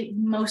really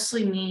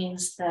mostly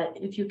means that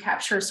if you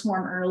capture a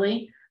swarm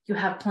early, you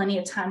have plenty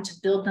of time to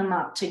build them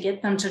up, to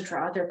get them to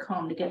draw their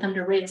comb, to get them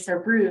to raise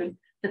their brood,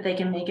 that they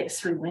can make it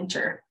through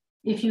winter.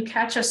 If you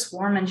catch a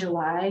swarm in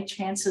July,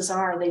 chances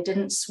are they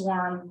didn't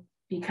swarm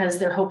because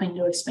they're hoping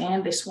to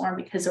expand. They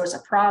swarmed because there was a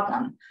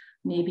problem.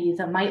 Maybe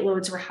the mite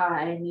loads were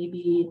high,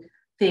 maybe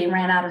they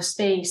ran out of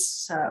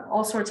space,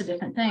 all sorts of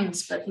different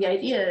things. But the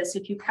idea is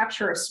if you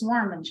capture a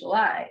swarm in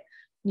July,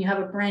 and you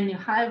have a brand new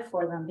hive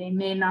for them, they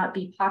may not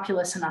be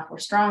populous enough or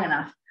strong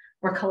enough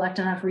or collect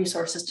enough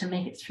resources to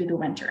make it through the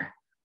winter.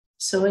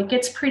 So it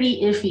gets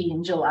pretty iffy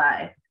in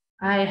July.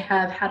 I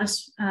have had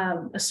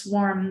a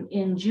swarm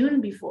in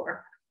June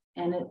before,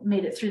 and it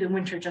made it through the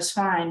winter just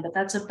fine, but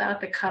that's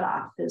about the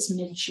cutoff is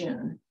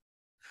mid-June.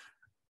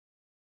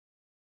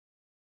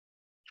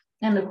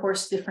 And of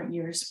course, different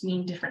years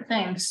mean different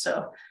things.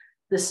 So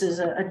this is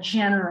a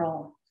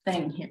general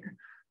thing here.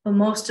 But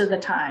most of the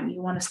time,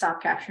 you want to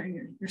stop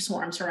capturing your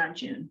swarms around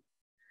June.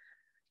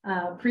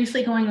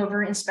 Briefly going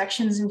over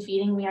inspections and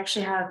feeding, we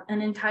actually have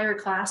an entire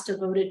class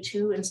devoted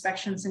to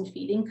inspections and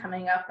feeding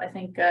coming up, I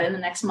think, in the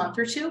next month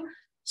or two.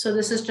 So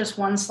this is just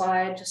one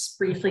slide, just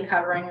briefly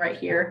covering right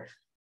here.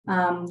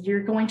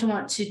 You're going to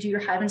want to do your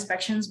hive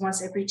inspections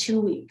once every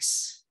 2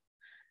 weeks.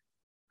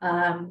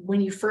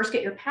 When you first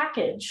get your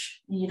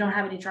package and you don't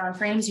have any drawn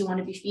frames, you want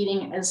to be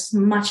feeding as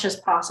much as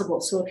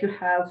possible. So if you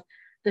have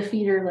the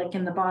feeder like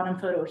in the bottom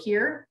photo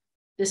here,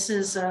 this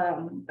is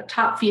a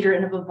top feeder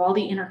in a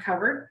Vivaldi inner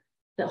cover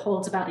that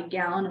holds about a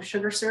gallon of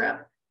sugar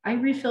syrup. I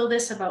refill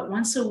this about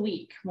once a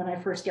week when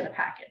I first get a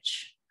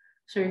package.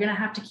 So you're going to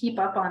have to keep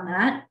up on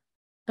that.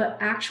 But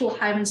actual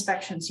hive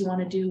inspections you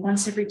want to do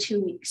once every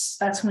 2 weeks.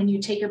 That's when you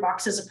take your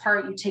boxes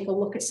apart, you take a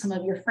look at some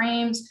of your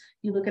frames,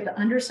 you look at the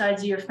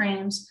undersides of your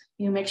frames,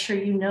 you make sure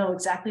you know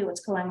exactly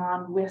what's going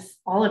on with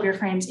all of your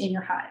frames in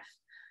your hive.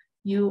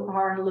 You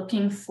are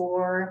looking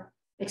for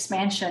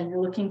expansion,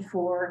 you're looking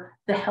for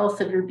the health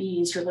of your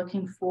bees, you're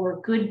looking for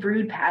good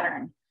brood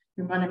pattern.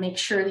 You want to make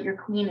sure that your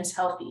queen is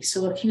healthy.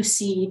 So if you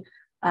see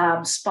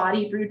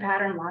spotty brood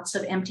pattern, lots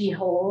of empty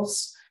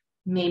holes,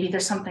 maybe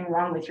there's something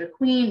wrong with your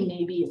queen,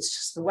 maybe it's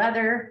just the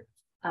weather,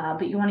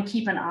 but you want to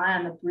keep an eye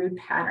on the brood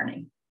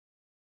patterning.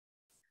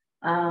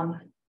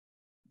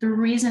 The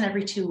reason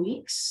every 2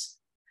 weeks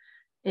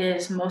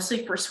is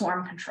mostly for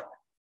swarm control.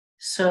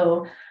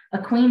 So a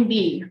queen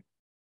bee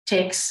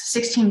takes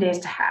 16 days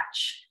to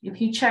hatch.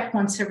 If you check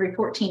once every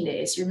 14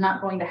 days, you're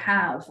not going to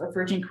have a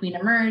virgin queen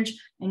emerge,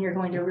 and you're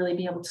going to really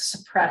be able to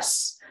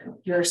suppress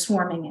your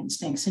swarming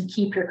instincts and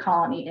keep your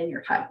colony in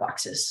your hive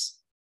boxes.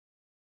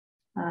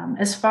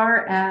 As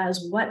far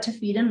as what to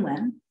feed and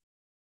when,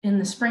 in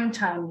the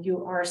springtime,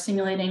 you are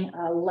simulating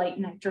a light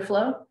nectar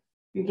flow.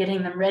 You're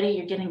getting them ready,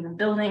 you're getting them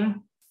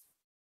building.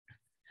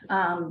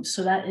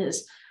 So that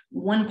is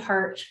 1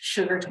 part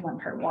sugar to 1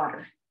 part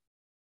water.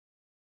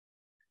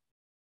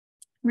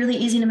 Really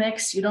easy to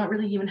mix. You don't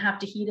really even have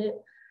to heat it.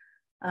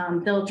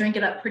 They'll drink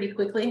it up pretty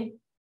quickly.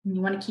 And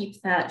you want to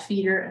keep that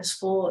feeder as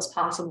full as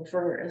possible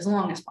for as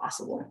long as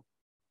possible.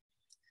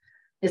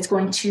 It's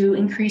going to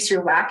increase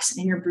your wax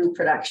and your brood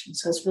production.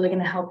 So it's really going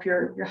to help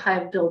your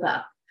hive build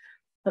up.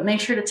 But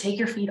make sure to take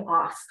your feed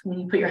off when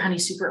you put your honey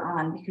super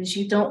on, because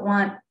you don't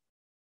want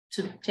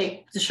to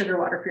take the sugar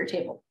water for your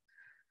table.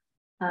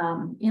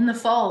 In the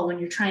fall, when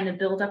you're trying to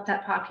build up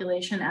that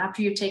population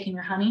after you've taken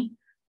your honey,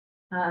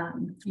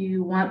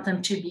 you want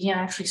them to be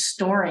actually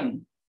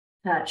storing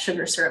that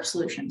sugar syrup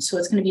solution. So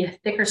it's going to be a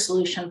thicker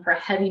solution for a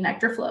heavy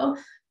nectar flow.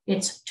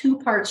 It's 2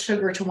 parts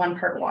sugar to 1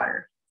 part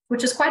water,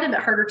 which is quite a bit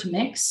harder to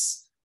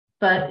mix.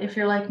 But if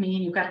you're like me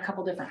and you've got a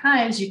couple different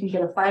hives, you can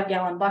get a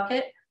 5-gallon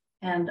bucket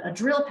and a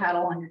drill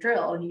paddle on your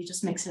drill, and you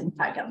just mix it in a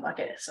 5-gallon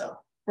bucket. So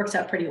works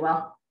out pretty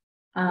well.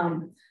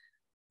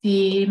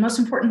 The most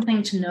important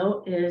thing to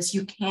note is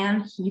you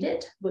can heat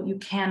it, but you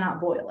cannot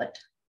boil it.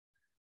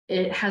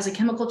 It has a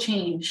chemical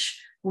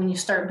change when you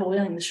start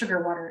boiling the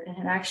sugar water, and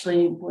it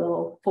actually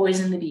will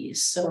poison the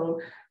bees. So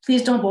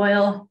please don't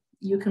boil.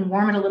 You can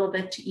warm it a little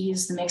bit to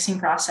ease the mixing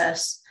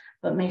process,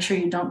 but make sure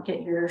you don't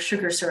get your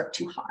sugar syrup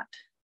too hot.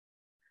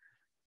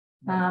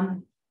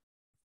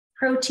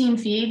 Protein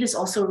feed is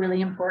also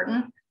really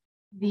important.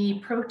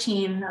 The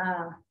protein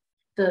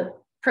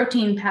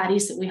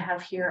patties that we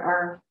have here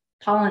are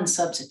pollen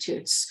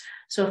substitutes.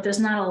 So if there's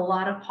not a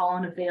lot of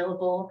pollen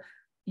available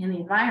in the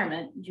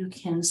environment, you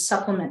can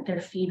supplement their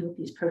feed with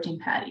these protein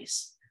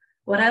patties.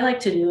 What I like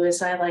to do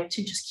is I like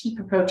to just keep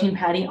a protein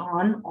patty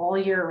on all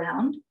year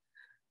round.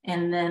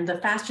 And then the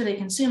faster they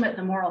consume it,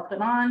 the more I'll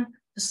put on.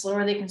 The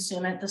slower they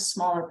consume it, the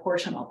smaller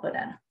portion I'll put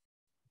in.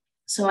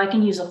 So I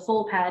can use a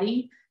full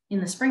patty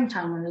in the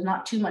springtime when there's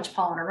not too much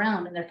pollen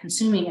around and they're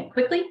consuming it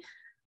quickly,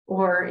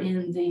 or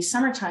in the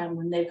summertime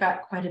when they've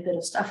got quite a bit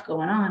of stuff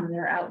going on and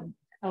they're out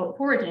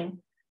foraging.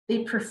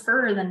 They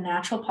prefer the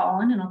natural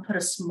pollen, and I'll put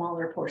a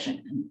smaller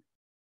portion in.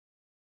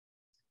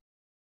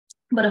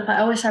 But if I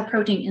always have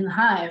protein in the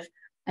hive,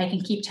 I can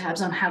keep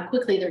tabs on how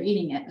quickly they're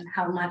eating it and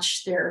how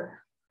much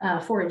they're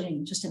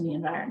foraging just in the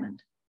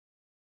environment.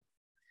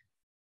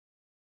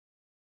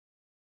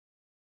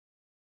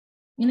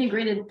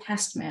 Integrated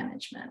pest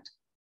management.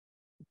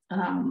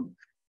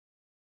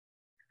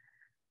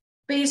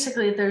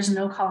 Basically, there's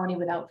no colony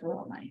without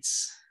varroa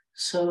mites.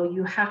 So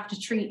you have to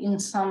treat in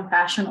some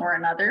fashion or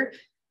another.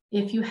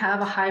 If you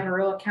have a high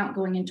varroa count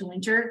going into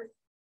winter,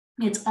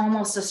 it's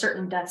almost a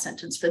certain death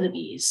sentence for the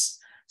bees.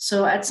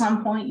 So at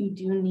some point, you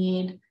do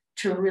need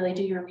to really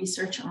do your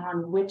research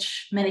on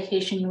which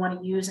medication you want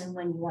to use and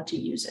when you want to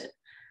use it.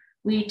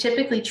 We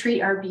typically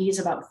treat our bees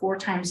about 4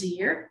 times a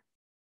year.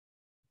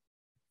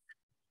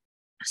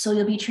 So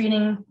you'll be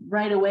treating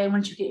right away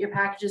once you get your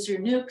packages or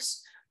your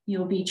nukes.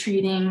 You'll be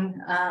treating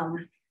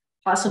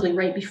possibly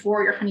right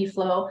before your honey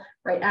flow,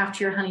 right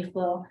after your honey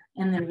flow,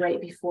 and then right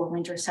before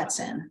winter sets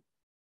in.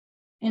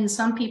 And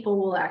some people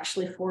will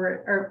actually treat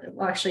for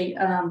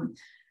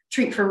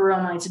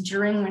varroa mites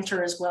during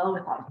winter as well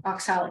with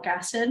oxalic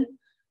acid.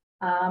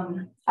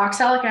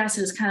 Oxalic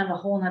acid is kind of a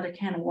whole nother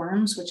can of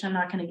worms, which I'm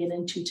not going to get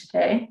into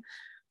today.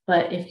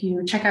 But if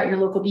you check out your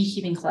local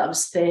beekeeping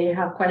clubs, they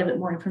have quite a bit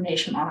more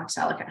information on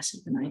oxalic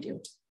acid than I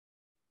do.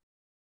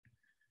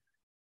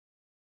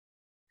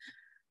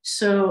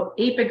 So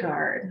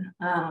Apiguard,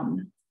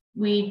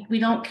 we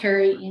don't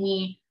carry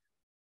any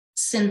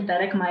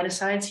synthetic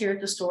miticides here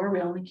at the store. We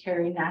only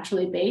carry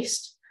naturally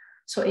based.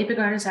 So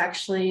Apiguard is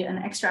actually an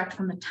extract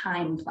from the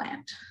thyme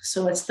plant.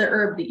 So it's the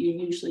herb that you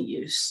usually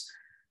use.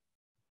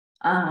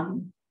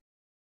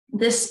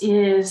 This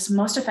is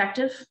most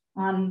effective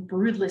on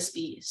broodless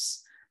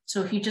bees.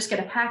 So if you just get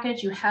a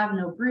package, you have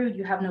no brood,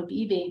 you have no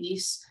bee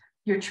babies,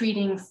 you're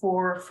treating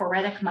for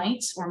phoretic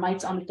mites or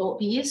mites on adult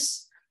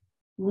bees,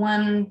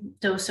 1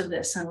 dose of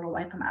this and it'll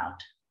wipe them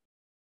out.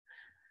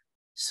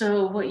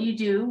 So what you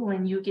do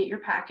when you get your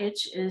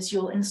package is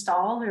you'll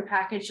install your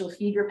package, you'll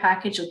feed your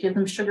package, you'll give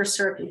them sugar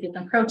syrup, you'll give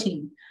them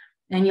protein,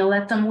 and you'll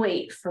let them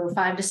wait for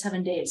 5 to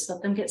 7 days.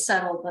 Let them get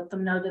settled, let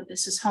them know that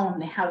this is home,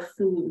 they have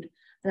food,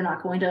 they're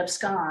not going to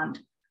abscond.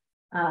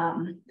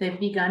 They've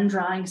begun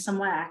drawing some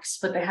wax,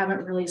 but they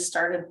haven't really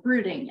started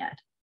brooding yet.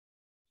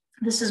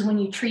 This is when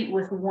you treat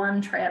with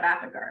 1 tray of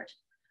Apiguard.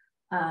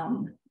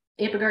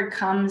 Apiguard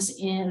comes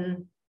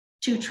in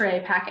 2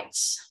 tray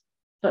packets,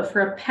 but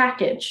for a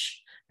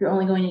package, you're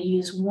only going to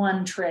use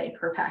 1 tray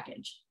per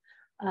package.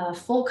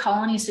 Full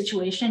colony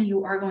situation,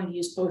 you are going to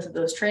use both of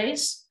those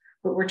trays.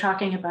 but we're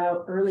talking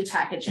about early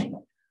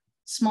packaging,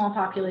 small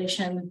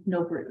population,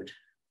 no brood.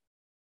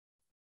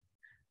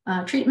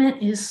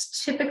 Treatment is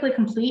typically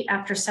complete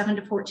after 7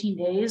 to 14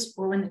 days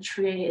or when the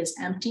tray is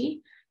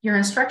empty. Your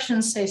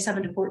instructions say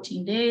 7 to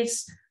 14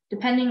 days,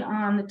 depending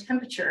on the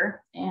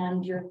temperature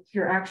and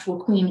your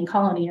actual queen and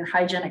colony, your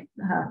hygienic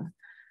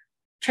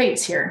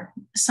traits here.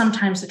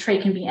 Sometimes the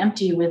tray can be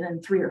empty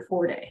within 3 or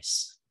 4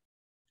 days.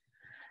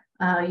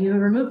 You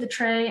remove the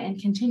tray and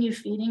continue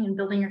feeding and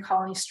building your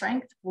colony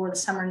strength for the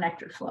summer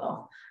nectar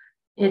flow.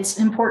 It's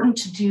important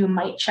to do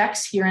mite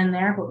checks here and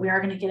there, but we are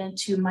going to get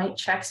into mite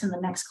checks in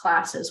the next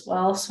class as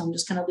well. So I'm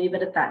just going to leave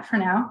it at that for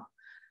now.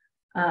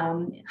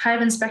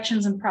 Hive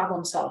inspections and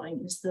problem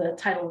solving is the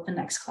title of the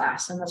next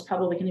class, and that's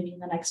probably going to be in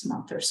the next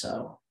month or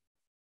so.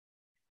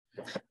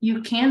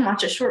 You can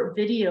watch a short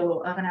video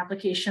of an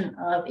application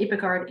of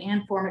ApiGuard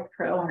and Formic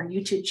Pro on our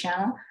YouTube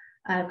channel.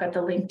 I've got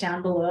the link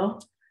down below,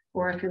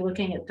 or if you're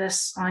looking at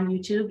this on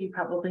YouTube, you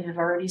probably have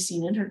already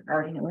seen it or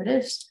already know what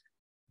it is.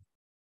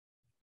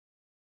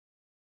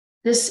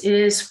 This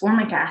is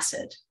formic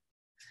acid.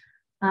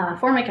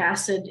 Formic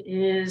acid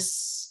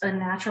is a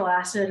natural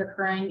acid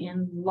occurring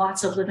in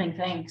lots of living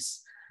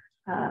things.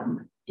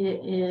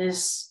 It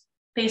is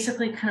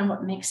basically kind of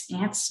what makes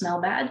ants smell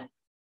bad,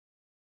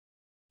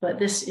 but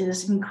this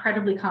is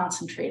incredibly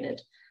concentrated.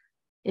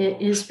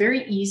 It is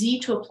very easy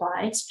to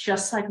apply. It's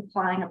just like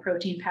applying a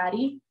protein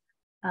patty.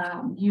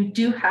 You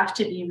do have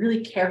to be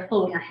really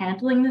careful when you're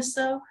handling this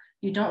though.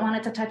 You don't want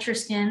it to touch your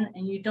skin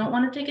and you don't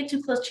want to take it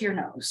too close to your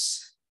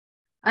nose.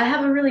 I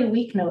have a really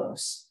weak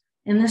nose,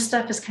 and this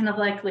stuff is kind of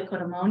like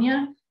liquid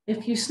ammonia.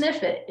 If you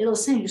sniff it, it'll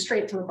send you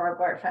straight to a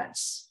barbed wire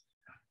fence.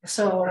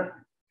 So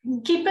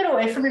keep it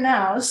away from your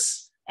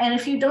nose. And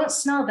if you don't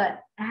smell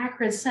that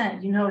acrid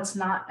scent, you know it's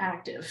not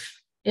active.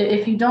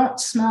 If you don't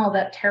smell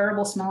that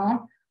terrible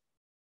smell,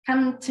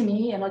 come to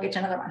me and I'll get you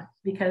another one,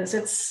 because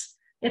it's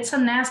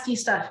some nasty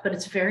stuff, but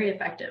it's very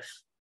effective.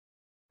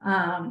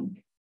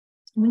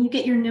 When you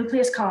get your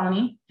nucleus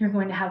colony, you're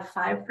going to have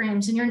 5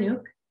 frames in your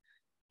nuke.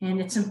 And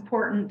it's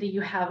important that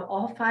you have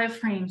all 5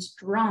 frames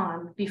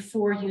drawn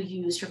before you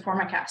use your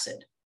formic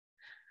acid.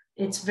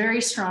 It's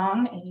very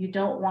strong and you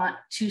don't want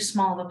too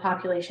small of a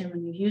population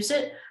when you use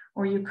it,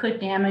 or you could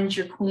damage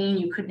your queen,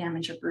 you could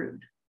damage your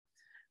brood.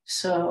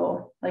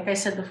 So like I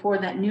said before,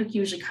 that nuke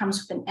usually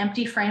comes with an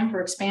empty frame for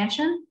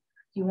expansion.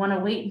 You want to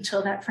wait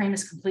until that frame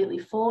is completely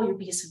full, your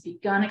bees have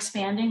begun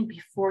expanding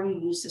before you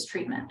use this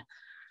treatment.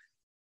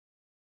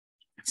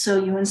 So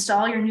you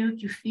install your nuke,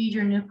 you feed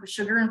your nuke with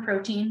sugar and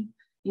protein.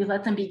 You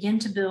let them begin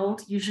to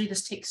build. Usually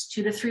this takes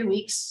 2 to 3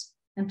 weeks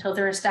until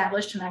they're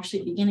established and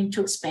actually beginning to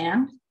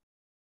expand.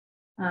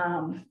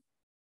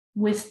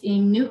 With a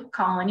nuke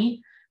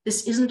colony,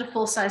 this isn't a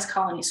full-size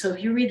colony. So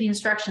if you read the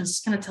instructions,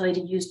 it's going to tell you to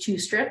use 2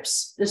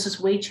 strips. This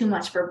is way too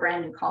much for a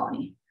brand new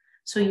colony.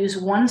 So use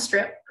 1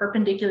 strip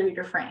perpendicular to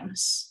your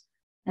frames,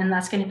 and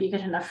that's going to be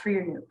good enough for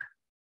your nuke.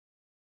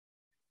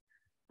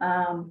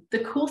 The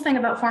cool thing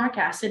about formic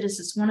acid is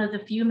it's one of the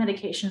few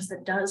medications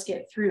that does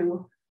get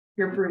through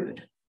your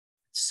brood.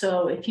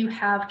 So if you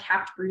have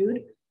capped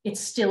brood, it's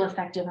still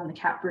effective on the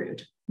capped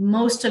brood.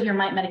 Most of your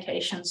mite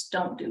medications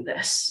don't do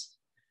this.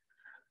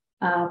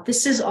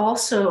 This is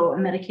also a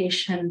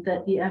medication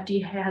that the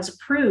FDA has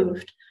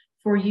approved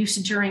for use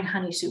during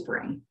honey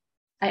supering.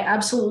 I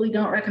absolutely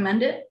don't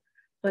recommend it,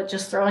 but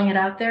just throwing it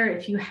out there,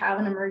 if you have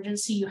an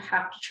emergency you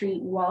have to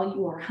treat while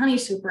you are honey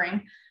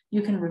supering,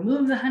 you can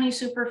remove the honey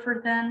super for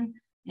then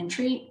and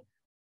treat,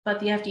 but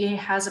the FDA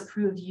has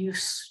approved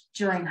use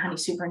during honey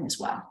supering as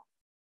well.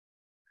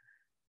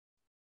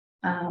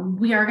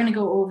 We are going to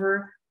go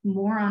over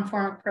more on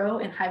Formic Pro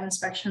and hive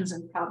inspections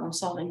and problem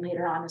solving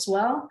later on as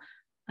well.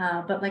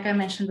 But like I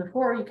mentioned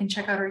before, you can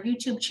check out our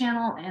YouTube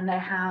channel, and I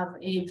have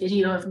a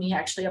video of me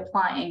actually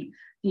applying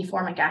the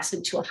formic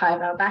acid to a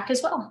hive out back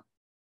as well.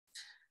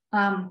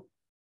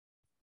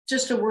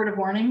 Just a word of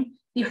warning,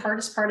 the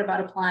hardest part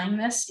about applying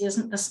this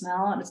isn't the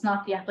smell and it's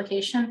not the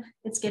application,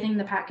 it's getting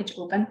the package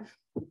open.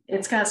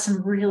 It's got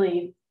some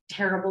really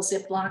terrible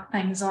Ziploc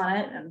things on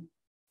it, and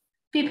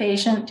be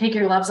patient, take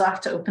your gloves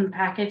off to open the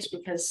package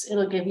because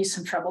it'll give you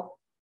some trouble.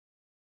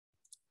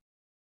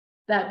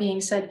 That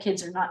being said,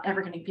 kids are not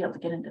ever going to be able to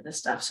get into this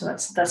stuff, so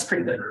that's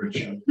pretty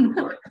good.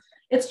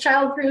 It's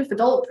child-proof,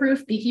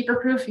 adult-proof,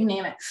 beekeeper-proof, you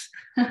name it.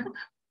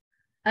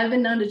 I've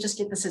been known to just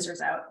get the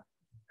scissors out.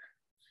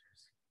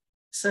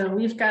 So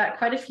we've got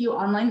quite a few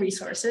online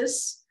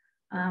resources.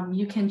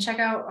 You can check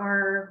out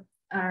our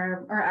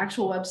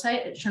actual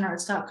website at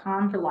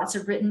chouinards.com for lots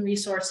of written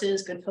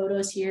resources, good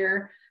photos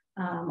here.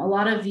 A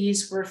lot of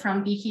these were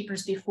from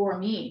beekeepers before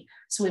me.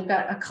 So we've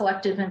got a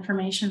collective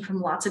information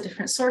from lots of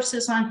different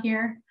sources on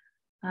here.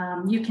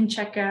 You can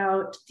check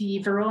out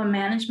the Varroa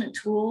management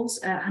tools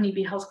at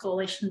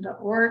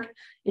honeybeehealthcoalition.org.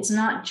 It's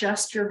not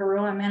just your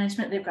Varroa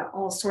management. They've got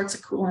all sorts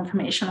of cool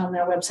information on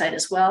their website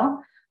as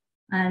well.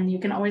 And you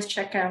can always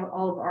check out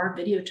all of our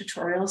video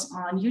tutorials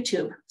on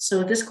YouTube.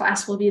 So this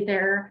class will be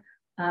there.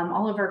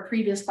 All of our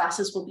previous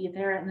classes will be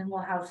there, and then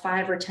we'll have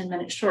 5 or 10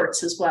 minute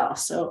shorts as well.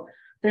 So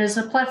there's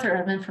a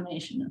plethora of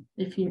information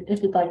if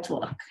you'd like to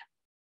look.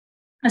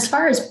 As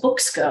far as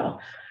books go,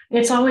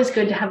 it's always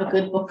good to have a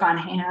good book on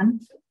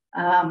hand.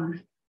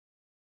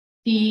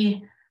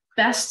 The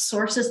best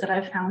sources that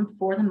I've found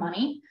for the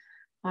money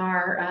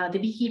are the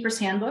Beekeeper's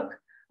Handbook.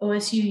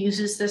 OSU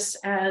uses this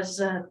as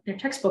their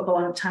textbook a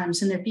lot of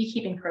times in their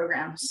beekeeping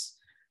programs.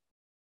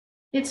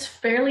 It's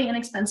fairly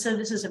inexpensive.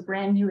 This is a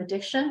brand new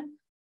edition,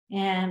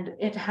 and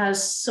it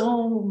has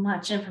so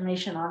much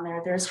information on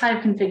there. There's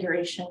hive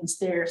configurations,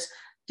 there's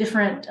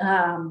different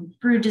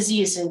brood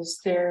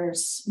diseases,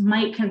 there's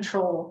mite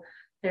control,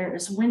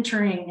 there's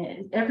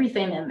wintering,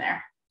 everything in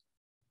there.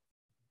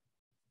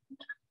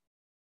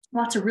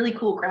 Lots of really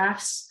cool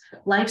graphs,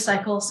 life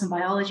cycle, some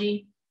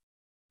biology.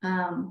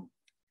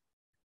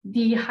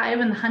 The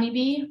hive and the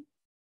honeybee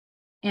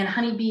and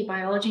honeybee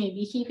biology and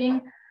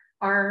beekeeping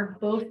are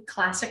both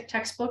classic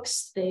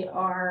textbooks. They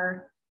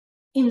are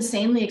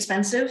insanely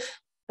expensive,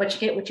 but you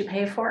get what you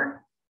pay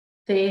for.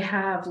 They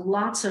have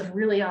lots of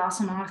really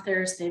awesome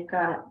authors. They've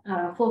got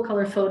full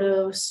color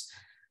photos.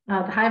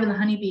 The Hive and the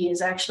Honeybee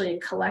is actually a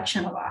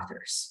collection of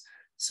authors.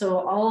 So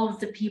all of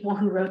the people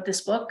who wrote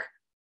this book,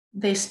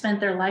 they spent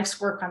their life's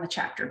work on the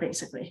chapter,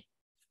 basically.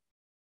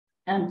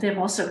 And they've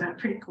also got a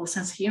pretty cool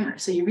sense of humor.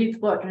 So you read the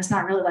book and it's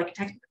not really like a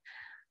textbook.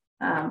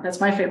 That's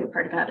my favorite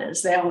part about it,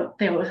 is they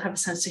always have a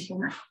sense of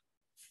humor.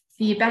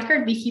 The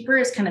Backyard Beekeeper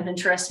is kind of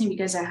interesting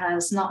because it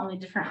has not only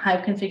different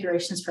hive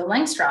configurations for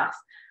Langstroth,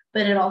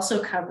 but it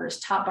also covers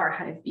top bar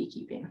hive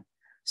beekeeping.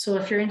 So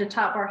if you're into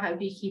top bar hive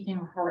beekeeping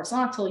or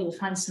horizontal, you'll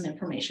find some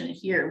information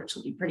here, which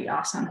will be pretty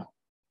awesome.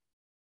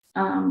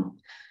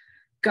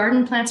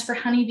 Garden Plants for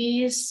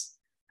Honeybees.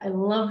 I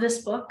love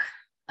this book.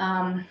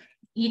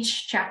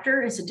 Each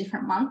chapter is a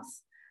different month,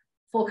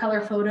 full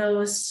color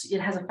photos.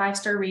 It has a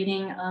 5-star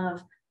rating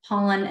of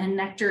pollen and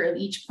nectar of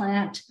each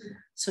plant.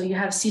 So you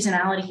have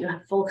seasonality, you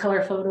have full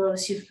color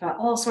photos, you've got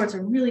all sorts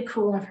of really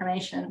cool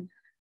information.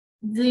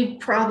 The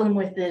problem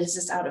with it is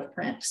it's out of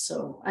print.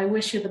 So I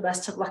wish you the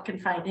best of luck in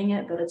finding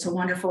it, but it's a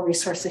wonderful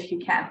resource if you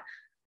can.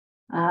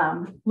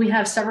 We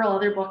have several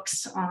other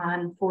books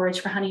on forage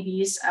for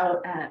honeybees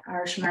out at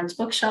our Shamarn's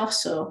bookshelf.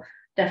 So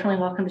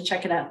definitely welcome to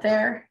check it out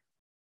there.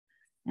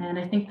 And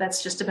I think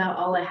that's just about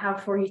all I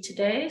have for you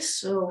today.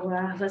 So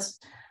let's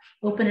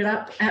open it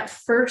up at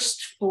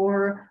first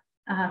for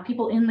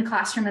people in the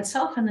classroom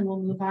itself, and then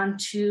we'll move on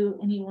to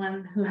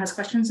anyone who has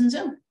questions in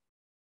Zoom.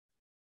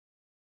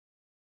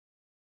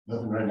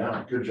 Nothing right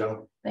now. Good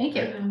job. Thank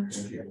you.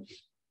 Thank you.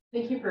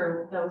 Thank you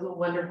for, that was a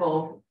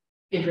wonderful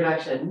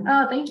introduction.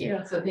 Oh, thank you.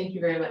 So thank you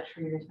very much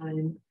for your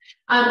time.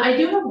 I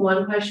do have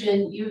one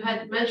question. You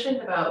had mentioned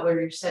about where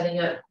you're setting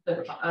up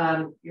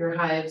the your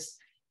hives,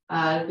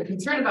 the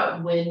concern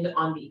about wind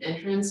on the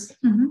entrance.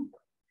 Mm-hmm.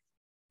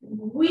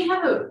 We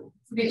have a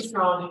pretty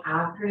strong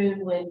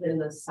afternoon wind in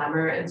the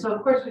summer, and so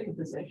of course we can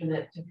position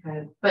it to kind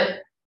of,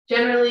 but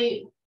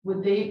generally,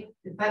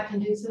 is that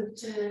conducive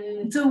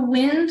to? The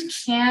wind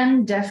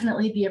can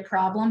definitely be a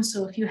problem.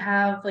 So if you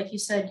have, like you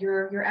said,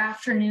 your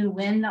afternoon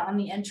wind on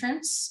the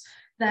entrance,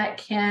 that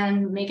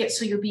can make it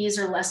so your bees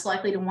are less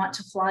likely to want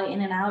to fly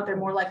in and out. They're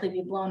more likely to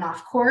be blown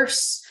off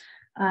course.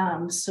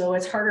 So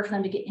it's harder for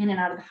them to get in and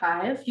out of the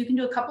hive. You can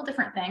do a couple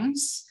different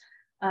things.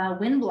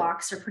 Wind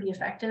blocks are pretty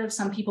effective.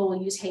 Some people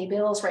will use hay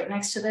bales right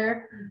next to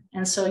there.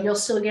 And so you'll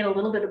still get a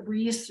little bit of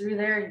breeze through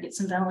there. You get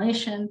some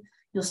ventilation.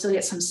 You'll still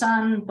get some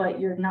sun, but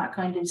you're not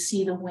going to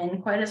see the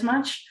wind quite as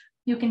much.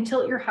 You can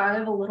tilt your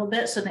hive a little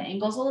bit so the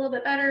angle's a little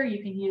bit better.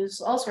 You can use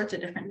all sorts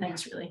of different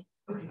things, really.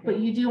 Okay. But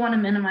you do want to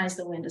minimize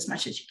the wind as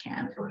much as you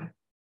can. Okay.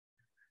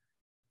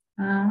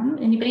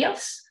 Anybody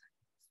else?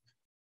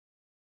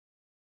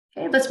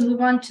 Okay, let's move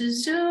on to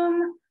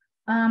Zoom.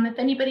 If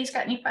anybody's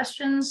got any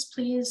questions,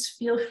 please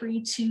feel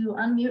free to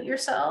unmute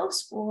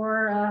yourselves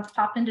or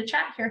pop into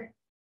chat here.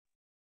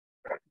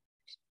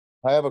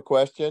 I have a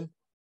question.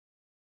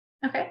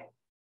 Okay.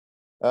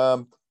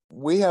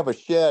 We have a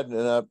shed,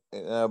 and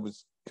I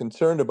was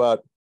concerned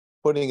about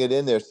putting it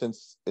in there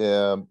since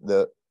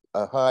the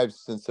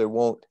hives, since they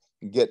won't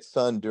get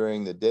sun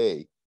during the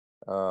day.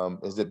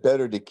 Is it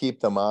better to keep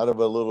them out of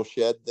a little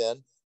shed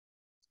then?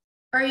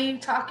 Are you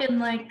talking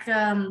like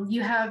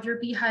you have your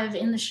beehive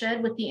in the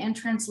shed with the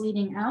entrance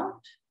leading out?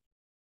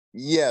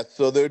 Yes,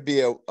 so there'd be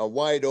a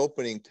wide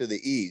opening to the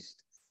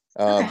east,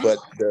 Okay. but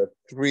the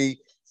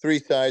three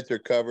sides are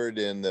covered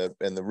and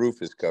the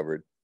roof is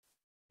covered.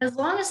 As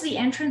long as the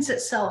entrance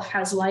itself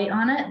has light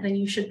on it, then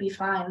you should be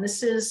fine.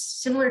 This is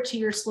similar to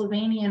your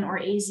Slovenian or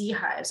AZ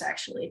hives,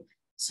 actually.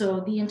 So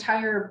the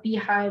entire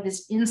beehive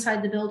is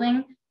inside the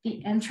building.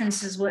 The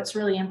entrance is what's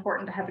really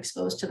important to have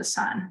exposed to the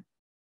sun.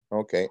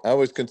 Okay, I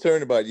was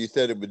concerned about, you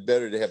said it would be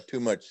better to have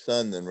too much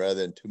sun than rather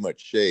than too much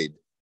shade.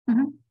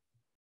 Mm-hmm.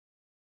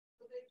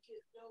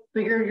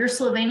 But your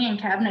Slovenian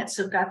cabinets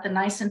have got the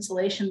nice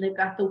insulation. They've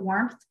got the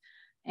warmth.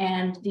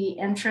 And the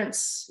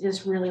entrance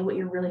is really what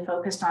you're really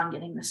focused on,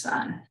 getting the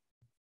sun.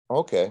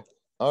 Okay.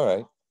 All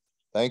right.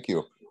 Thank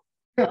you.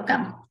 You're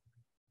welcome.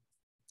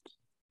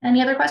 Any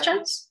other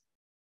questions?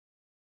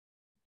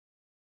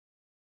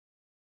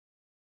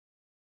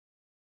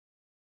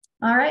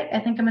 All right. I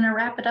think I'm going to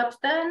wrap it up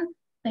then.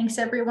 Thanks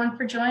everyone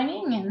for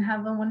joining and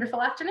have a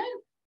wonderful afternoon.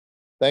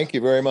 Thank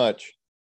you very much.